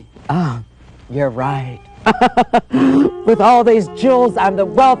many. Oh, you're right. With all these jewels, I'm the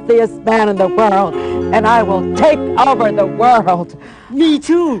wealthiest man in the world, and I will take over the world. Me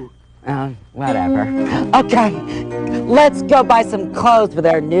too. Whatever. Okay, let's go buy some clothes with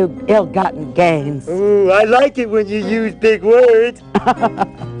our new ill-gotten gains. Ooh, I like it when you use big words.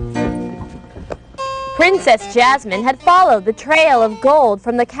 Princess Jasmine had followed the trail of gold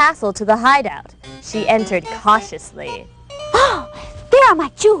from the castle to the hideout. She entered cautiously. Oh, there are my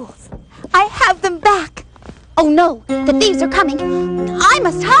jewels. I have them back. Oh no, the thieves are coming. I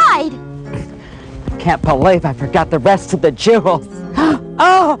must hide. Can't believe I forgot the rest of the jewels.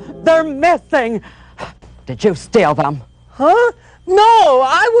 Oh, they're missing. Did you steal them? Huh? No,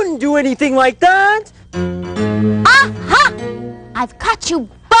 I wouldn't do anything like that. Aha! I've caught you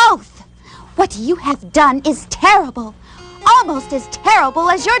both. What you have done is terrible. Almost as terrible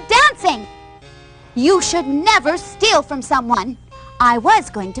as your dancing. You should never steal from someone. I was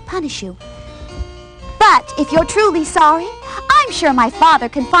going to punish you. But if you're truly sorry, I'm sure my father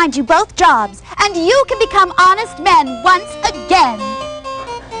can find you both jobs, and you can become honest men once again.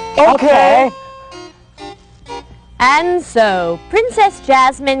 Okay. And so, Princess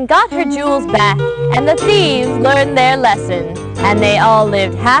Jasmine got her jewels back, and the thieves learned their lesson, and they all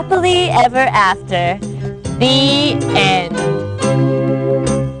lived happily ever after. The end.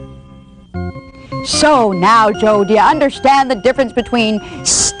 So now, Joe, do you understand the difference between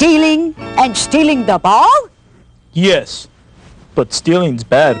stealing and stealing the ball? Yes, but stealing's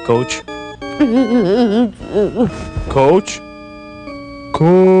bad, Coach. Coach?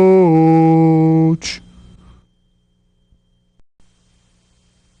 Coach?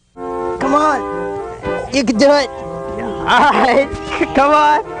 Come on. You can do it. All right. Come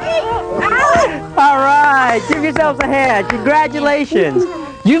on. All right. Give yourselves a hand. Congratulations.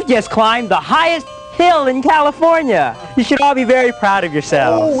 You've just climbed the highest hill in California. You should all be very proud of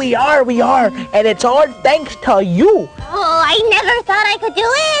yourselves. Oh, we are. And it's all thanks to you. Oh, I never thought I could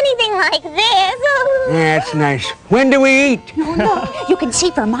do anything like this. That's nice. When do we eat? You can see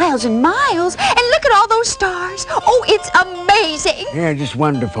for miles and miles. And look at all those stars. Oh, it's amazing. Yeah, just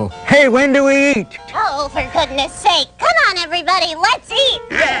wonderful. Hey, when do we eat? Oh, for goodness sake. Come on, everybody. Let's eat.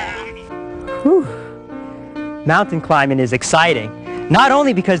 Whew. Mountain climbing is exciting. Not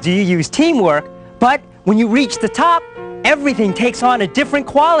only because you use teamwork, but when you reach the top, everything takes on a different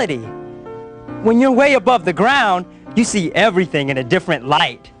quality. When you're way above the ground, you see everything in a different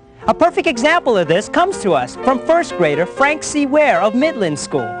light. A perfect example of this comes to us from first grader Frank C. Ware of Midland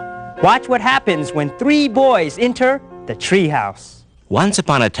School. Watch what happens when 3 boys enter the treehouse. Once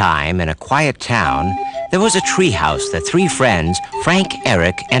upon a time, in a quiet town, there was a treehouse that 3 friends, Frank,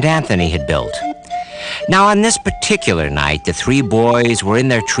 Eric, and Anthony, had built. Now, on this particular night, the 3 boys were in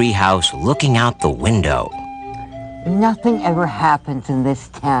their treehouse looking out the window. Nothing ever happens in this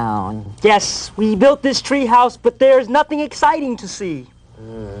town. Yes, we built this treehouse, but there's nothing exciting to see.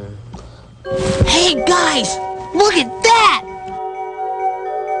 Hey, guys, look at that!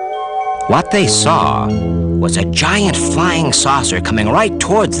 What they saw was a giant flying saucer coming right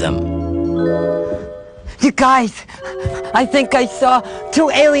towards them. You guys, I think I saw 2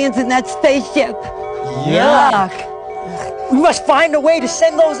 aliens in that spaceship. Yuck! We must find a way to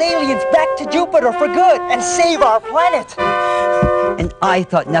send those aliens back to Jupiter for good and save our planet. And I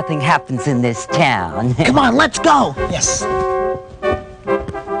thought nothing happens in this town. Come on, let's go. Yes.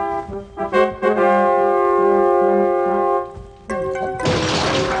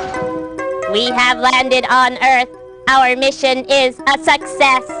 We have landed on Earth. Our mission is a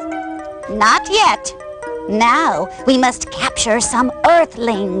success. Not yet. Now, we must capture some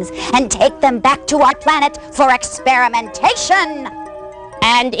Earthlings and take them back to our planet for experimentation.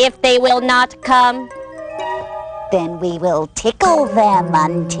 And if they will not come, then we will tickle them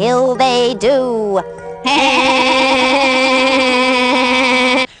until they do.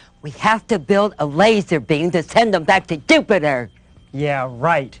 We have to build a laser beam to send them back to Jupiter. Yeah,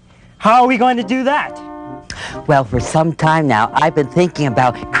 right. How are we going to do that? Well, for some time now, I've been thinking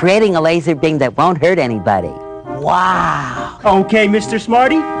about creating a laser beam that won't hurt anybody. Wow. Okay, Mr.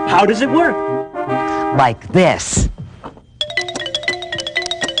 Smarty, how does it work? Like this.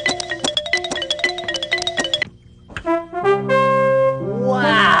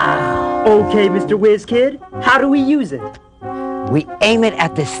 Wow. Okay, Mr. Whiz Kid, how do we use it? We aim it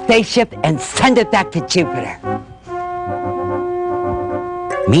at the spaceship and send it back to Jupiter.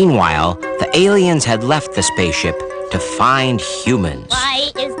 Meanwhile, the aliens had left the spaceship to find humans. Why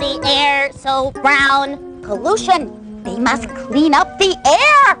is the air so brown? Pollution. They must clean up the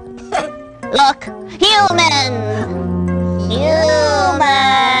air. Look, humans.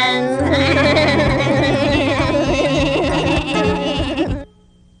 Humans.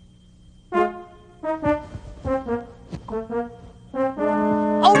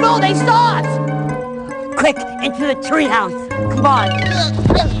 Oh no, they saw us! Quick, into the treehouse. Come on.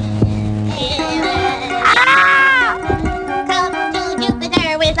 Come to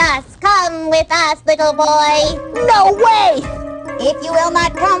Jupiter with us. Come with us, little boy. No way! If you will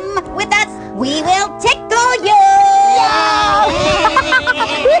not come with us, we will tickle you.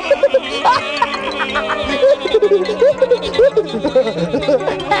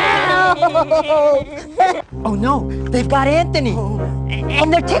 Oh no, they've got Anthony.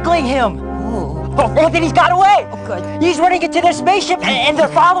 And they're tickling him. Oh, Anthony's got away. Oh, good. He's running into their spaceship and they're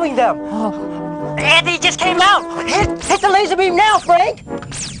following them. Anthony just came out. Hit the laser beam now, Frank.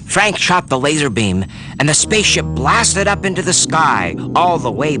 Frank shot the laser beam, and the spaceship blasted up into the sky, all the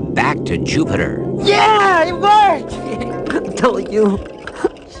way back to Jupiter. Yeah, it worked! I'm telling you.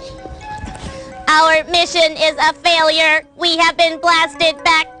 Our mission is a failure. We have been blasted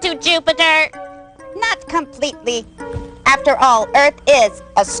back to Jupiter. Not completely. After all, Earth is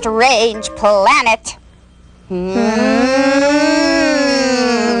a strange planet.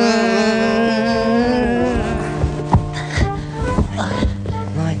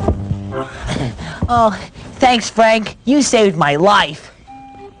 Oh, thanks, Frank. You saved my life.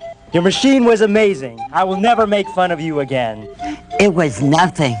 Your machine was amazing. I will never make fun of you again. It was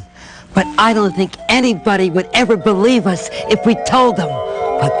nothing. But I don't think anybody would ever believe us if we told them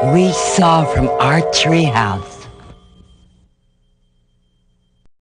what we saw from our treehouse.